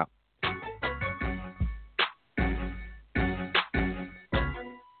check them out.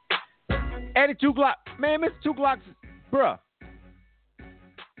 Eddie 2 Glock. Man, Mr. 2 Glock, bruh.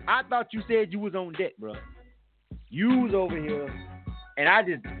 I thought you said you was on deck, bruh. You was over here, and I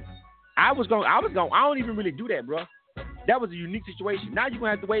don't even really do that, bruh. That was a unique situation. Now you're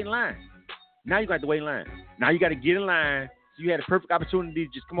going to have to wait in line. Now you got to get in line. So you had a perfect opportunity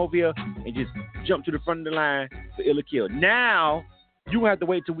to just come over here and just jump to the front of the line for Ill or Kill. Now you going to have to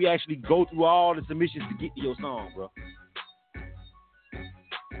wait till we actually go through all the submissions to get to your song, bro.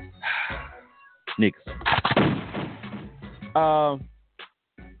 Niggas.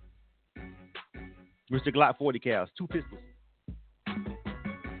 Mr. Glock 40 cals, 2 pistols.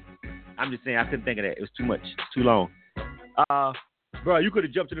 I'm just saying, I couldn't think of that. It was too much. It's too long. Bro, you could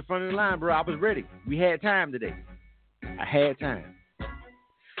have jumped to the front of the line, bro. I was ready. We had time today. I had time.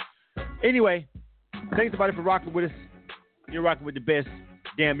 Anyway, thanks everybody for rocking with us. You're rocking with the best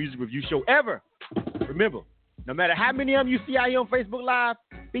damn music review show ever. Remember, no matter how many of them you see out here on Facebook Live,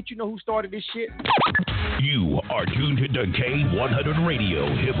 bitch, you know who started this shit. You are tuned to K100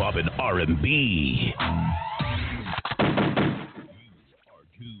 Radio, Hip Hop and R&B.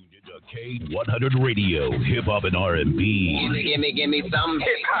 K100 Radio, Hip Hop and R&B. Give me some hip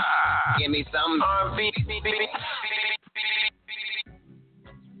hop. Give me some R&B.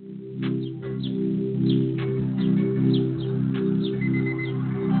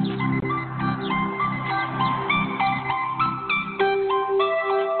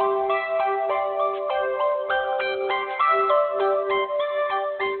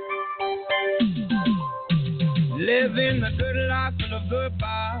 Living the good life full of good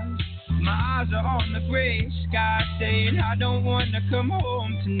vibes. My eyes are on the gray sky, saying I don't want to come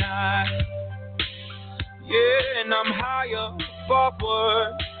home tonight. Yeah, and I'm higher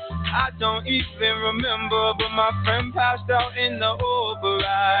forward. I don't even remember, but my friend passed out in the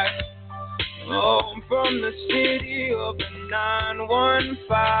override. Oh, I'm from the city of the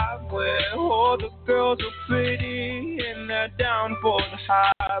 915, where all the girls are pretty and they're down for the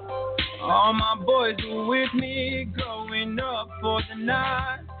hype. All my boys are with me, going up for the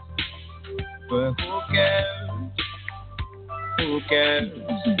night. But who cares? Who cares?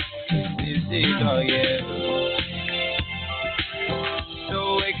 This is our year. So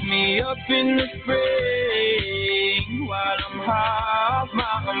wake me up in the spring while I'm high off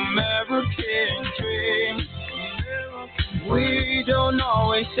my American dream. We don't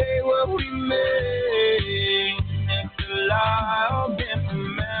always say what we mean. It's a lie, I've been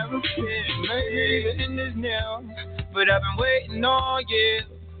American. Maybe the end is near, but I've been waiting all year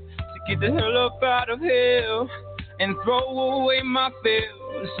to get the hell up out of here and throw away my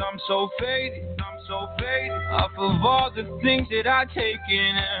fears. I'm so faded, off of all the things that I've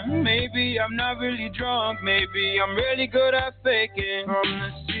taken. And maybe I'm not really drunk, maybe I'm really good at faking. From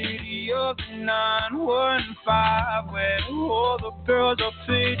the city of the 915, where all the girls are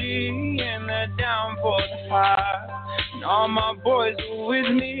pretty and they're down for the fight. And all my boys are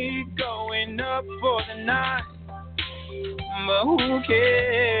with me, going up for the night. But who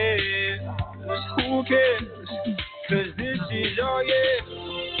cares? Who cares? 'Cause this is all year.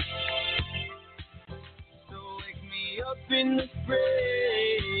 So wake me up in the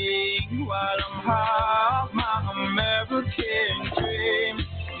spring while I'm high off my American dream.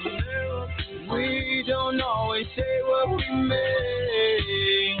 We don't always say what we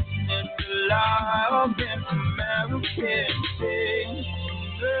mean. It's a lie, I've been American thing.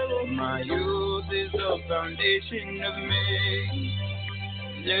 My youth is the foundation of me.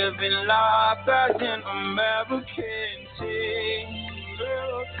 Living life as an American teen.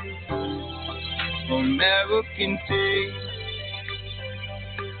 American teen.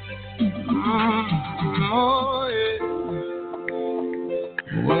 Oh, yeah.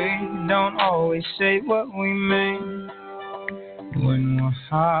 We don't always say what we mean. When we're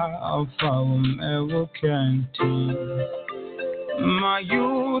high off our American teen. My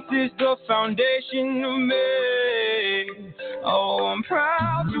youth is the foundation of me. Oh, I'm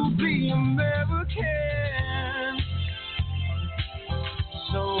proud to be American.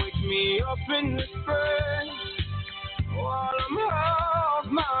 So wake me up in the spring while I'm off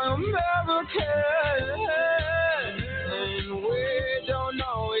my American. And we don't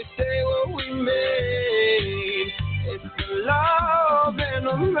always say what we mean. It's the love and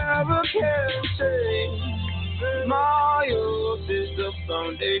American thing. My youth is the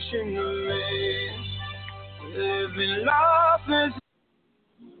foundation of me. Living life is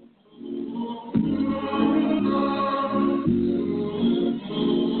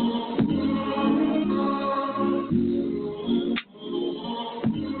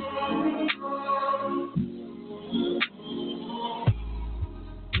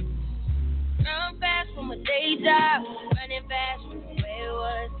Run fast from a day job, running fast from where it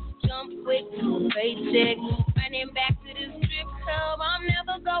was. Jump quick to a paycheck, running back to the strip club. I'm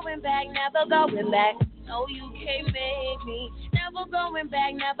never going back, never going back. No, you can't make me. Never going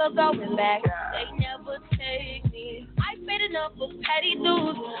back, never going back. They never take me. I paid enough for petty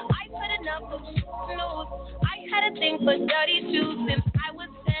dues. I put enough for snooze. I had a thing for dirty shoes since I was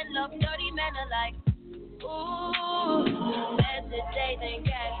 10. Love dirty men alike. Ooh, better day than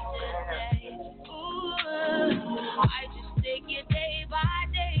yesterday. Ooh, I just take it day by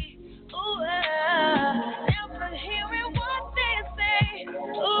day. Ooh, never hearing what they say.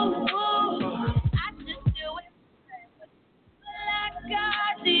 Ooh, I just do it like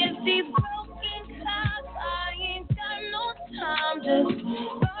God did. These broken cars, I ain't got no time. Just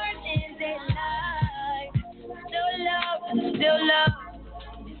burning their life. Still love, still love,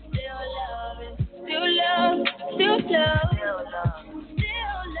 still love, still love, still love, still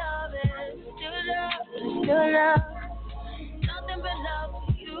love, still love, still love. Nothing but love.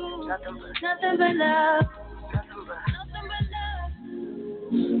 Nothing but love. Nothing but love.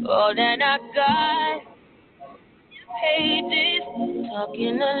 All that I got is pages,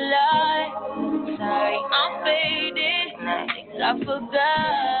 talking a lie. Sorry, I'm faded. Things I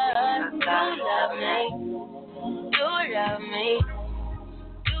forgot. You love me. You love me.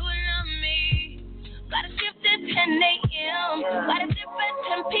 You love me. Gotta shift at 10 a.m. Gotta dip at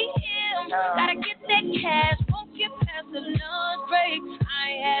 10 p.m. Gotta get that cash. Won't get past the lunch break. I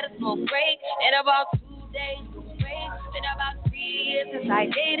ain't had a smoke break in about 2 days straight. Been about 3 years since I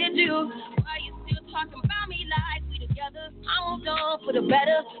dated you. Why you still talking about me like we together? I moved on for the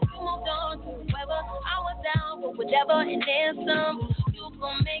better. You moved on to whoever. I was down for whatever and then some. You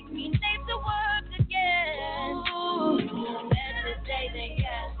gon' make me late to work again. Ooh, better today than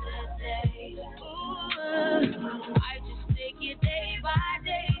yesterday. Ooh, I just take it day by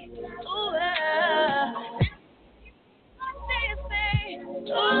day. Ooh,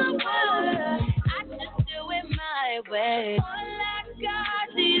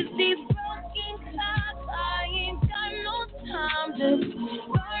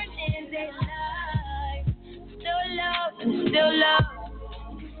 morning daylight. Still love and still love.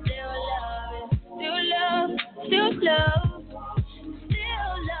 Still love and still love. Still love.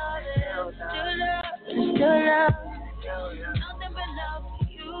 Still love and still love and still love. Nothing but love for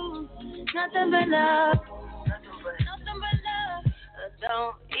you. Nothing but love. Nothing but love. I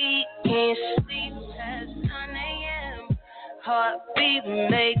don't eat, can't sleep past 9 a.m. Heartbeat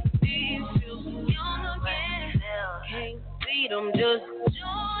make me feel young again. Can't beat them, just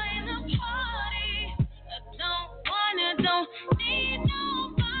join the party. I don't need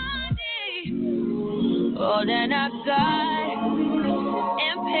nobody. All that I got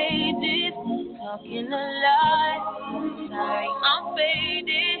and pages, talking a lot. Sorry, I'm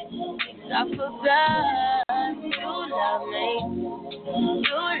faded. I forgot you love me.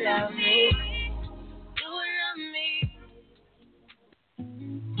 You love me. You love me.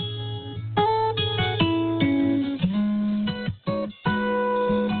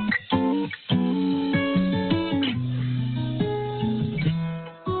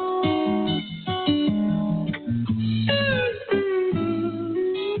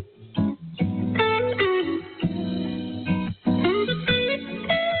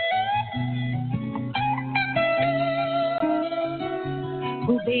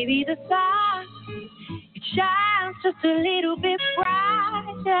 Baby, the sun, it shines just a little bit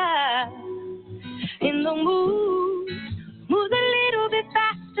brighter. In the mood, moves a little bit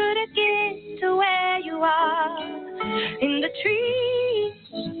faster to get to where you are. In the trees,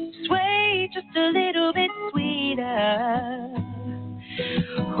 sway just a little bit sweeter.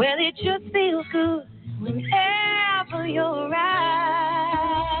 Well, it just feels good whenever you're right.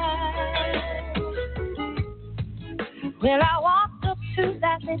 Well, I walked up to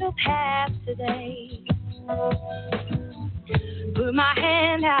that little path today, put my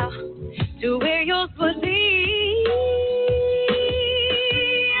hand out to where yours would be.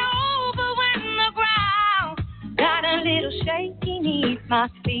 Oh, but when the ground got a little shaky beneath my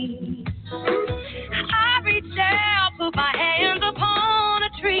feet, I reached out, put my hands upon a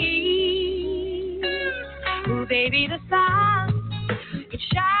tree. Oh, baby, the sun, it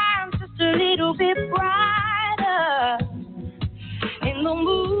shines just a little bit brighter. In the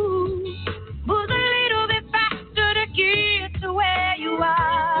mood, moves a little bit faster to get to where you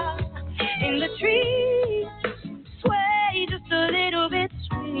are. In the trees, sway just a little bit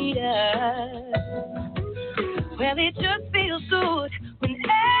sweeter. Well, it just feels good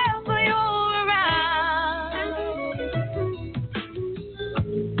whenever you're around.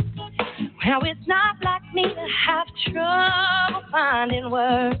 Well, it's not like me to have trouble finding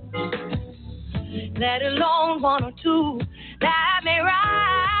words, let alone one or two that may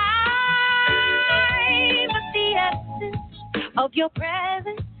rhyme. But the essence of your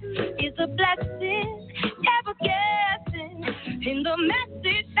presence is a blessing, never guessing in the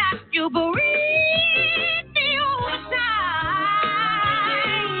message that you breathe me all the time.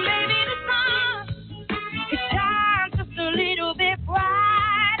 Baby, the sun, it shines just a little bit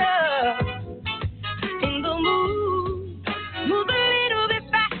brighter. In the mood, move a little bit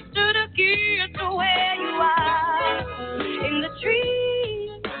faster to get to where you are. In the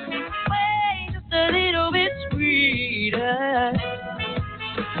trees, way just a little bit sweeter.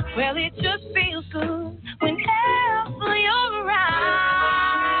 Well, it just feels good whenever you're around.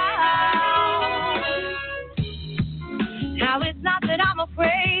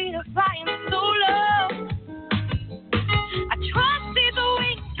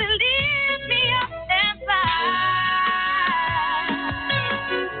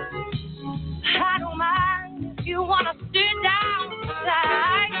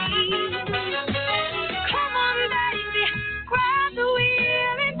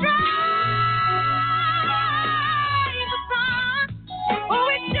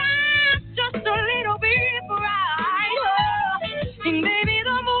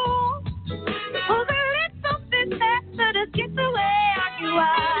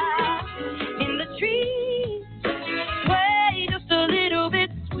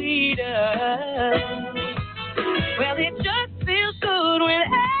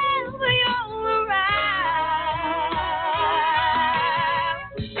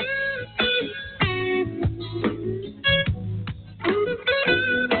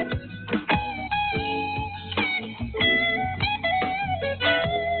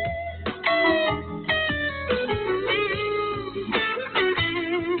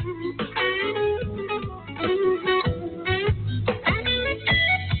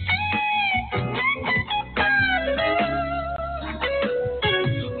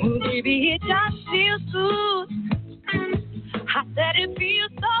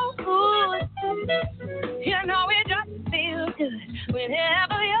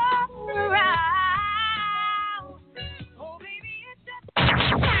 you're around.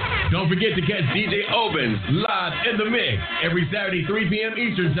 Don't forget to catch DJ Owens live in the mix every Saturday, 3 p.m.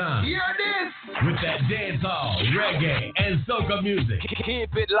 Eastern Time. Hear this! With that dancehall, reggae, and soca music.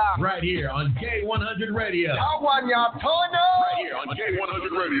 Keep it locked. Right here on K100 Radio. I want y'all turn up. Right here on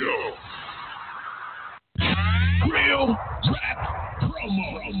K100 Radio. Real Rap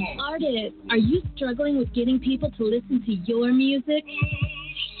Promo. Artists, are you struggling with getting people to listen to your music?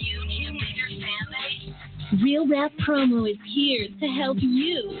 Real Rap Promo is here to help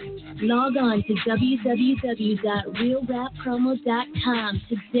you. Log on to www.realrappromo.com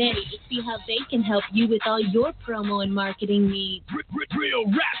today to see how they can help you with all your promo and marketing needs. Real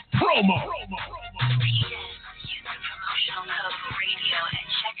Rap Promo. Use the promotional code radio at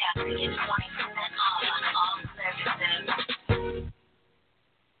checkout to get 20% off on all services.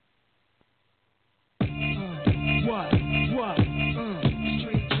 What?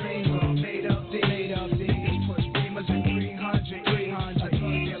 Street dreams are made up, push beamers and 300. A drug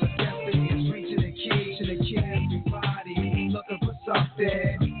dealer destiny is reaching the key to the kid. Everybody looking for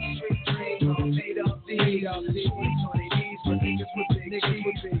something. Street dreams are made up, 20 D's for niggas with big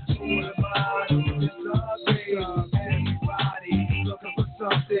G's. Who am I to disagree? Everybody looking for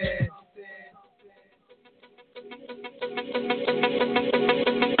something.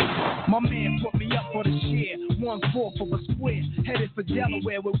 My man put me up for the share, 1/4 of a square, headed for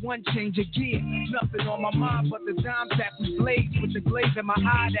Delaware with one change of gear. Nothing on my mind but the dimes that we blaze, with the glaze in my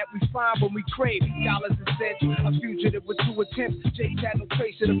eye that we find when we crave dollars and cents. A fugitive with 2 attempts, Jake had no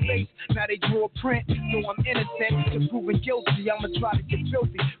trace of the face. Now they drew a print, though I'm innocent. To proven guilty, I'ma try to get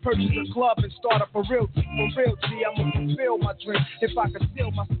filthy, purchase a club and start up a realty. For real, G, I'ma fulfill my dream. If I could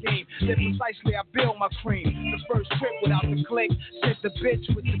steal my scheme, then precisely I build my cream. The first trip without the click, sent the bitch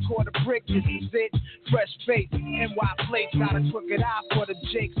with the quarter brick. This is it, fresh face, NY plates, got a crooked eye for the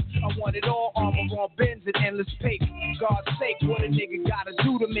jakes. I want it all, armor on bends and endless pace. God's sake, what a nigga gotta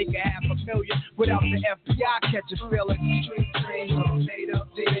do to make $500,000 without the FBI catch a feeling? Street dreams are made up,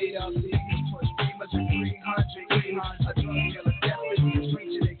 push beamers and 300. A drug dealer destiny is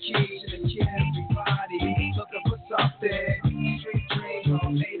reaching the key to the kid. Everybody looking for something. Street dreams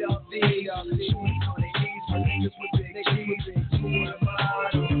are made up, shooting on the east for niggas with big G's. Who am I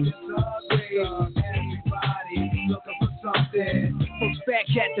to disagree? Everybody looking for something. From fat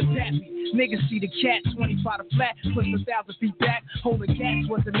cat to pappy, niggas see the cat 25 to flat, plus 1,000 feet back. Holding cats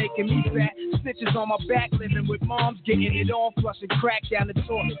wasn't making me fat. Snitches on my back, living with moms, getting it on, flushing crack down the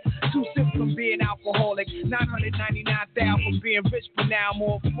toilet. 2 sips from being alcoholic, 999,000 from being rich, but now I'm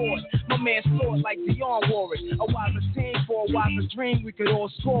all for it. My man saw it like Dionne Warwick. A wiser team for a wiser dream, we could all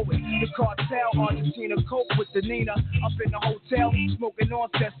score with. The cartel, Argentina, coke with the Nina. Up in the hotel, smoking on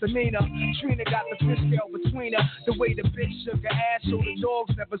Sesamina. Trina got the fish scale between her. The way the bitch shook her ass, so the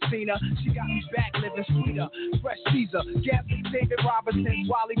dogs never seen her. She got me back living sweeter. Fresh Caesar, Gap, David Robertson,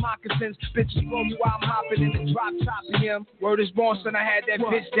 Wally Moccasins. Bitches blow you while I'm hopping in the drop top of him. Word is born, son, I had that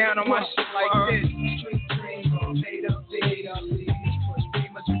bitch down on my shit like this. Street dreams are made up, push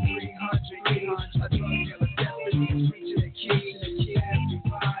beamers and 300. A drug dealer destiny is reaching the key.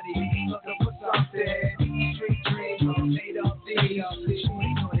 Everybody looking for something. Street dreams are made up, shooting on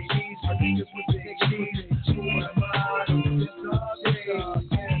the east for niggas with big G's. Who am I to disagree?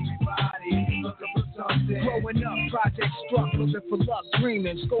 Everybody looking for something. Growing up, project struck, looking for luck,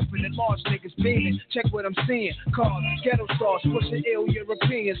 dreaming, scoping and large niggas beaming. Check what I'm seeing. Cars, ghetto stars, pushing ill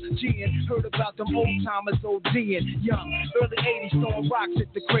Europeans. G'ing, heard about them old timers ODing. Young, early 80s, throwing rocks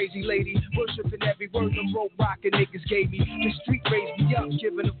at the crazy lady. Worshipping every word the rope rockin' niggas gave me. The street raised me up,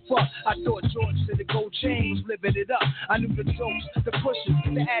 giving a fuck. I thought George said the gold chain was living it up. I knew the dopes, the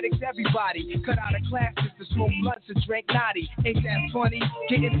pushers, the addicts, everybody. Cut out of classes to smoke blunts and drink naughty. Ain't that funny?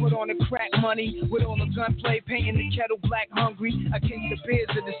 Getting put on the crack money. With all the gunplay, painting the kettle black hungry. I came to beers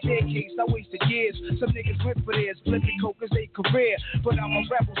in the staircase, I wasted years. Some niggas went for theirs, flipping coke as a career. But I'm a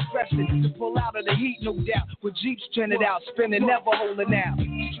rebel stressing to pull out of the heat, no doubt. With Jeeps trending out, spinning, never holding out.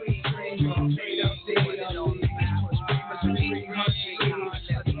 Street dreams are made up, push beamers and 300.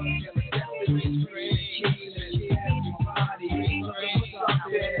 Everybody looking for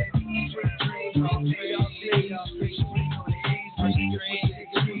something. Street dreams are made up, shooting on the east for niggas with big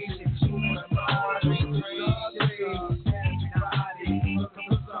G's. Who am I to disagree? Everybody looking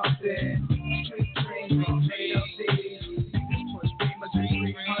for something. Street dreams are made up, push beamers and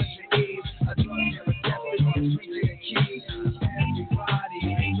 300. A drug dealer destiny is reaching the key. Everybody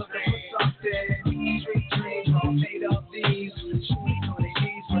looking for something.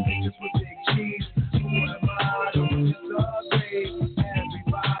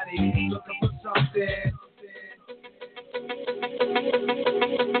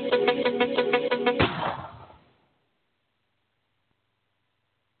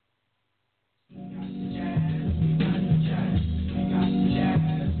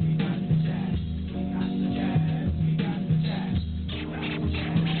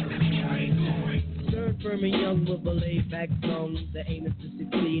 firm and young with a laid-back tone. The aim is to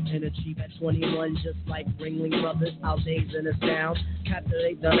succeed and achieve at 21, just like Ringling Brothers. Our days in the sound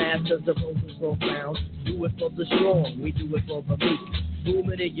captivate the masses. The vocals will found. Do it for the strong, we do it for the weak.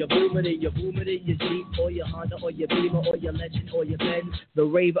 Boom it in your Jeep or your Honda or your Beamer or your Legend or your Benz. The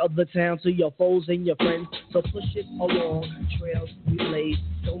rave of the town to your foes and your friends. So push it along. Trails we blaze.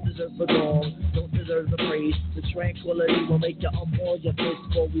 Don't deserve the gong, don't deserve the praise. The tranquility will make you all your face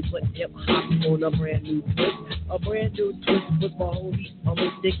before we put hip hop on a brand new twist. A brand new twist with my homie, a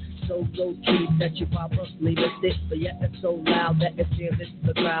mystic. So low key that you probably missed it. But yet it's so loud that it stands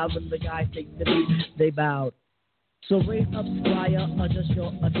the crowd. When the guys take the beat, they bowed. So raise up, squire, adjust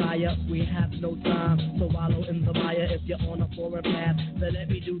your attire. We have no time to wallow in the mire. If you're on a foreign path, then let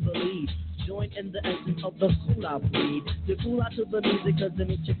me do the lead. Join in the essence of the cool out breed. You cool out to the music cause it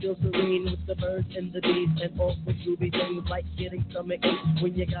makes you feel serene. With the birds and the bees and all the groovy things like getting stomach aches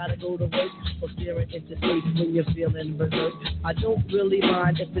when you gotta go to work. Or staring into space when you're feeling berserk. I don't really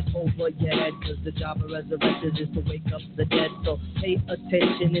mind if it's over your head, cause the job of resurrection is to wake up the dead. So pay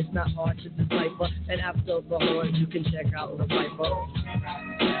attention, it's not hard to decipher. And after the horn you can check out the viper.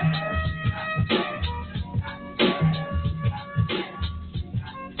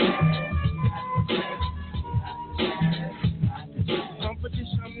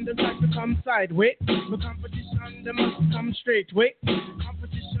 Competition, they like to come sideways. The competition, they must come straight way.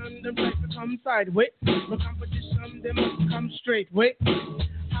 Competition, they like to come sideways. The competition, they must come straight way.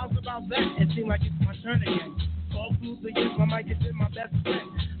 How's about that? It seems like it's my turn again. All through the years, my mic has been my best friend.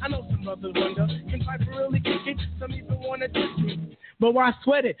 I know some brothers wonder, can Piper really kick it? Some even wanna diss me, but why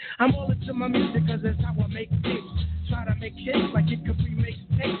sweat it? I'm all into my music, cause that's how I make tapes. Try to make hits like it could be makes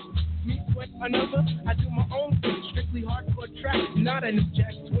tapes. Me sweat another, I do my own thing. Strictly hardcore tracks, not a new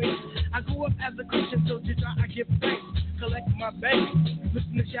jack swing. I grew up as a Christian, so did I give thanks. Collect my bank,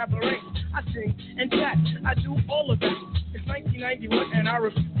 listen to Cabaret. I sing and chat, I do all of that. It's 1991 and I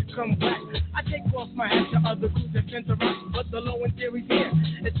refuse to come back. I take off my hat to other crews that tend to rock, but the low end theory's here.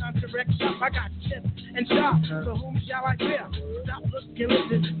 It's time to wreck shop. I got chips and shop, so whom shall I fear? Stop, look, and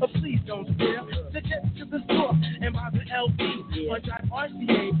listen, but please don't stare. Suggest to the store and buy the LP or drive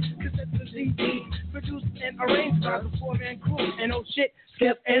RCA, cassettes and CDs, produced and arranged by the four-man crew. And oh shit,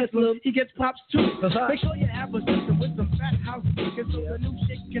 Skep Anselm, he gets pops too. Make sure you have a system with some fat house speakers so the new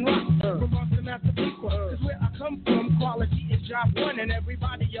shit can rock. From Austin after Pico, cause where I come from, quality is job one, and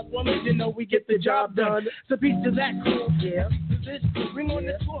everybody up willing to know we get the job done. So peace to that crew, yeah. Peace to this crew, bring on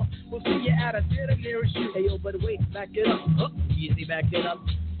the tour. We'll see you at a theater nearest you. Hey yo, but wait, back it up. Easy, back it up.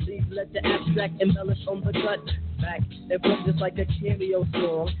 Please let the abstract embellish on the cut. Back and forth just like a cameo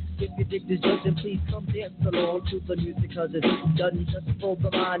song. If you dig this joke, then please come dance along to the music, cause it's done just for the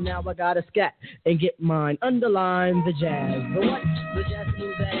line. Now I gotta scat and get mine. Underline the jazz. The what? The jazz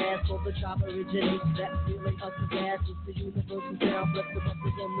moves that ass, so the chop originates. That feeling of the gas is the universal sound. Let the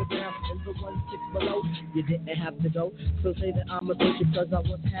bumpers on the ground and the 1-6 below. You didn't have to go, so say that I'm a bitch because I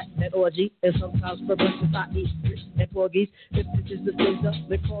was at orgy. And sometimes for breakfast I eat grits and porgies. If this is the thinker,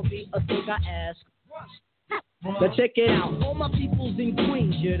 they call me a think I ask. Now check it out, all my peoples in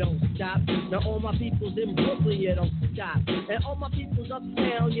Queens, you don't stop. Now all my peoples in Brooklyn, you don't stop. And all my peoples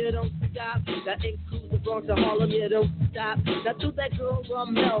uptown, you don't stop. That includes the Bronx and Harlem, you don't stop. Now to that girl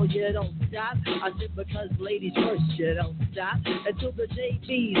Ramel, you don't stop. I said because ladies first, you don't stop. And to the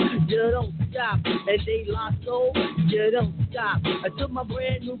JBs, you don't stop. And they Lasso, you don't stop. And to my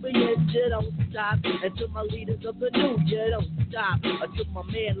brand new Nubians, you don't stop. And to my leaders of the new, you don't stop. And to my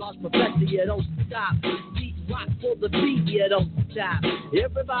man Lost Professor, you don't stop. Rock for the beat, you don't stop.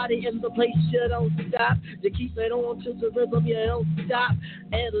 Everybody in the place, you don't stop. You keep it on to the rhythm, you don't stop.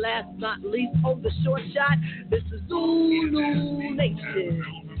 And last not least, on the short shot, this is Zulu Nation.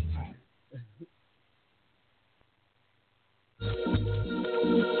 Yeah,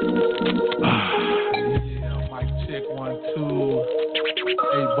 mic check 1, 2.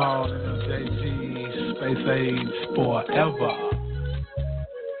 8Ball and MJG, Space Age forever.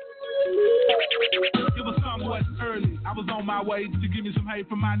 It was somewhat early. I was on my way to give me some hay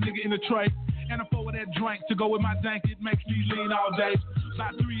from my nigga in the tray. And I forward that drink to go with my dank. It makes me lean all day.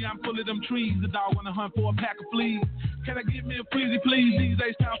 By 3, I'm full of them trees. The dog wanna hunt for a pack of fleas. Can I get me a pleasy please? These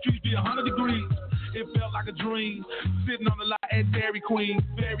H-Town streets be 100 degrees. It felt like a dream. Sitting on the lot at Dairy Queen.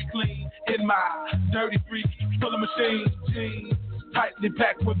 Very clean. In my dirty freak. Full of machine jeans. Tightly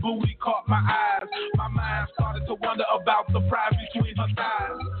packed with booty caught my eyes. My mind started to wonder about the prize between her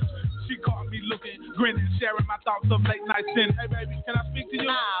thighs. She caught me looking, grinning, sharing my thoughts of late night sin. Hey baby, can I speak to you?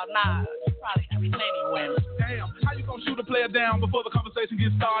 Nah, you probably have plenty women. Damn, how you gonna shoot a player down before the conversation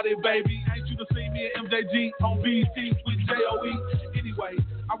gets started, baby? Ain't you to see me at MJG on BET with JOE? Anyway,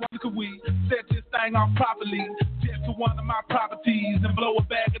 I want to could we set this thing off properly? Jet to one of my properties and blow a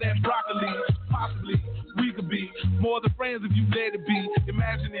bag of that broccoli. Possibly we could be more than friends if you let it be.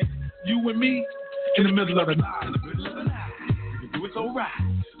 Imagine it, you and me in the middle of the night. In the middle of the night, you can do it so right.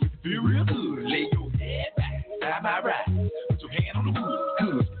 You can feel real good. Lay your head back, side by right. Put your hand on the wood.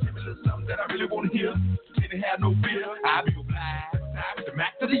 Good. Give me a little something that I really want to hear. Didn't have no fear. I'll be obliged. Time with the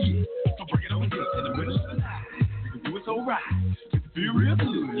max of the year. So bring it on here in the middle of the night. You can do it so right. You can feel real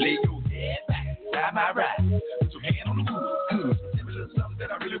good. Lay your head back, side by right. Put your hand on the wood. Good. Give me a little something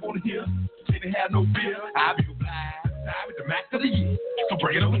that I really want to hear. Didn't have no fear. I'll be obliged. Time with the max of the year. So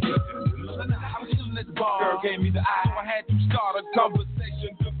bring it on here in the middle of the night. I was chilling at the bar. Girl gave me the eye. So I had to start a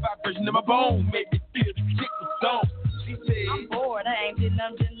conversation. Good vibration in my bone. Made me feel the chick was gone. She said, I'm bored. I ain't did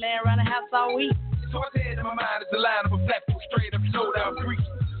nothing, just laying around the house all week. So I said in my mind, it's a line of a flat foot straight up, slow down three.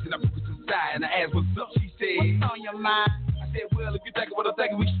 Then I put it to the side and I asked, what's up? She said, what's on your mind? I said, well, if you think what I'm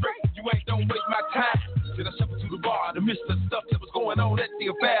thinking, we straight. You ain't, don't waste my time. Then I shuffled to the bar to miss the stuff that was going on at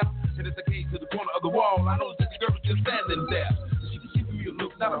the affair. And as I came to the corner of the wall, I noticed that the girl was just standing there. She was giving me a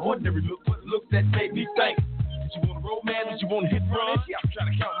look, not an ordinary look, but a look that made me think. Did you want a romance? Did you want to hit and run? Yeah, I'm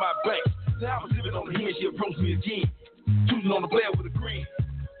trying to count my bank. Now I was living on the hand, she approached me again. Choosing on the player with a green.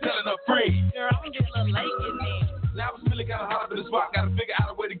 Telling her friend. Girl, I'm getting a little late getting in. Now I was feeling kind of hot up in the spot. Gotta figure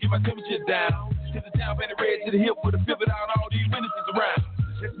out a way to get my temperature down. Hit the town, bend the red to the hip with a pivot out all these witnesses around.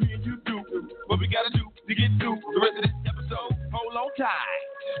 That's me and you do what we gotta do to get through the rest of this episode. Hold on tight.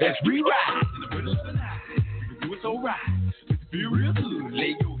 Let's rewrite in the middle of the night. You can do it so right. You can feel real good.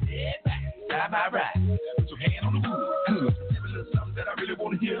 Lay your head back, side by right. Put your hand on the wood. Good. Give me a little something that I really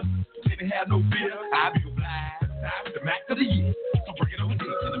wanna hear. Didn't have no fear. I'll be obliged. Time with the max of the year. So bring it over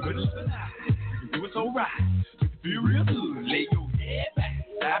here in the middle of the night. You can do it so right. You can feel real good. Lay your head back,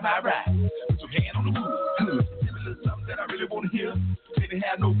 side by right. Put your hand on the wood. Good. Give me a little something that I really want to hear. Didn't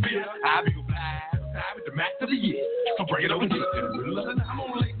have no fear. I'll be obliged. Time with the max of the year. So bring it over here in the middle of the night. I'm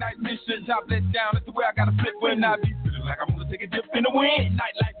on a late night mission. Top let down. That's the way I gotta flip when I be feeling like I'm gonna take a dip in the wind.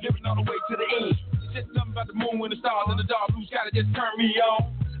 Night life living on the way to the end. It's just something about the moon and the stars and the dark blue sky that just turn me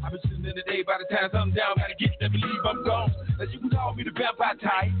on. I've been sitting in the day by the time something down, gotta get there, believe I'm gone. As you can call me the vampire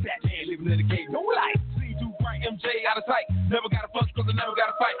type, Batman living in the cave, no light. See too bright, MJ out of sight. Never gotta fuss cause I never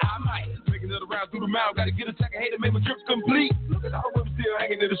gotta fight. I might make another round through the mouth, gotta get a second hate to make my trips complete. Look at all the women still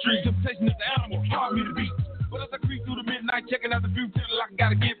hanging in the street. Temptation is the animal, hard me to beat. But as I creep through the midnight, checking out the view, feeling like I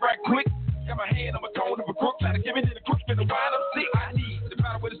gotta get right quick. Got my hand on my tone of a crook, try to give me to the crook, finna wind up sick. I need to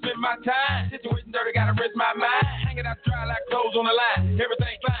find a way to spend my time. Situation dirty, gotta rest my mind. Hanging out dry like clothes on the line.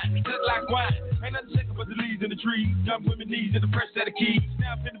 Everything fine, just like wine. Ain't nothing shaking but the leaves in the trees. Young women knees and the fresh set of keys.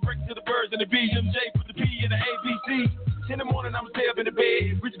 Now I'm finna break to the birds and the bees. MJ put the P in the ABC. In the morning I'm stay up in the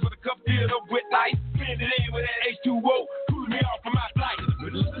bed, reaching for the cup filled up with light. Blend it in with that H2O, cooling me off from my flight. In the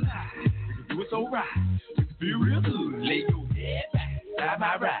middle of the night, you can do it so right. You can feel real good. Lay your head back, side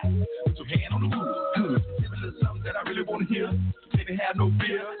by right. Put your hand on the wood. Good. Give me a little something that I really want to hear. Didn't have no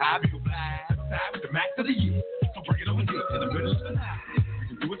fear. I'll be obliged. Time with the max of the year. So bring it over here in the middle of the night. You can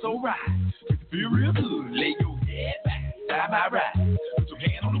do it so right. You can feel real good. Lay your head back, side by right. Put your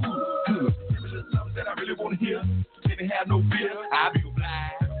hand on the wood. Good. Give me a little something that I really want to hear. Didn't have no fear. I'll be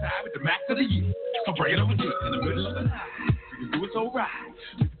obliged. Time with the max of the year. So bring it over here in the middle of the night. You can do it so right.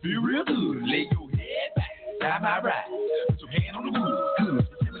 You can feel real good. Lay your head back, side by right. Put your hand on the wood. Good.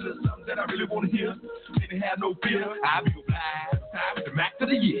 Give me a little something that I really want to hear. Didn't have no fear. I'll be obliged. Time with the max of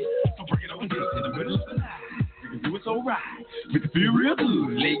the year. So bring it over here in the middle of the night. You can do it so right. You can feel real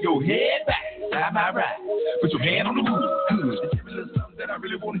good. Lay your head back, side by right. Put your hand on the wood. Good. Give me a little something that I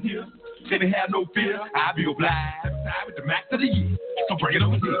really want to hear. Didn't have no fear. I'll be obliged. Time with the max of the year. So bring it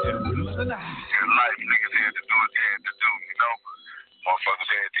over here in the middle of the night. In life, niggas had to do what they had to do, you know?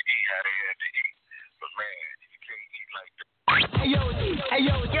 Motherfuckers had to eat how they had to eat. But man, you can't eat like that. Hey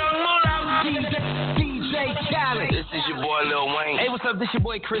yo, Young Moolah, DJ Khaled. This is your boy Lil Wayne. Hey, what's up? This your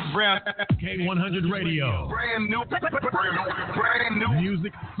boy Chris Brown. K100 Radio. Brand new.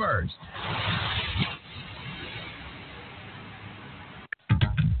 Music first.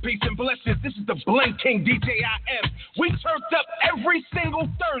 Peace and blessings. This is the Blink King DJIM. We turned up every single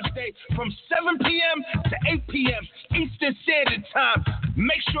Thursday from 7 p.m. to 8 p.m. Eastern Standard Time.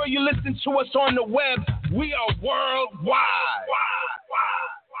 Make sure you listen to us on the web. We are worldwide.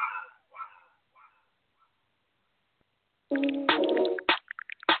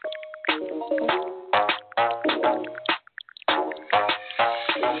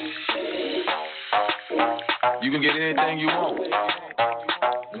 You can get anything you want.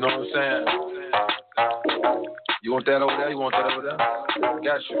 You know what I'm saying? You want that over there? You want that over there?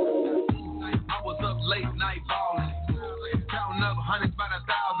 Got you. I was up late night balling, counting up hundreds by the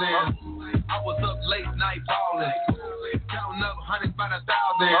 1,000. I was up late night ballin', counting up hundreds by the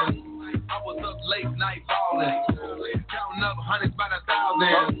 1,000. I was up late night ballin', counting up hundreds by the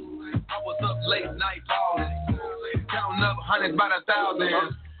 1,000. I was up late night ballin', counting up hundreds by the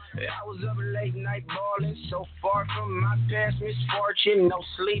 1,000. I was up late night ballin', so far from my past misfortune. No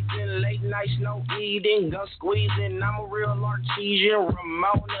sleeping, late nights, no eating, gun squeezing. I'm a real artesian,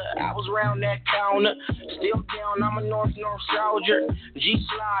 Ramona. I was round that counter, still down. I'm a North soldier.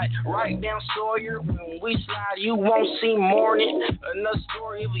 G-slide, right down Sawyer. When we slide, you won't see morning. Another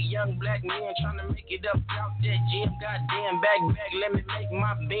story of a young black man trying to make it up out that gym. Goddamn, back, let me make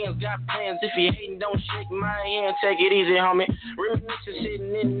my bands. Got plans. If you hating, don't shake my hand. Take it easy, homie. Reminiscing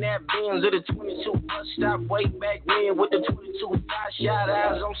sitting in that Benz of the 22 bus stop way back when with the 22 5-shot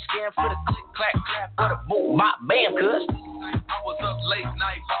eyes on scan for the click, clack, clap for the boom, bop, bam, cuz. I was up late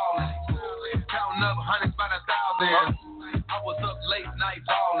night ballin', counting up hundreds by the 1,000. I was up late night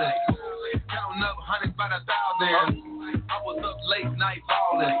ballin', counting up hundreds by the 1,000. I was up late night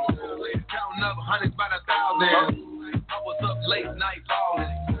ballin', counting up hundreds by the 1,000. I was up late night ballin',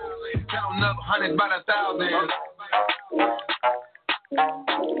 counting up hundreds by the 1,000.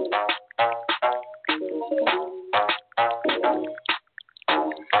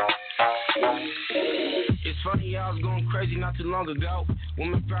 It's funny, I was going crazy not too long ago.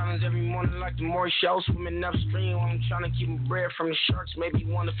 Women problems every morning like the Maury show. Swimming upstream while I'm trying to keep my bread from the sharks. Maybe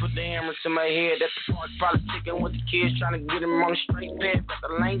want to put the hammer to my head. That's the part probably ticking with the kids, trying to get them on the straight path. But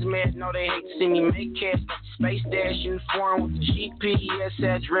the lanes mad, no, they hate to see me make cash. Got the space dash in foreign with the GPS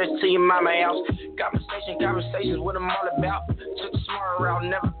address to your mama house. Conversations what I'm all about. Took the smart route,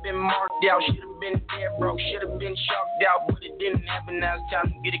 never been marked out. Should've been dead broke, should've been chalked out, but it didn't happen. Now it's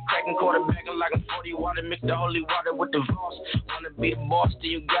time to get it cracking, quarterbacking like I'm 40 water. Mix the holy water with the Voss. Wanna be the boss, then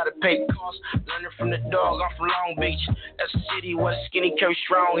you gotta pay costs. Learning from the dog, I'm from Long Beach. That's a city where the skinny carry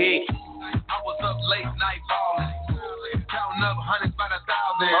strong head. I was up late night ballin', counting up hundreds by the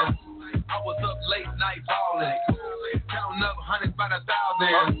 1,000. I was up late night ballin', counting up hundreds by the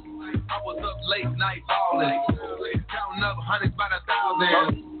 1,000. I was up late night ballin', counting up hundreds by the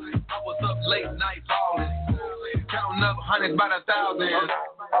 1,000. I was up late night ballin', counting up hundreds by the 1,000.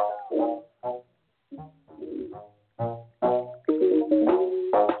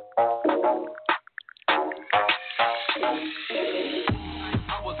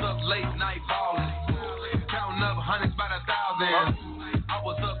 I was up late night ballin', counting up hundreds by the 1,000. I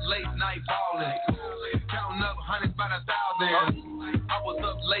was up late night ballin', counting up hundreds by the 1,000. I was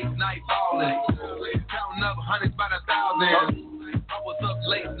up late night ballin', counting up hundreds by the 1,000. I was up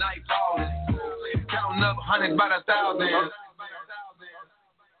late night ballin', counting up hundreds by the 1,000.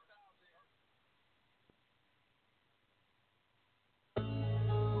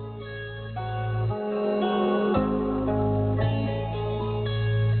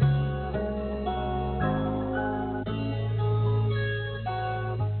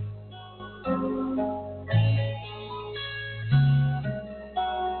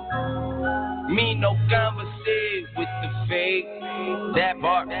 Me no conversate with the fake. That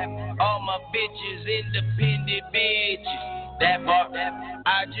part. All my bitches independent bitches. That part.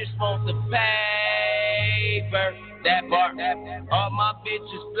 I just want the paper. That part. All my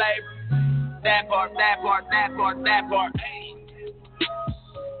bitches flavor. That part. That part. That part. That part.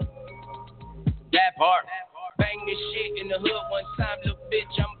 That part. Bang this shit in the hood one time, little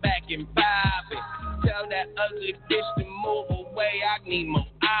bitch. I'm back in poppin'. Tell that ugly bitch to move away. I need more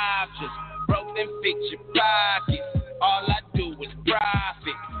options. Broke them fix your pockets. All I do is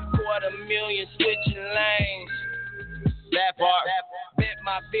profit. $250,000 switching lanes. That part. Bet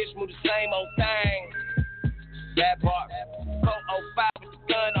my bitch move the same old thing. That part. 405 with the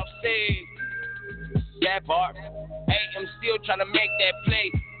gun off stage. That part. Hey, I'm still trying to make that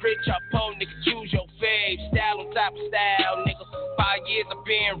play. Rich or poor, nigga, choose your fave. Style on top of style, nigga. 5 years I've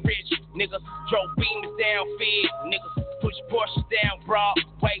been rich, nigga. Drove beamers down feed, nigga. Push Porsches down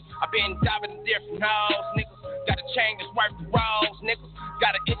Broadway. I've been diving in different hoes, nigga. Got a chain that's worth the rolls, nigga.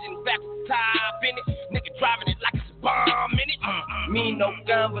 Got an engine back with top in it, nigga. Driving it like it's a bomb in it. Me no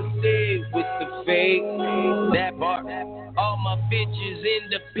conversate with the fake. That part. All my bitches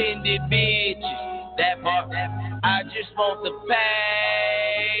independent bitches. That part. I just want the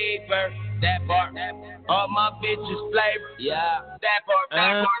paper. That part. All my bitches flavor. Yeah. That part.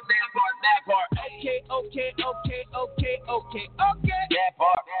 That part. That part. That part. Okay. That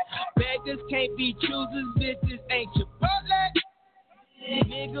part. Beggars can't be choosers. Bitches ain't Chipotle.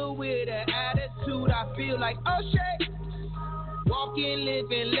 Nigga with an attitude, I feel like O'Shea. Walking,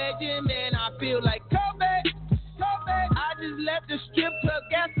 living legend, man, I feel like Kobe. I just left the strip club,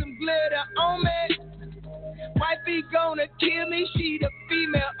 got some glitter on me. Wifey gonna kill me, she the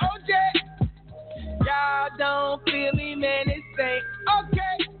female OJ. Y'all don't feel me, man, this ain't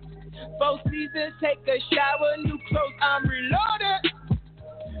okay. 4 seasons, take a shower, new clothes, I'm reloaded.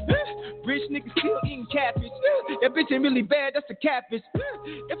 Rich niggas still eating catfish. That bitch ain't really bad, that's a catfish.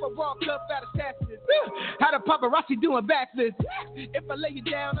 If I walk up out of Sassy, how the paparazzi doing backflips. If I lay you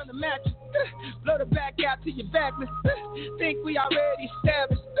down on the mattress, blow the back out to your backless. Think we already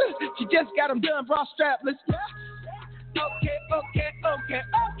established. She just got them done, bra strapless. Okay.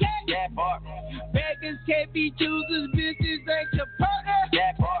 That part. Beggars can't be choosers, bitches ain't your partner.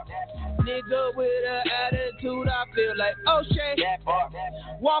 That part. Nigga with an attitude, I feel like O'Shea. That part.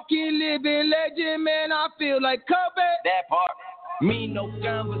 Walking, living legend, man, I feel like Kobe. That part. Me no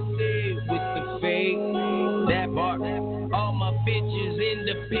conversate with the fake. That part. All my bitches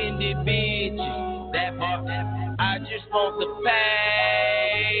independent bitches. That part. I just want the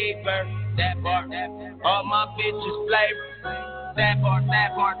paper. That part. All my bitches flavor. That part.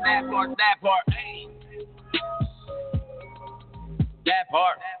 Hey. That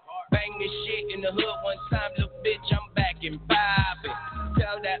part. Bang this shit in the hood one time, little bitch, I'm back and vibing.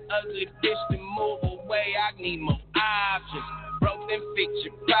 Tell that ugly bitch to move away, I need more options. Broke then fix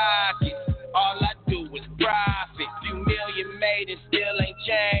your pockets, all I do is profit. Few million made and still ain't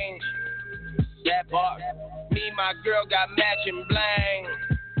changed. That part, me and my girl got matching bling.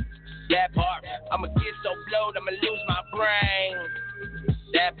 That part, I'ma get so blowed, I'ma lose my brain.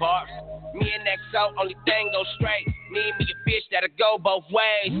 That part, me and XO, only thing go straight. Me and me a bitch that'll go both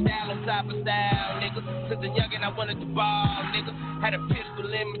ways. Style on top of style, nigga. Since a youngin' I wanted to ball, nigga. Had a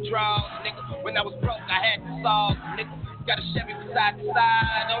pistol in my drawers, nigga. When I was broke, I had to solve, nigga. Got a Chevy from side to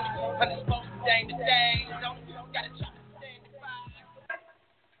side, don't you? Unexposed from day to day, don't you? Got a chop from day to five.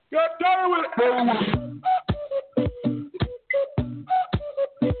 Get done with it.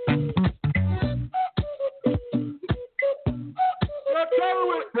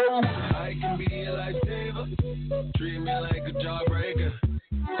 I can be a lifesaver, treat me like a jawbreaker.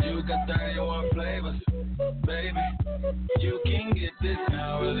 You got 31 flavors, baby. You can get this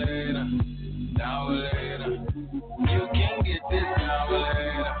now or later, now or later. You can get this now or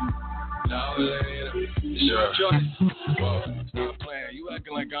later, now or later. It's your choice. Whoa, stop playing. You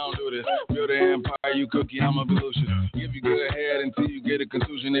acting like I don't do this. Build an empire, you cookie, I'm a evolution. Give you good head until you get a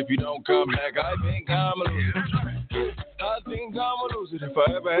conclusion. If you don't come back, I think I'm a loser. I think I'ma lose it. If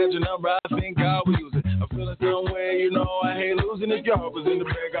I ever had your number, I think I would use it. I'm feeling some way, you know I hate losing. If your heart was in the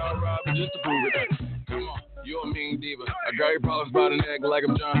bag, I'll rob it just to prove it. Come on, you a mean diva. I got your problems by the neck like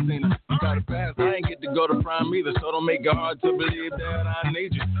I'm John Cena. You got a pass, I ain't get to go to prime either, so don't make it hard to believe that I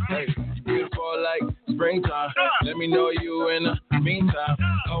need you. Hey, you beautiful like springtime. Let me know you in the meantime.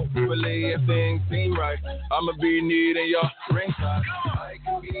 Hopefully if things seem right, I'ma be needing your ring time. I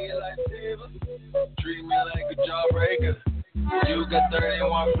can be a lifesaver. Treat me like a jawbreaker. You got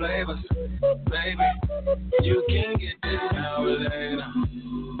 31 flavors, baby. You can get this now or later,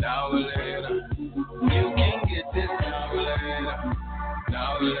 now or later. You can get this now or later,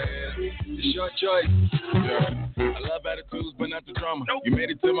 now or later. It's your choice. Yeah. I love attitudes, but not the drama. You made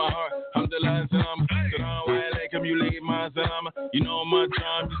it to my heart. I'm the line salama. So don't wait like him, you leave my salama. You know my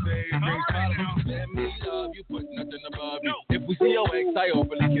time, you say it brings problems. Let me love you, put nothing above you. If we see your ex, I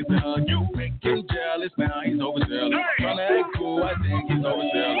openly kiss and hug you. Make him jealous, now he's overzealous. Tryna act cool, I think he's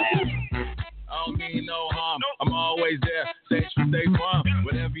overzealous. I don't mean no harm, I'm always there. Stay true, stay firm.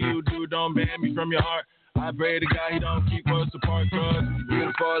 Whatever you do, don't ban me from your heart. I pray to God he don't keep us apart, cause you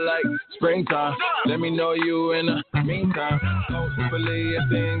beautiful like springtime. Let me know you in the meantime. Hopefully if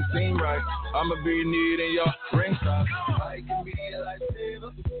things seem right, I'ma be needing your ring time. I can be a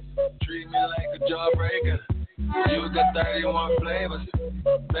lifesaver, treat me like a jawbreaker. You got 31 flavors,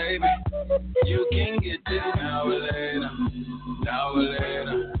 baby. You can get this now or later, now or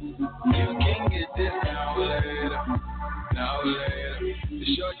later. You can get this now or later, now or later.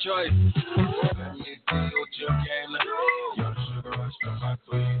 It's your choice. Let me see what you came to. Your sugar rush to my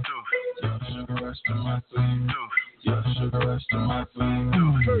sweet tooth. Your sugar rush to my sweet tooth. Your sugar rush to my sweet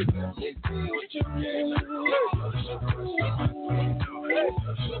tooth. Let me see what you came to. Your sugar rush to my sweet tooth.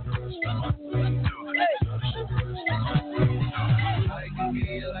 Your sugar rush to my sweet tooth. Your sugar rush to my sweet tooth. I can be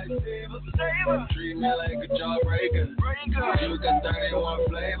a lifesaver. Treat me like a jawbreaker. You got 31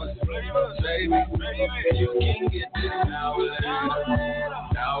 flavors, baby. You can get this now or later,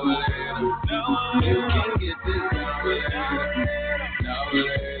 now or later. You can get this now or later, now or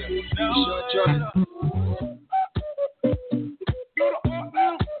later. It's your choice.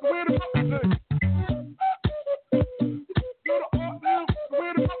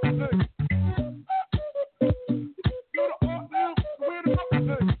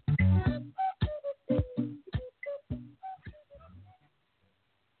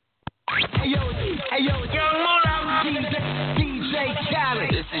 Hey yo, Young Moolah, DJ Khaled.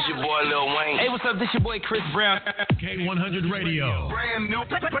 This is your boy Lil Wayne. Hey, what's up? This your boy Chris Brown. K100 Radio. Brand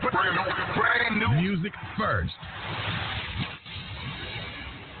new. Music first.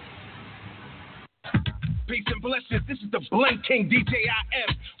 Peace and blessings. This is the Blink King DJ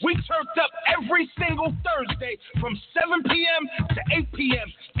IM. We turned up every single Thursday from 7 p.m. to 8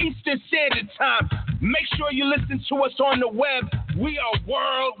 p.m. Eastern Standard Time. Make sure you listen to us on the web. We are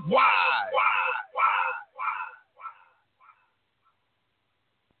worldwide.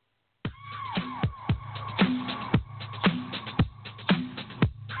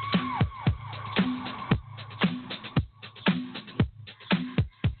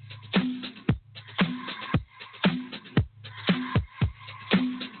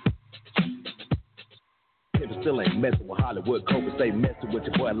 Still ain't messing with Hollywood Cobra, stay messing with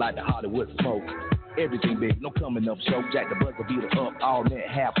your boy like the Hollywood smoke. Everything big, no coming up show. Jack the buzzer beater up, all net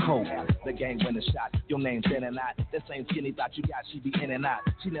half coat. The gang winning shot, your name standing out. That same skinny thought you got, she be in and out.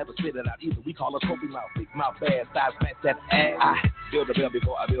 She never spit it out either. We call her Kobe mouth, big mouth, bad size, smash that ass. I build a bell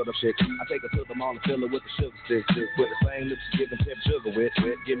before I build up shit. I take her to the mall and fill her with the sugar stick. With the same lips she giving tip sugar with.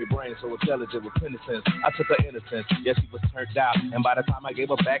 Give me brain so intelligent with plenty sense. I took her innocence, yeah, she was turned out. And by the time I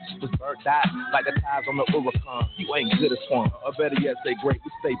gave her back, she was burnt out. Like the ties on the Huracan. You ain't good as one. Or better yet, stay great, we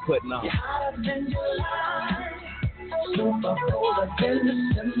stay putting on. Super colder than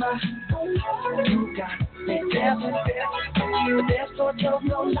December. You got me dancing, but there's sort of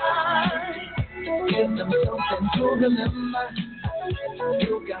no lie. Give them something to remember.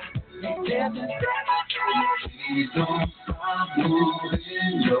 You got me dancing. Please don't stop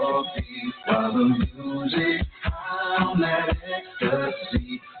moving your feet while the music on that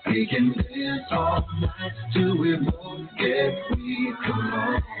ecstasy. We can dance all night till we both get weak. Come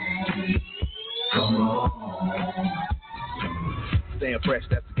on. Staying fresh,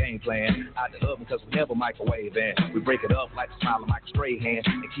 that's the game plan. Out the oven, cause we never microwave in. We break it up like the smile of Michael Strahan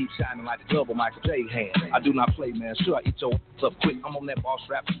and keep shining like the glove of Michael J. hand. I do not play, man. Sure, I eat your ass up quick. I'm on that boss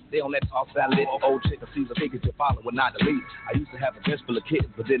rap. They on that toss salad. Old chicken Caesar figures to follow and not delete. I used to have a bench full of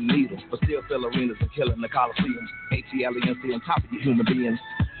kittens, but didn't need them. But still fill arenas and killing the Coliseums. ATLENC on top of you human beings.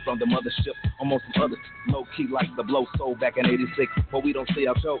 From the mothership, almost some others low key like the blow soul back in '86. But we don't see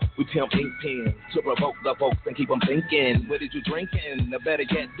our show, we pimp ink pens to provoke the folks and keep them thinking. What did you drinking? The better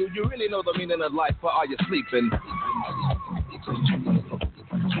yet, do you really know the meaning of life, or are you sleeping?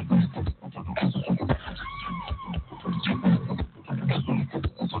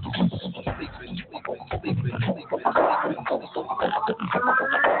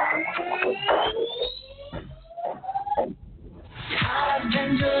 Hotter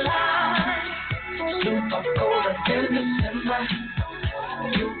than July, super colder than December.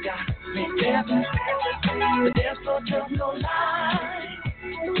 You got me dancing, but there's sort of no lie.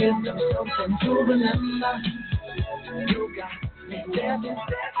 Give them something to remember. You got me dancing,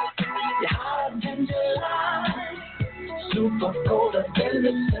 you're hotter than July, super colder than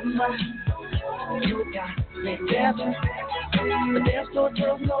December. You got me dancing, but there's sort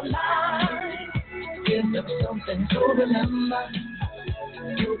of no lie. Give them something to remember.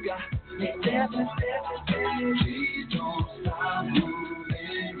 You got me dancing. Please don't stop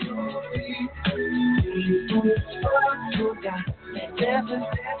moving your feet. Please don't stop. You got me dancing.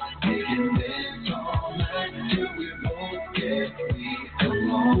 We can dance all night till we both get weak.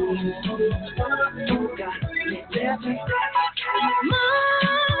 Come on. You got me dancing.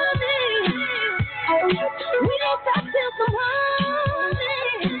 Mommy, we don't stop till the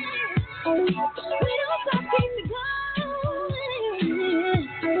morning. We don't stop, keep it going.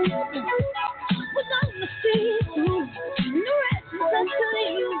 We're gonna see you. The rest is up to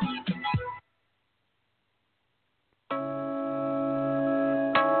you.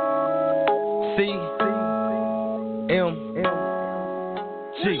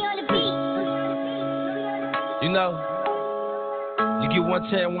 C-M-G. You know, you get one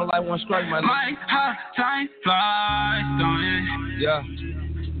chance, one life, one strike, my My hot time flies, don't it? Yeah.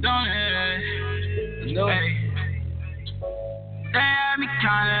 Don't it? You know. Hey. They had me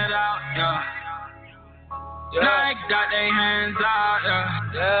counted out, yeah. Like got their hands out,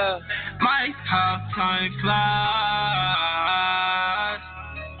 yeah. My hot time flies,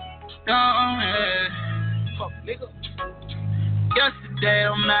 don't it? Fuck, nigga. Yesterday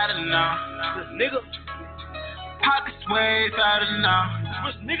don't matter now. Nigga. Pockets way fatter now.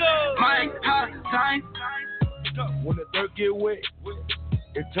 Switch, nigga. My hot time. When the dirt get wet,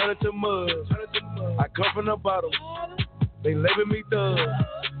 it turn into mud. I come from the bottom. They label me thug.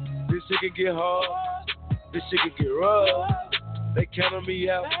 This shit can get hard. This shit can get rough. They counting me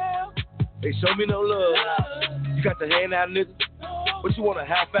out. They show me no love. You got the hand out, nigga. What you wanna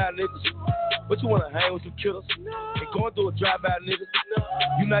half-out niggas? What you wanna hang with some killers? And going through a drive-by niggas?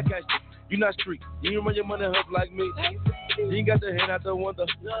 You not gangster, you not street. You ain't run your money up like me. You ain't got the hand out the window.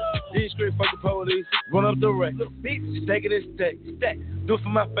 You ain't straight fuck the police. Run up the wreck. Stack it and stack. Do it for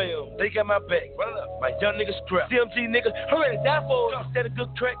my fam. They got my back. Run up. My young nigga scrap. CMG nigga, I'm ready to die for it. Instead of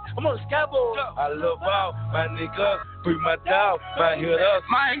good crack, I'm on the skyboard. I love all my niggas. Free my dog. My head up.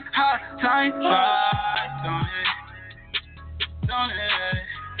 My hot time flies on it.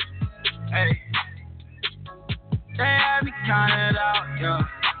 Hey. They had me counted out, yeah.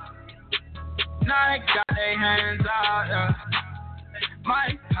 Now they got their hands out, yeah. My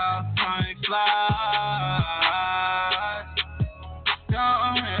hot time flies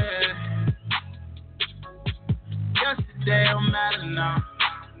on it. Yesterday don't matter now.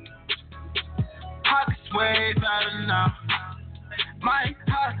 Pockets way better now. My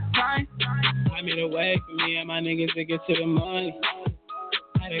hot time. I made a way for me and my niggas to get to the money.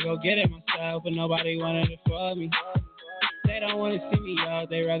 Had to go get it myself, but nobody wanted it for me. They don't want to see me out,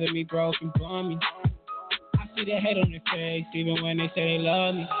 they rather me broke and bummy. I see the hate on their face, even when they say they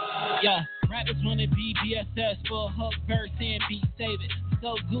love me. Yeah, rappers wanna be BSS for a hook verse and beat save it.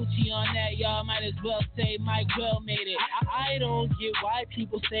 So Gucci on that, y'all might as well say Mike Well made it. I don't get why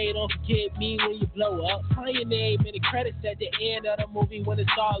people say don't forget me when you blow up. Sign your name in the credits at the end of the movie when it's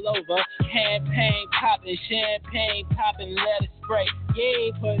all over. Champagne poppin', let it spray. You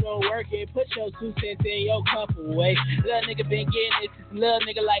ain't put no work in, put your 2 cents in your cup away. Little nigga been getting it since little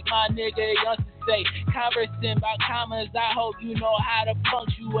nigga like my nigga used to say. Conversing about commas, I hope you know how to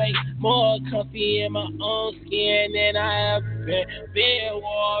punctuate. More comfy in my own skin than I have been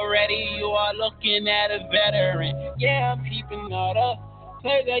already. You are looking at a veteran. Yeah, I'm peeping all the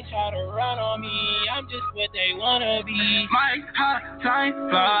plays they try to run on me. I'm just what they wanna be. My hot time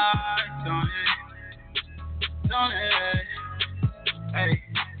flies on it. Hey,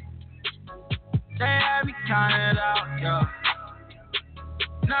 they had me counted out, yeah.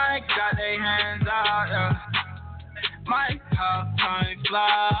 Now they got their hands out, yeah. My hot time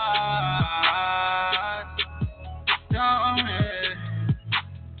flies on it.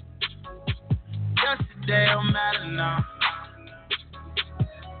 Yesterday don't matter now.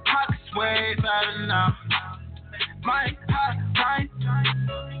 Pockets way better now. My hot time.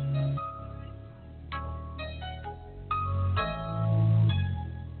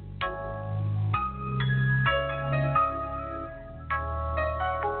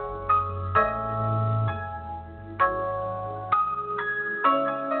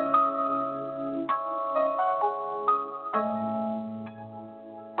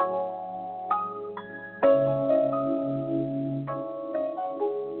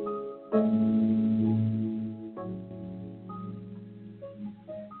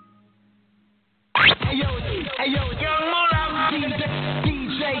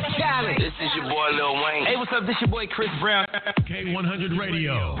 This your boy Chris Brown. K100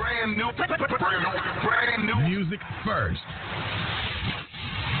 Radio. Brand new. Music first.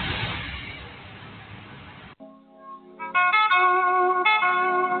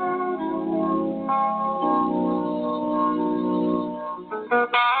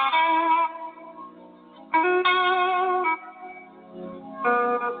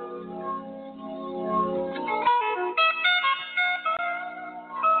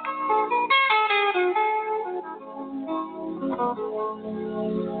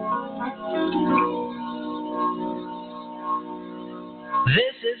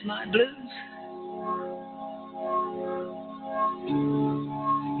 This is my blues,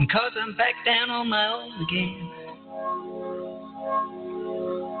 'cause I'm back down on my own again.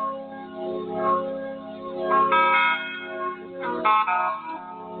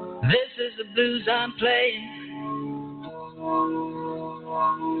 This is the blues I'm playing.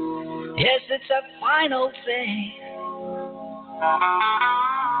 Yes, it's a fine old thing.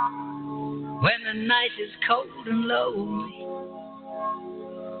 When the night is cold and lonely,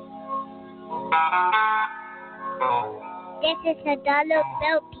 this is a dollar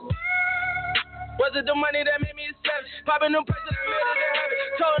bill piece. Was it the money that made me a savage? Popping them prices that made it a habit.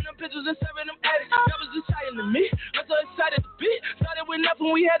 Towing them pictures and serving them addicts. That was exciting to me. I'm so excited to be. Started with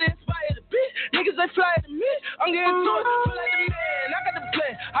nothing, we had to inspire to be. Niggas, they fly to me. I'm getting to it. Feel like the man. I got the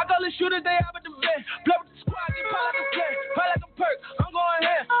plan. I call the shooters, they out with the van. Blow up the squad, get pile like a plan. Pile like a perk. I'm going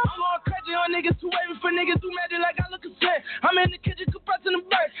here. I'm going crazy on niggas. Too wavy for niggas. Do magic like I look a sin. I'm in the kitchen, compressing the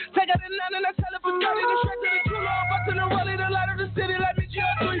bird. Take out the 9 and I tell it for 30. The straight to the true law. Busting the rollie, the light of the city like me,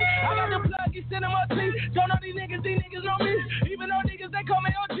 GR3. I got the plug, he's sending my teeth. Don't know these niggas know me. Even though niggas, they call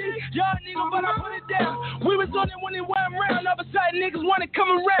me OG. Y'all niggas, but I put it down. We was on it when it went round. Other side niggas wanna come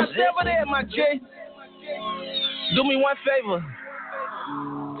around. Never there, my J. Do me one favor.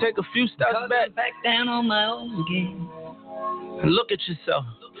 Take a few steps back down on my own again. And look at yourself.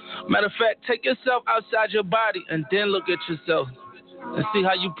 Matter of fact, take yourself outside your body and then look at yourself and see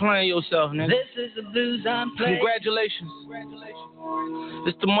how you playing yourself, nigga. This is the blues I'm playing. Congratulations.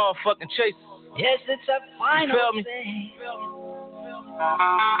 It's the motherfucking chase. Yes, it's a final me? thing.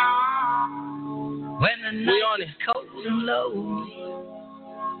 When the night is cold and low.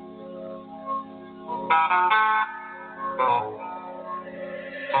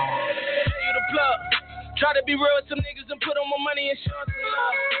 You the plug. Try to be real with some niggas and put on my money and show some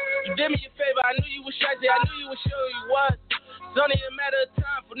love. You did me a favor, I knew you was shy, I knew you was sure you was. It's only a matter of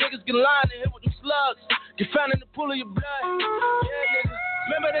time for niggas get lined and hit with them slugs. Get found in the pool of your blood. Yeah, nigga.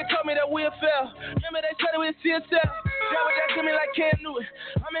 Remember they told me that we'll fail. Remember they said it was CSL. That was that to me like Cam Newton.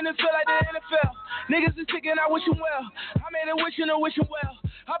 I'm in the field like the NFL. Niggas is sick and I wish them well. I made a wish and a wish them well.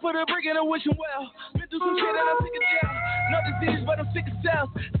 I put a brick in a wish them well. Been through some shit and I'm sick of jail. No disease but I'm sick of cells.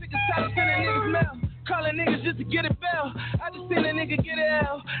 Sick of tired of sending niggas mail. Calling niggas just to get a bell. I just seen a nigga get an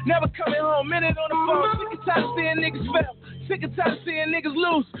L. Never coming home, minute on the phone. Sick and tired of seeing niggas fail. Sick and tired of seeing niggas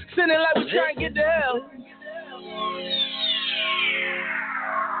lose. Sending like we try and get to hell.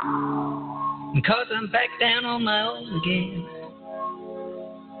 Because I'm back down on my own again.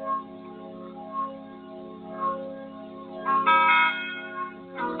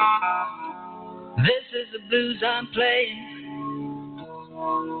 This is the blues I'm playing.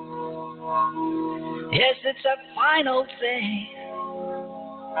 Yes, it's a final thing.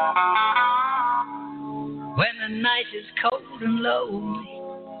 When the night is cold and lonely.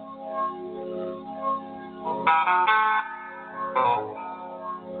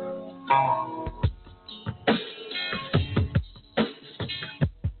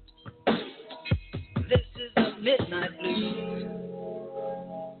 This is the midnight blues.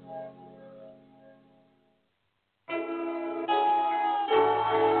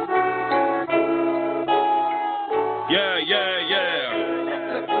 Yeah, yeah, yeah.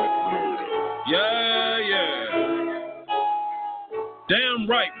 Yeah, yeah. Damn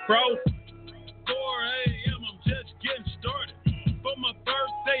right, bro. 4 a.m. I'm just getting started. For my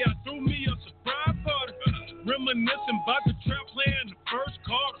birthday, I threw me a surprise party. Reminiscing about the trap playing the first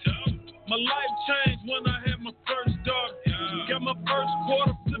quarter. My life changed when I had my first daughter. Got my first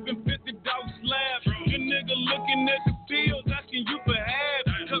quarter flipping $50 slabs. Your nigga looking at the fields asking you for half.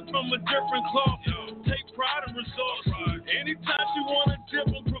 Cut from a different cloth. Take pride in results. Anytime she wanna dip,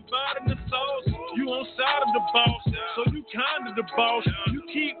 I'm providing the sauce. You on side of the boss, so you kind of the boss. You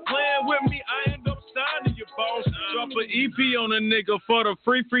keep playing with me, I end up signing your boss. Drop an EP on a nigga for the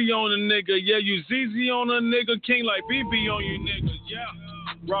free on a nigga. Yeah, you ZZ on a nigga, king like BB on you nigga. Yeah.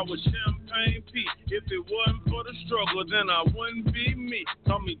 Raw with champagne P. If it wasn't for the struggle, then I wouldn't be me.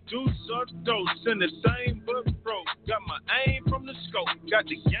 Call me Deuce or Dose in the same book, bro. Got my aim from the scope, got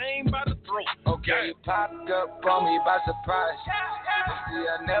the game by the throat. Okay, you popped up on me by surprise. See,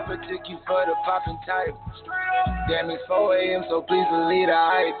 I never took you for the popping type. Damn, it's 4 a.m., so please believe the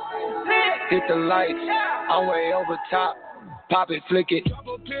hype. Hit the lights, I'm way over top. Pop it, flick it. Drop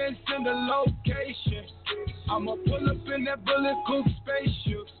a pin, send a location. I'ma pull up in that bulletproof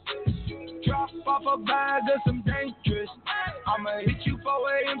spaceship. Drop off a bag of some dangerous. I'ma hit you 4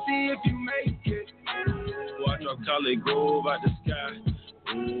 a.m., see if you make it. Ooh, I drop Kali Grove out the sky.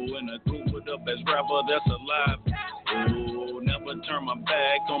 Ooh, and I group it up as rapper that's alive. Ooh, never turn my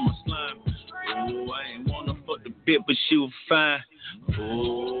back on my slime. Ooh, I ain't wanna fuck the bitch, but she was fine.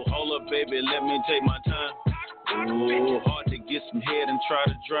 Ooh, hold up, baby, let me take my time. Ooh, hard to get some head and try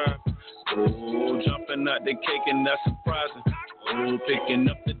to drive. Ooh, jumping out the cake and that's surprising. Ooh, picking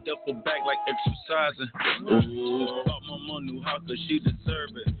up the duffel bag like exercising. Ooh, bought my mom new house cause she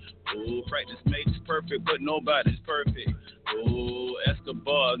deserve it. Ooh, practice makes perfect, but nobody's perfect. Ooh,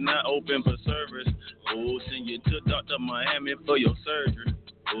 Escobar is not open for service. Ooh, send you to Dr. Miami for your surgery.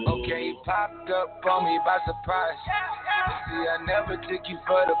 Ooh. Okay, you popped up on me by surprise. See, I never took you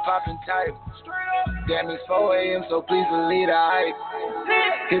for the popping type. Damn, it's 4 a.m., so please believe the hype.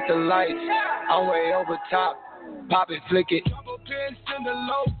 Hit the lights, I'm way over top. Pop it, flick it. Drop a pin, send a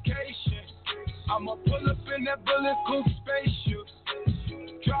location. I'ma pull up in that bulletproof spaceship.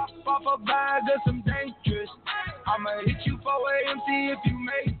 Drop off a bag of some dangerous. I'ma hit you 4 a.m., see if you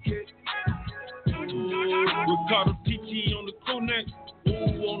make it. Ooh, Ricardo TT on the crew neck.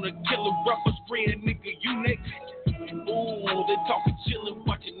 Ooh, on the killer rapper spraying nigga, you next. Ooh, they talking chillin',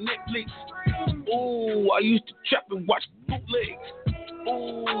 watching Netflix. Ooh, I used to trap and watch bootlegs.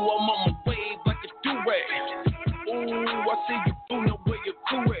 Ooh, I'm on my wave like a do-rag. Ooh, I see you doing the way you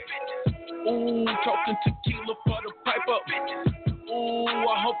crew at. Ooh, talking tequila for the pipe up. Ooh,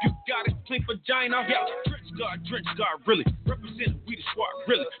 I hope you got it clean vagina. Yeah, Drench guard, really representing we the squad.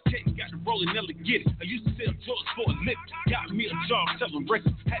 really. Ken got the rolling, never get it. I used to sell jewels for a living. Got me a job selling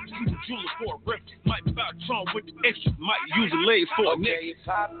records. Had to use a jeweler for a reference. Might buy a Tron with the extra. Might use a leg for a nigga. Okay, you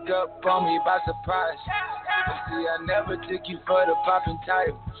popped up on me by surprise. But see, I never took you for the popping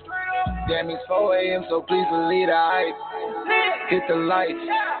type. Damn, it's 4 a.m., so please believe the hype. Hit the lights,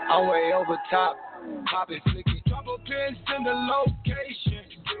 I'm way over top. Pop it, flick it. Drop a pin, send the location.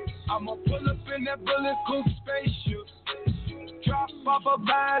 I'ma pull up in that bulletproof spaceship. Drop off a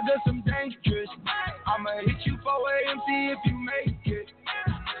bag of some dangerous. I'ma hit you 4 a.m., see if you make it.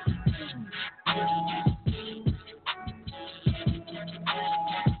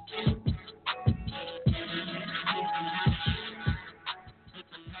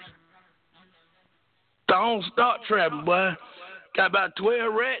 Don't start trapping, boy. Got about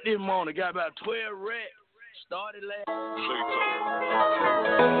 12 rat this morning. Got about 12 rat. Started last.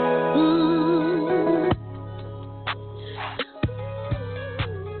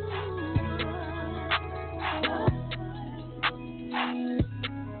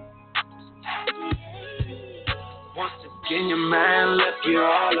 Once again, your man left you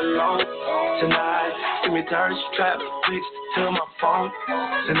all alone tonight. See me turn this trap fix to my phone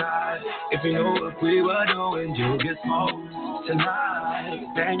tonight. If you knew what we were doing, you get smoked tonight.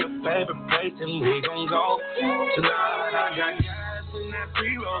 Then your favorite place and we gon' go tonight. I got gas in that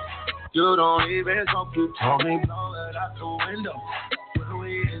pre-roll. You don't even smoke, you told me blow it out the window. When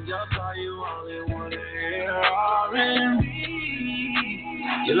we in your car, you only wanna hear R&B.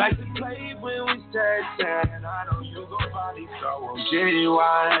 You like to play when we start sad, and I know you gon' probably throw on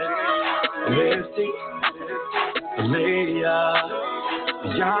genuine. Lipstick, Lydia,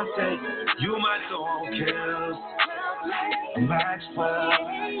 Beyonce, you might go on kills. Maxwell,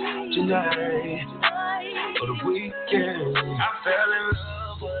 Janae, for the weekend. I fell in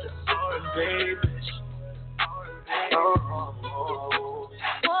love with an R&B bitch. Oh,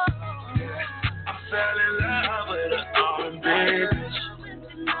 I fell in love with an R&B bitch.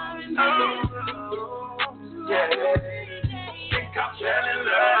 Oh, yeah. Think I fell in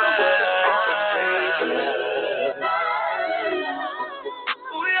love with an R&B bitch.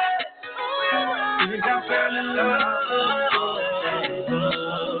 Oh, yeah. Think I fell in love.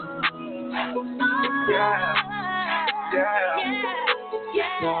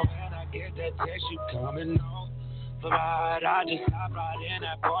 Now when I get that text, you coming home. But I just hop right in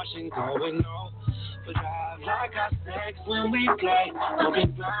that Porsche going on. But drive like I sex when we play. Don't be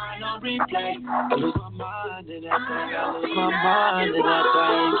blind on replay. I lose my mind in that thing. I lose my mind in that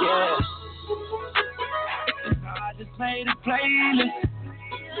thing, yeah. And I just made a playlist.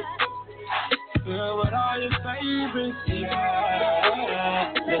 Girl, with all your favorites,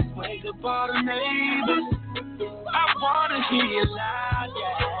 yeah. Let's wake up all the neighbors. I wanna hear you loud,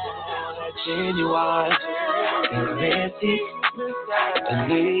 yeah. That genuine, Nancy,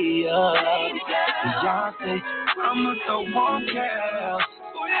 Aaliyah, Beyonce. I'ma throw one girl,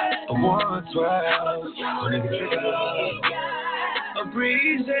 a 112, a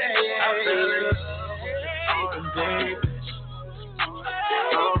breeze, yeah. I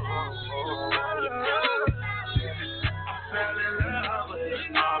fell in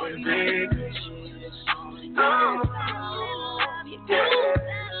love with baby.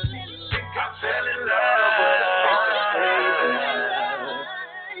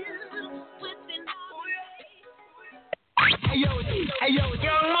 Hey yo,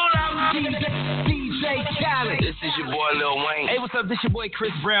 Young Moolah, DJ Khaled. This is your boy Lil Wayne. Hey, what's up? This your boy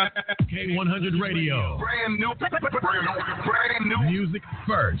Chris Brown. K100 Radio. Brand new. Music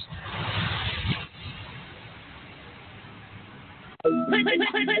first. Pay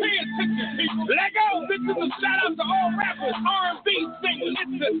attention, people. Let go. This is a shout out to all rappers, R&B singers,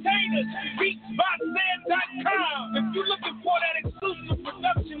 entertainers, beatsbysan.com. If you're looking for that exclusive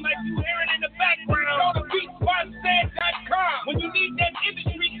production like you're hearing in the background, go to beatsbysan.com. When you need that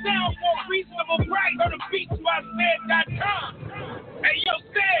industry sound for a reasonable price, go to beatsbysan.com. Hey, yo,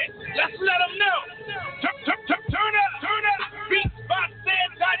 Stan, let's let them know. Turn up.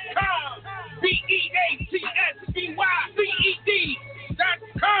 Beatsbysan.com.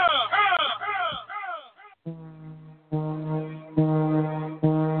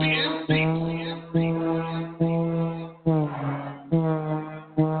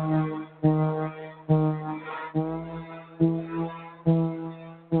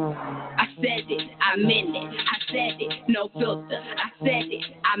 no filter. I said it,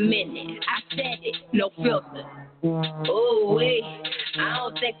 I meant it. I said it, no filter. Oh, wait, I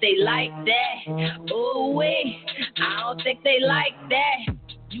don't think they like that. Oh, wait, I don't think they like that.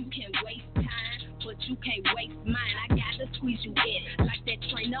 You can waste time, put but you can't waste mine. I gotta squeeze you in like that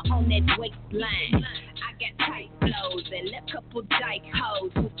trainer on that waistline. I got tight flows and a couple dyke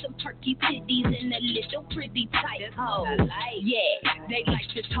hoes with some perky titties and a little pretty tight hoe. Yeah, they like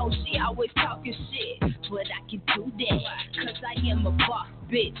this hoe, she always talking shit, but I can do that, cause I am a boss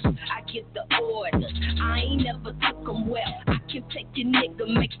bitch. I get the orders, I ain't never took them well. I can take your nigga,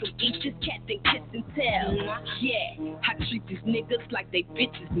 make him eat his cat and kiss and tell. Yeah, I treat these niggas like they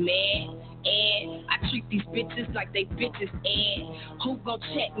bitches, man. And I treat these bitches like they bitches. And who gon'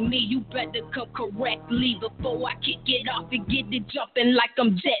 check me? You better come correctly before I kick it off and get it jumping like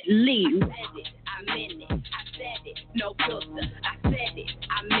I'm Jet Li. I said it, I meant it. I said it, no filter. I said it,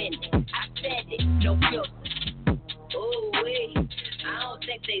 I meant it. I said it, no filter. Oh wait, I don't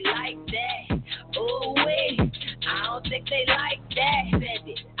think they like that. Oh wait, I don't think they like that. I said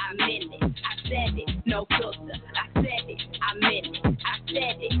it, I meant it. I said it, no filter. I said it, I meant it. I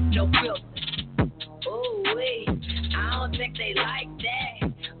said it, no filter. Oh wait, I don't think they like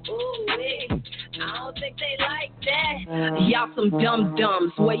that. Oh wait, I don't think they like that. Y'all some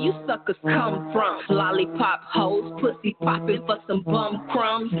dum-dums, where you suckers come from? Lollipop hoes, pussy popping for some bum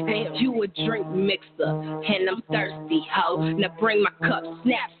crumbs. Damn, you a drink mixer, and I'm thirsty, ho. Now bring my cup,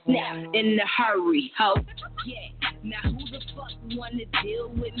 snap, snap, in a hurry, ho. Yeah, now who the fuck wanna deal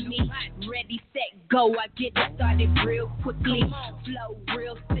with me? Ready, set, go, I get it started real quickly. Flow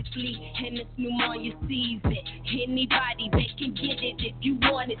real sickly, and it's pneumonia season. Anybody, they can get it if you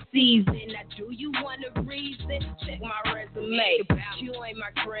want it season. Now do you want a reason? Check my resume. You ain't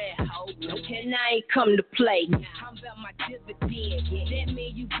my grand hoe, and I ain't come to play. I'm about my dividend. That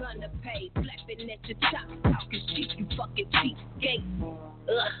mean you gonna pay. Flapping at your chops, talking shit, you fucking cheapskate.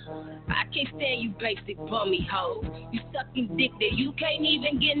 I can't stand you basic bummy hoes. You sucking dick that you can't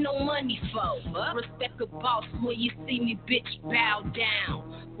even get no money for. Respect a boss when you see me, bitch, bow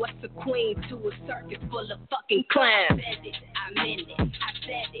down. What's a queen to a circus full of fucking clowns? I said it, I meant it. I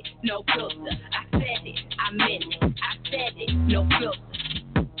said it, no filter. I said it, I meant it. I said it, no filter.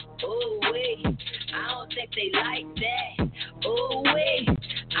 Oh wait, I don't think they like that. Oh wait,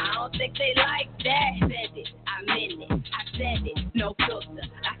 I don't think they like that. I said it, I meant it. I said it, no filter.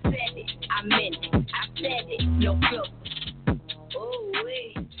 I said it, I meant it. I said it, no filter. Oh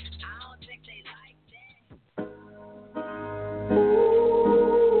wait, I don't think they like that.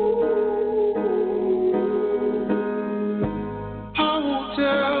 I won't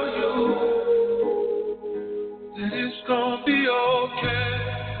tell you that it's gonna be okay.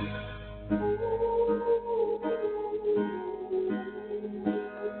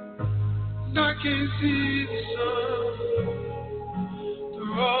 I can't see the sun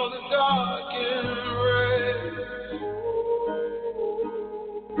through all the dark and red.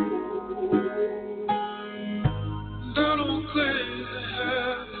 And I don't claim to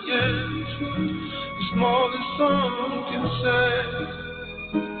have the answer. It's more than some can say.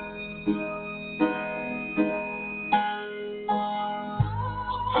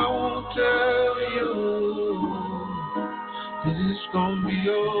 I won't tell you that it's gonna be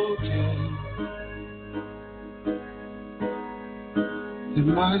okay. It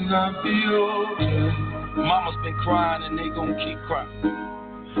might not be okay. Mama's been crying and they gon' keep crying.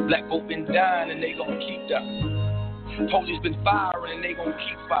 Black folk been dying and they gon' keep dying. Police been firing and they gon'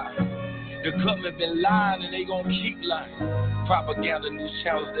 keep firing. The government been lying and they gon' keep lying. Propaganda news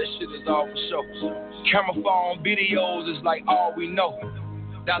channels, that shit is all for show. Camera phone videos is like all we know.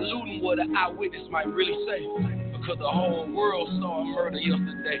 Diluting what an eyewitness might really say. Because the whole world saw a murder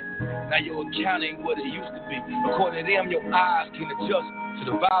yesterday. Now your account ain't what it used to be. According to them, your eyes can adjust to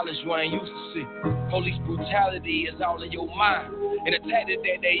the violence you ain't used to see. Police brutality is all in your mind. And the tactic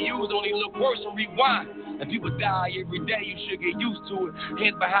that they use only look worse and rewind. And people die every day, you should get used to it.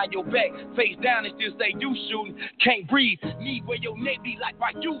 Hands behind your back, face down and still say you shooting. Can't breathe, need where your neck be like why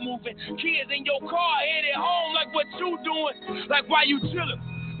you moving. Kids in your car, headed home like what you doing. Like why you chilling.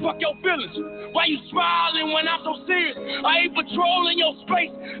 Fuck your feelings. Why you smiling when I'm so serious? I ain't patrolling your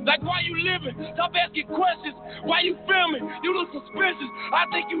space. Like why you living? Stop asking questions. Why you filming? You look suspicious. I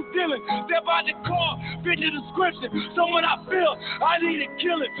think you dealing. Step out the car, fit the description. Someone I feel. I need to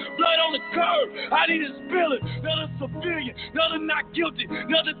kill it. Blood on the curb. I need to spill it. Another civilian. Another not guilty.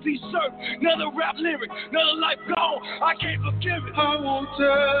 Another t-shirt. Another rap lyric. Another life gone. I can't forgive it. I won't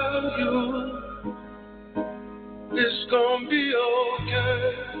tell you it's gonna be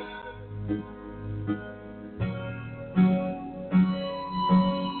okay.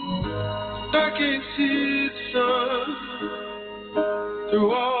 I can't see the sun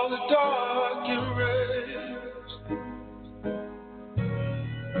through all the dark and rays.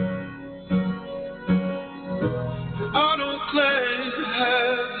 I don't claim to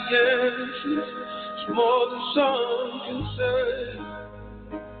have the answers. Much more than some can say.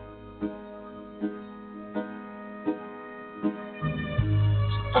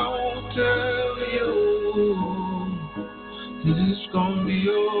 I won't tell you that it's gonna be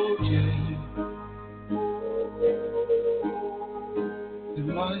okay. It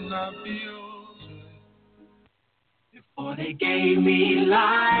might not be okay. Before they gave me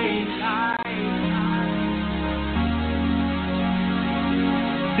life.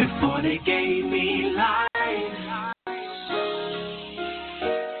 Before they gave me life.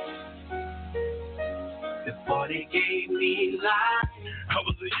 Before they gave me life. I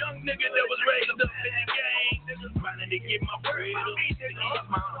was a young nigga that was raised up in the game. Trying to get my bread up.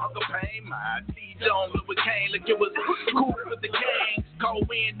 My Uncle Payne, my T-Jones, Louis Kane. Like it was cool with the gang. Cold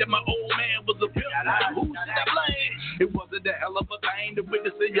wind that my old man was a villain. Who should I blame? It wasn't the hell of a thing to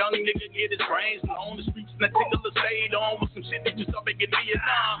witness a young nigga get his brains on the streets and that tickle stayed on with some shit that you saw back in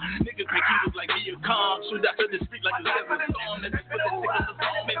Vietnam. Niggas think he was like Viacom. Shoot out to the street like a desert storm. That's what the tickle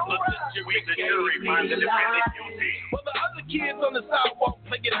storm is. But the jury minded the defendant guilty. Well, the other kids on the sidewalk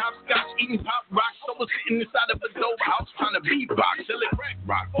playing hopscotch, eating pop rocks. So was sitting inside of a dope house trying to beatbox, selling crack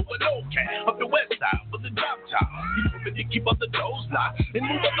rock over no cat up the west side with the drop top. You hoping to keep up the doors locked and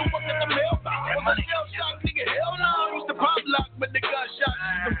move up the work at the mailbox. Was a shell shock, nigga, hell no. Used to pop lock, but the gunshot.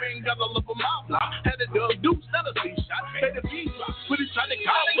 The ring got all over my block. Had a dub deuce, not a C shot. Had a B block. When he tried to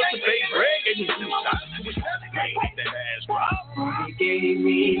call with the big Greg, gave me 2 shots. We had to get that ass drop. He gave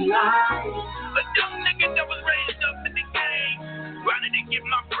me life. A young nigga that was raised up in the game. Running to get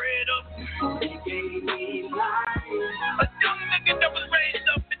my bread up. He gave me life. A young nigga that was raised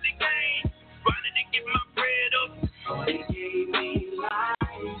up in the game. Running to get my bread up. He gave me life.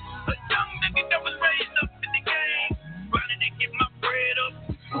 A young nigga that was raised up in the game. Running to get my bread up.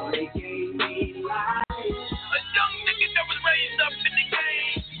 He gave me life. A young nigga that was raised up in the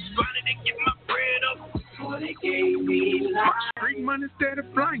game. Running to get my bread up. He gave me life. My street money steady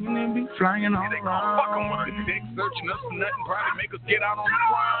flying and be flying all around. Fucking with the dick, searching us for nothing, probably make us get out on the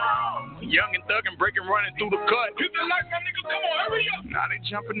ground. Young and thugging, breaking, running through the cut. You feel like my niggas, come on, hurry up. Now they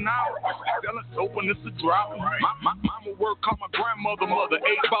jumping out, selling soap and it's a drop. My mama work, call my grandmother mother. 8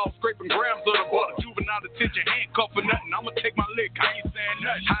 balls scraping grams of the butter. Juvenile detention, handcuff or nothing. I'ma take my lick, I ain't saying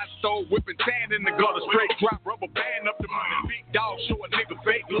nothing. High stove, whipping sand in the gutter. Straight drop, rubber band up the money. Big dog, show a nigga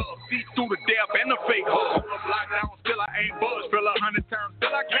fake love. See through the dab and the fake hug. Lockdown, still I ain't buzzed. Fill 100 turns,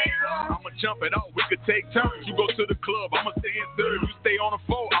 still I can't. I'ma jump it off, we could take turns. You go to the club, I'ma stay in third. You stay on the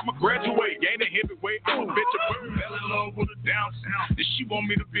floor, I'ma graduate. Ain't a heavyweight, I'm a bitch of bird. Fell in love with a down sound. Then she want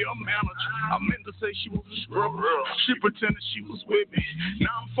me to be a manager. I meant to say she was a scrubber. She pretended she was with me.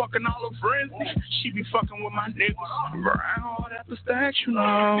 Now I'm fucking all her friends. She be fucking with my niggas. Brown hard after stacks, you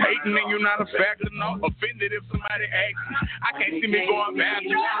know. Hating and you not a factor, no. Offended if somebody asks me. I can't see me going back.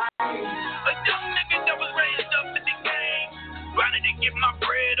 A young nigga that was raised up in the game. Running to get my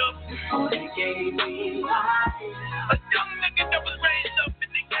bread up. He gave me life. A young nigga that was raised up in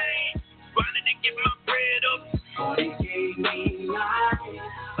the game. Running to get my bread up. He gave me life.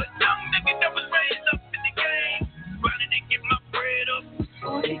 A young nigga that was raised up in the game. Running to get my bread up.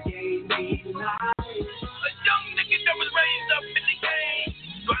 He gave me life. A young nigga that was raised up in the game.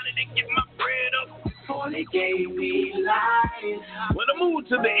 Running to get my bread up. He gave me life. When I moved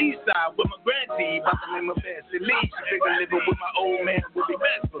to the east side with my grandee, about to make my best at least. I figured living with my old man would be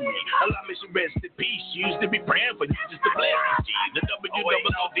best for me. Allow me to rest in peace. She used to be praying for you, just to bless you. The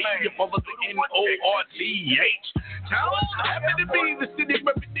WWOD, your father, the NORTH. Town, happy to be the city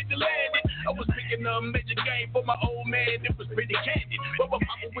representing the land. I was picking a major game for my old man. It was pretty candid. But my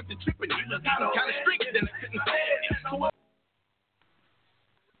mama with the tripping, he was kind of strict.